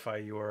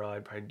Spotify URL,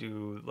 I'd probably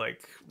do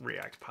like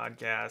React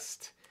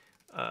Podcast,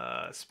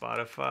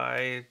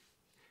 Spotify,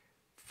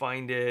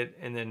 find it,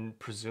 and then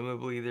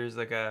presumably there's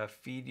like a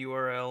feed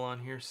URL on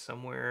here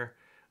somewhere.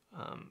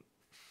 I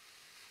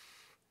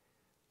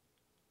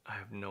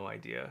have no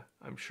idea.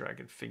 I'm sure I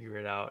could figure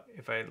it out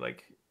if I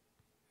like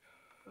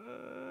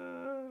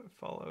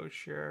follow,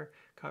 share,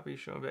 copy,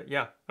 show a bit.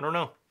 Yeah, I don't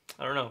know,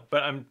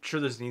 but I'm sure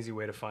there's an easy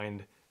way to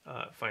find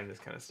this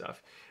kind of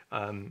stuff.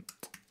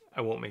 I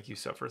won't make you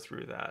suffer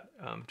through that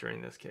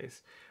during this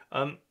case.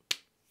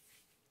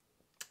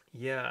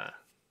 Yeah.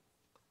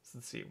 So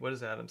let's see. What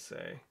does Adam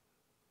say?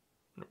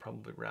 I'm gonna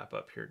probably wrap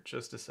up here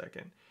just a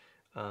second.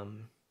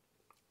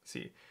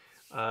 See,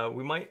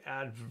 we might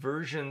add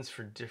versions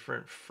for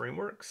different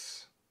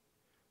frameworks.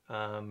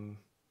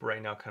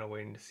 Right now, kind of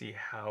waiting to see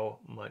how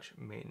much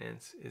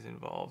maintenance is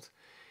involved.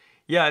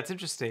 Yeah, it's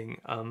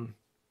interesting.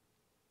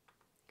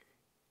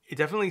 It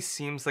definitely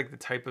seems like the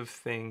type of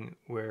thing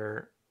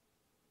where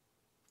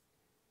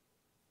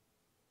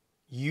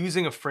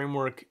using a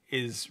framework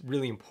is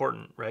really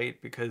important, right?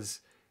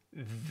 Because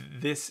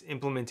this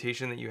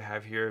implementation that you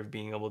have here of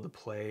being able to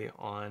play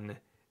on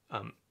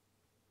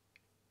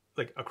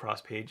like across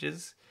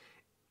pages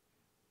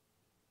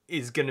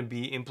is going to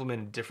be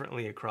implemented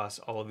differently across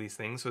all of these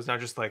things. So it's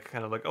not just like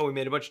kind of like, oh, we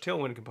made a bunch of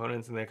Tailwind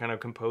components and they're kind of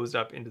composed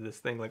up into this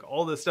thing. Like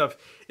all this stuff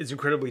is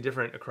incredibly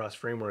different across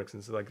frameworks.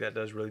 And so like that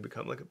does really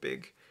become like a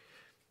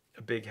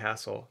big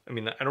hassle. I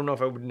mean, I don't know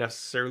if I would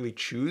necessarily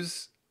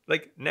choose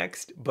like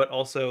Next, but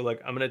also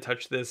like I'm going to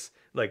touch this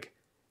like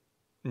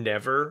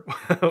never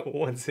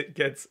once it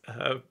gets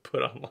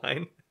put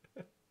online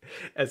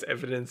as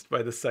evidenced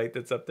by the site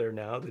that's up there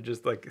now. They're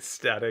just like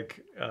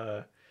static,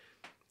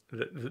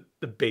 the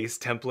base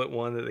template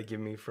one that they give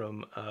me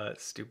from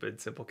stupid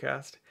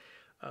Simplecast.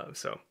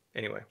 So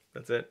anyway,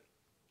 that's it.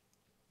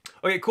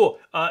 Okay, cool.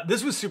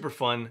 This was super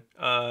fun.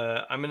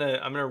 I'm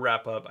gonna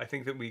wrap up. I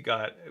think that we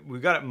got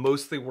it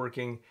mostly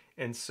working,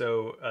 and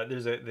so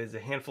there's a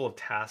handful of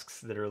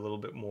tasks that are a little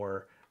bit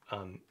more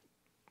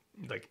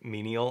like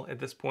menial at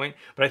this point.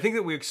 But I think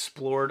that we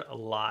explored a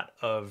lot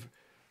of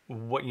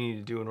what you need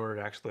to do in order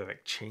to actually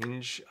like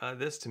change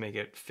this to make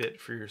it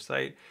fit for your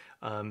site.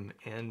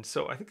 And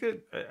so I think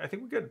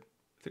we're good.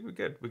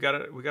 We got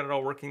it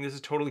all working. This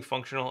is totally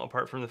functional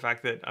apart from the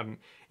fact that I'm,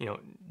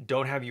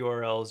 don't have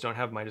URLs, don't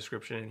have my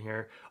description in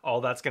here.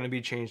 All that's going to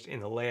be changed in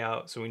the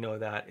layout. So we know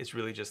that it's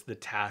really just the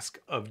task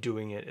of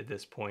doing it at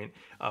this point,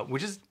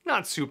 which is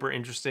not super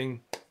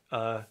interesting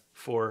to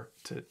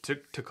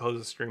close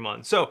the stream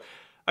on. So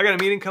I got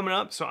a meeting coming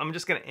up, so I'm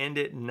just going to end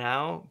it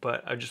now,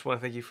 but I just want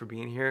to thank you for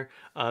being here.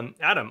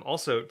 Adam,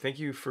 also, thank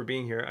you for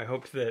being here. I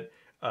hope that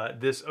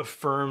this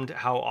affirmed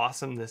how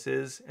awesome this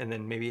is, and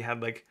then maybe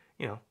had like,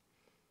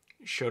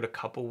 showed a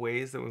couple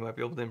ways that we might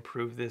be able to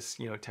improve this,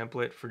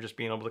 template for just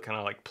being able to kind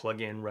of like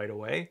plug in right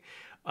away.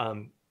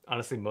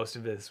 Honestly, most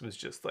of this was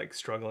just like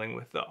struggling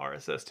with the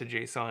RSS to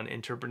JSON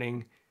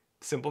interpreting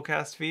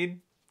Simplecast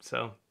feed.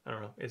 So I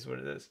don't know, it's what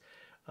it is.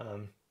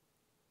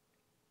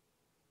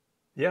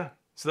 Yeah.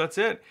 So that's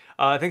it.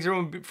 Thanks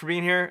everyone for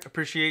being here.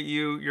 Appreciate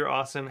you. You're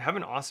awesome. Have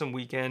an awesome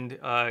weekend.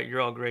 You're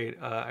all great.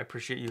 I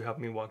appreciate you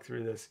helping me walk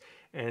through this.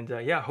 And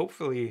yeah,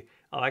 hopefully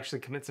I'll actually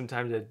commit some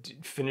time to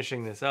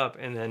finishing this up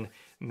and then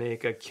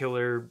make a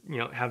killer,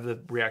 have the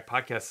React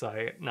podcast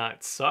site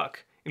not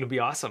suck. It'll be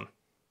awesome.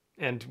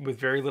 And with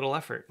very little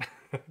effort.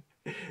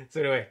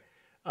 So anyway,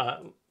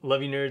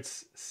 love you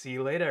nerds. See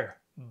you later.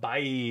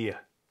 Bye.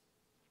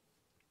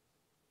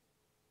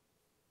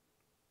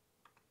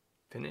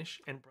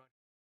 Finish and broadcast.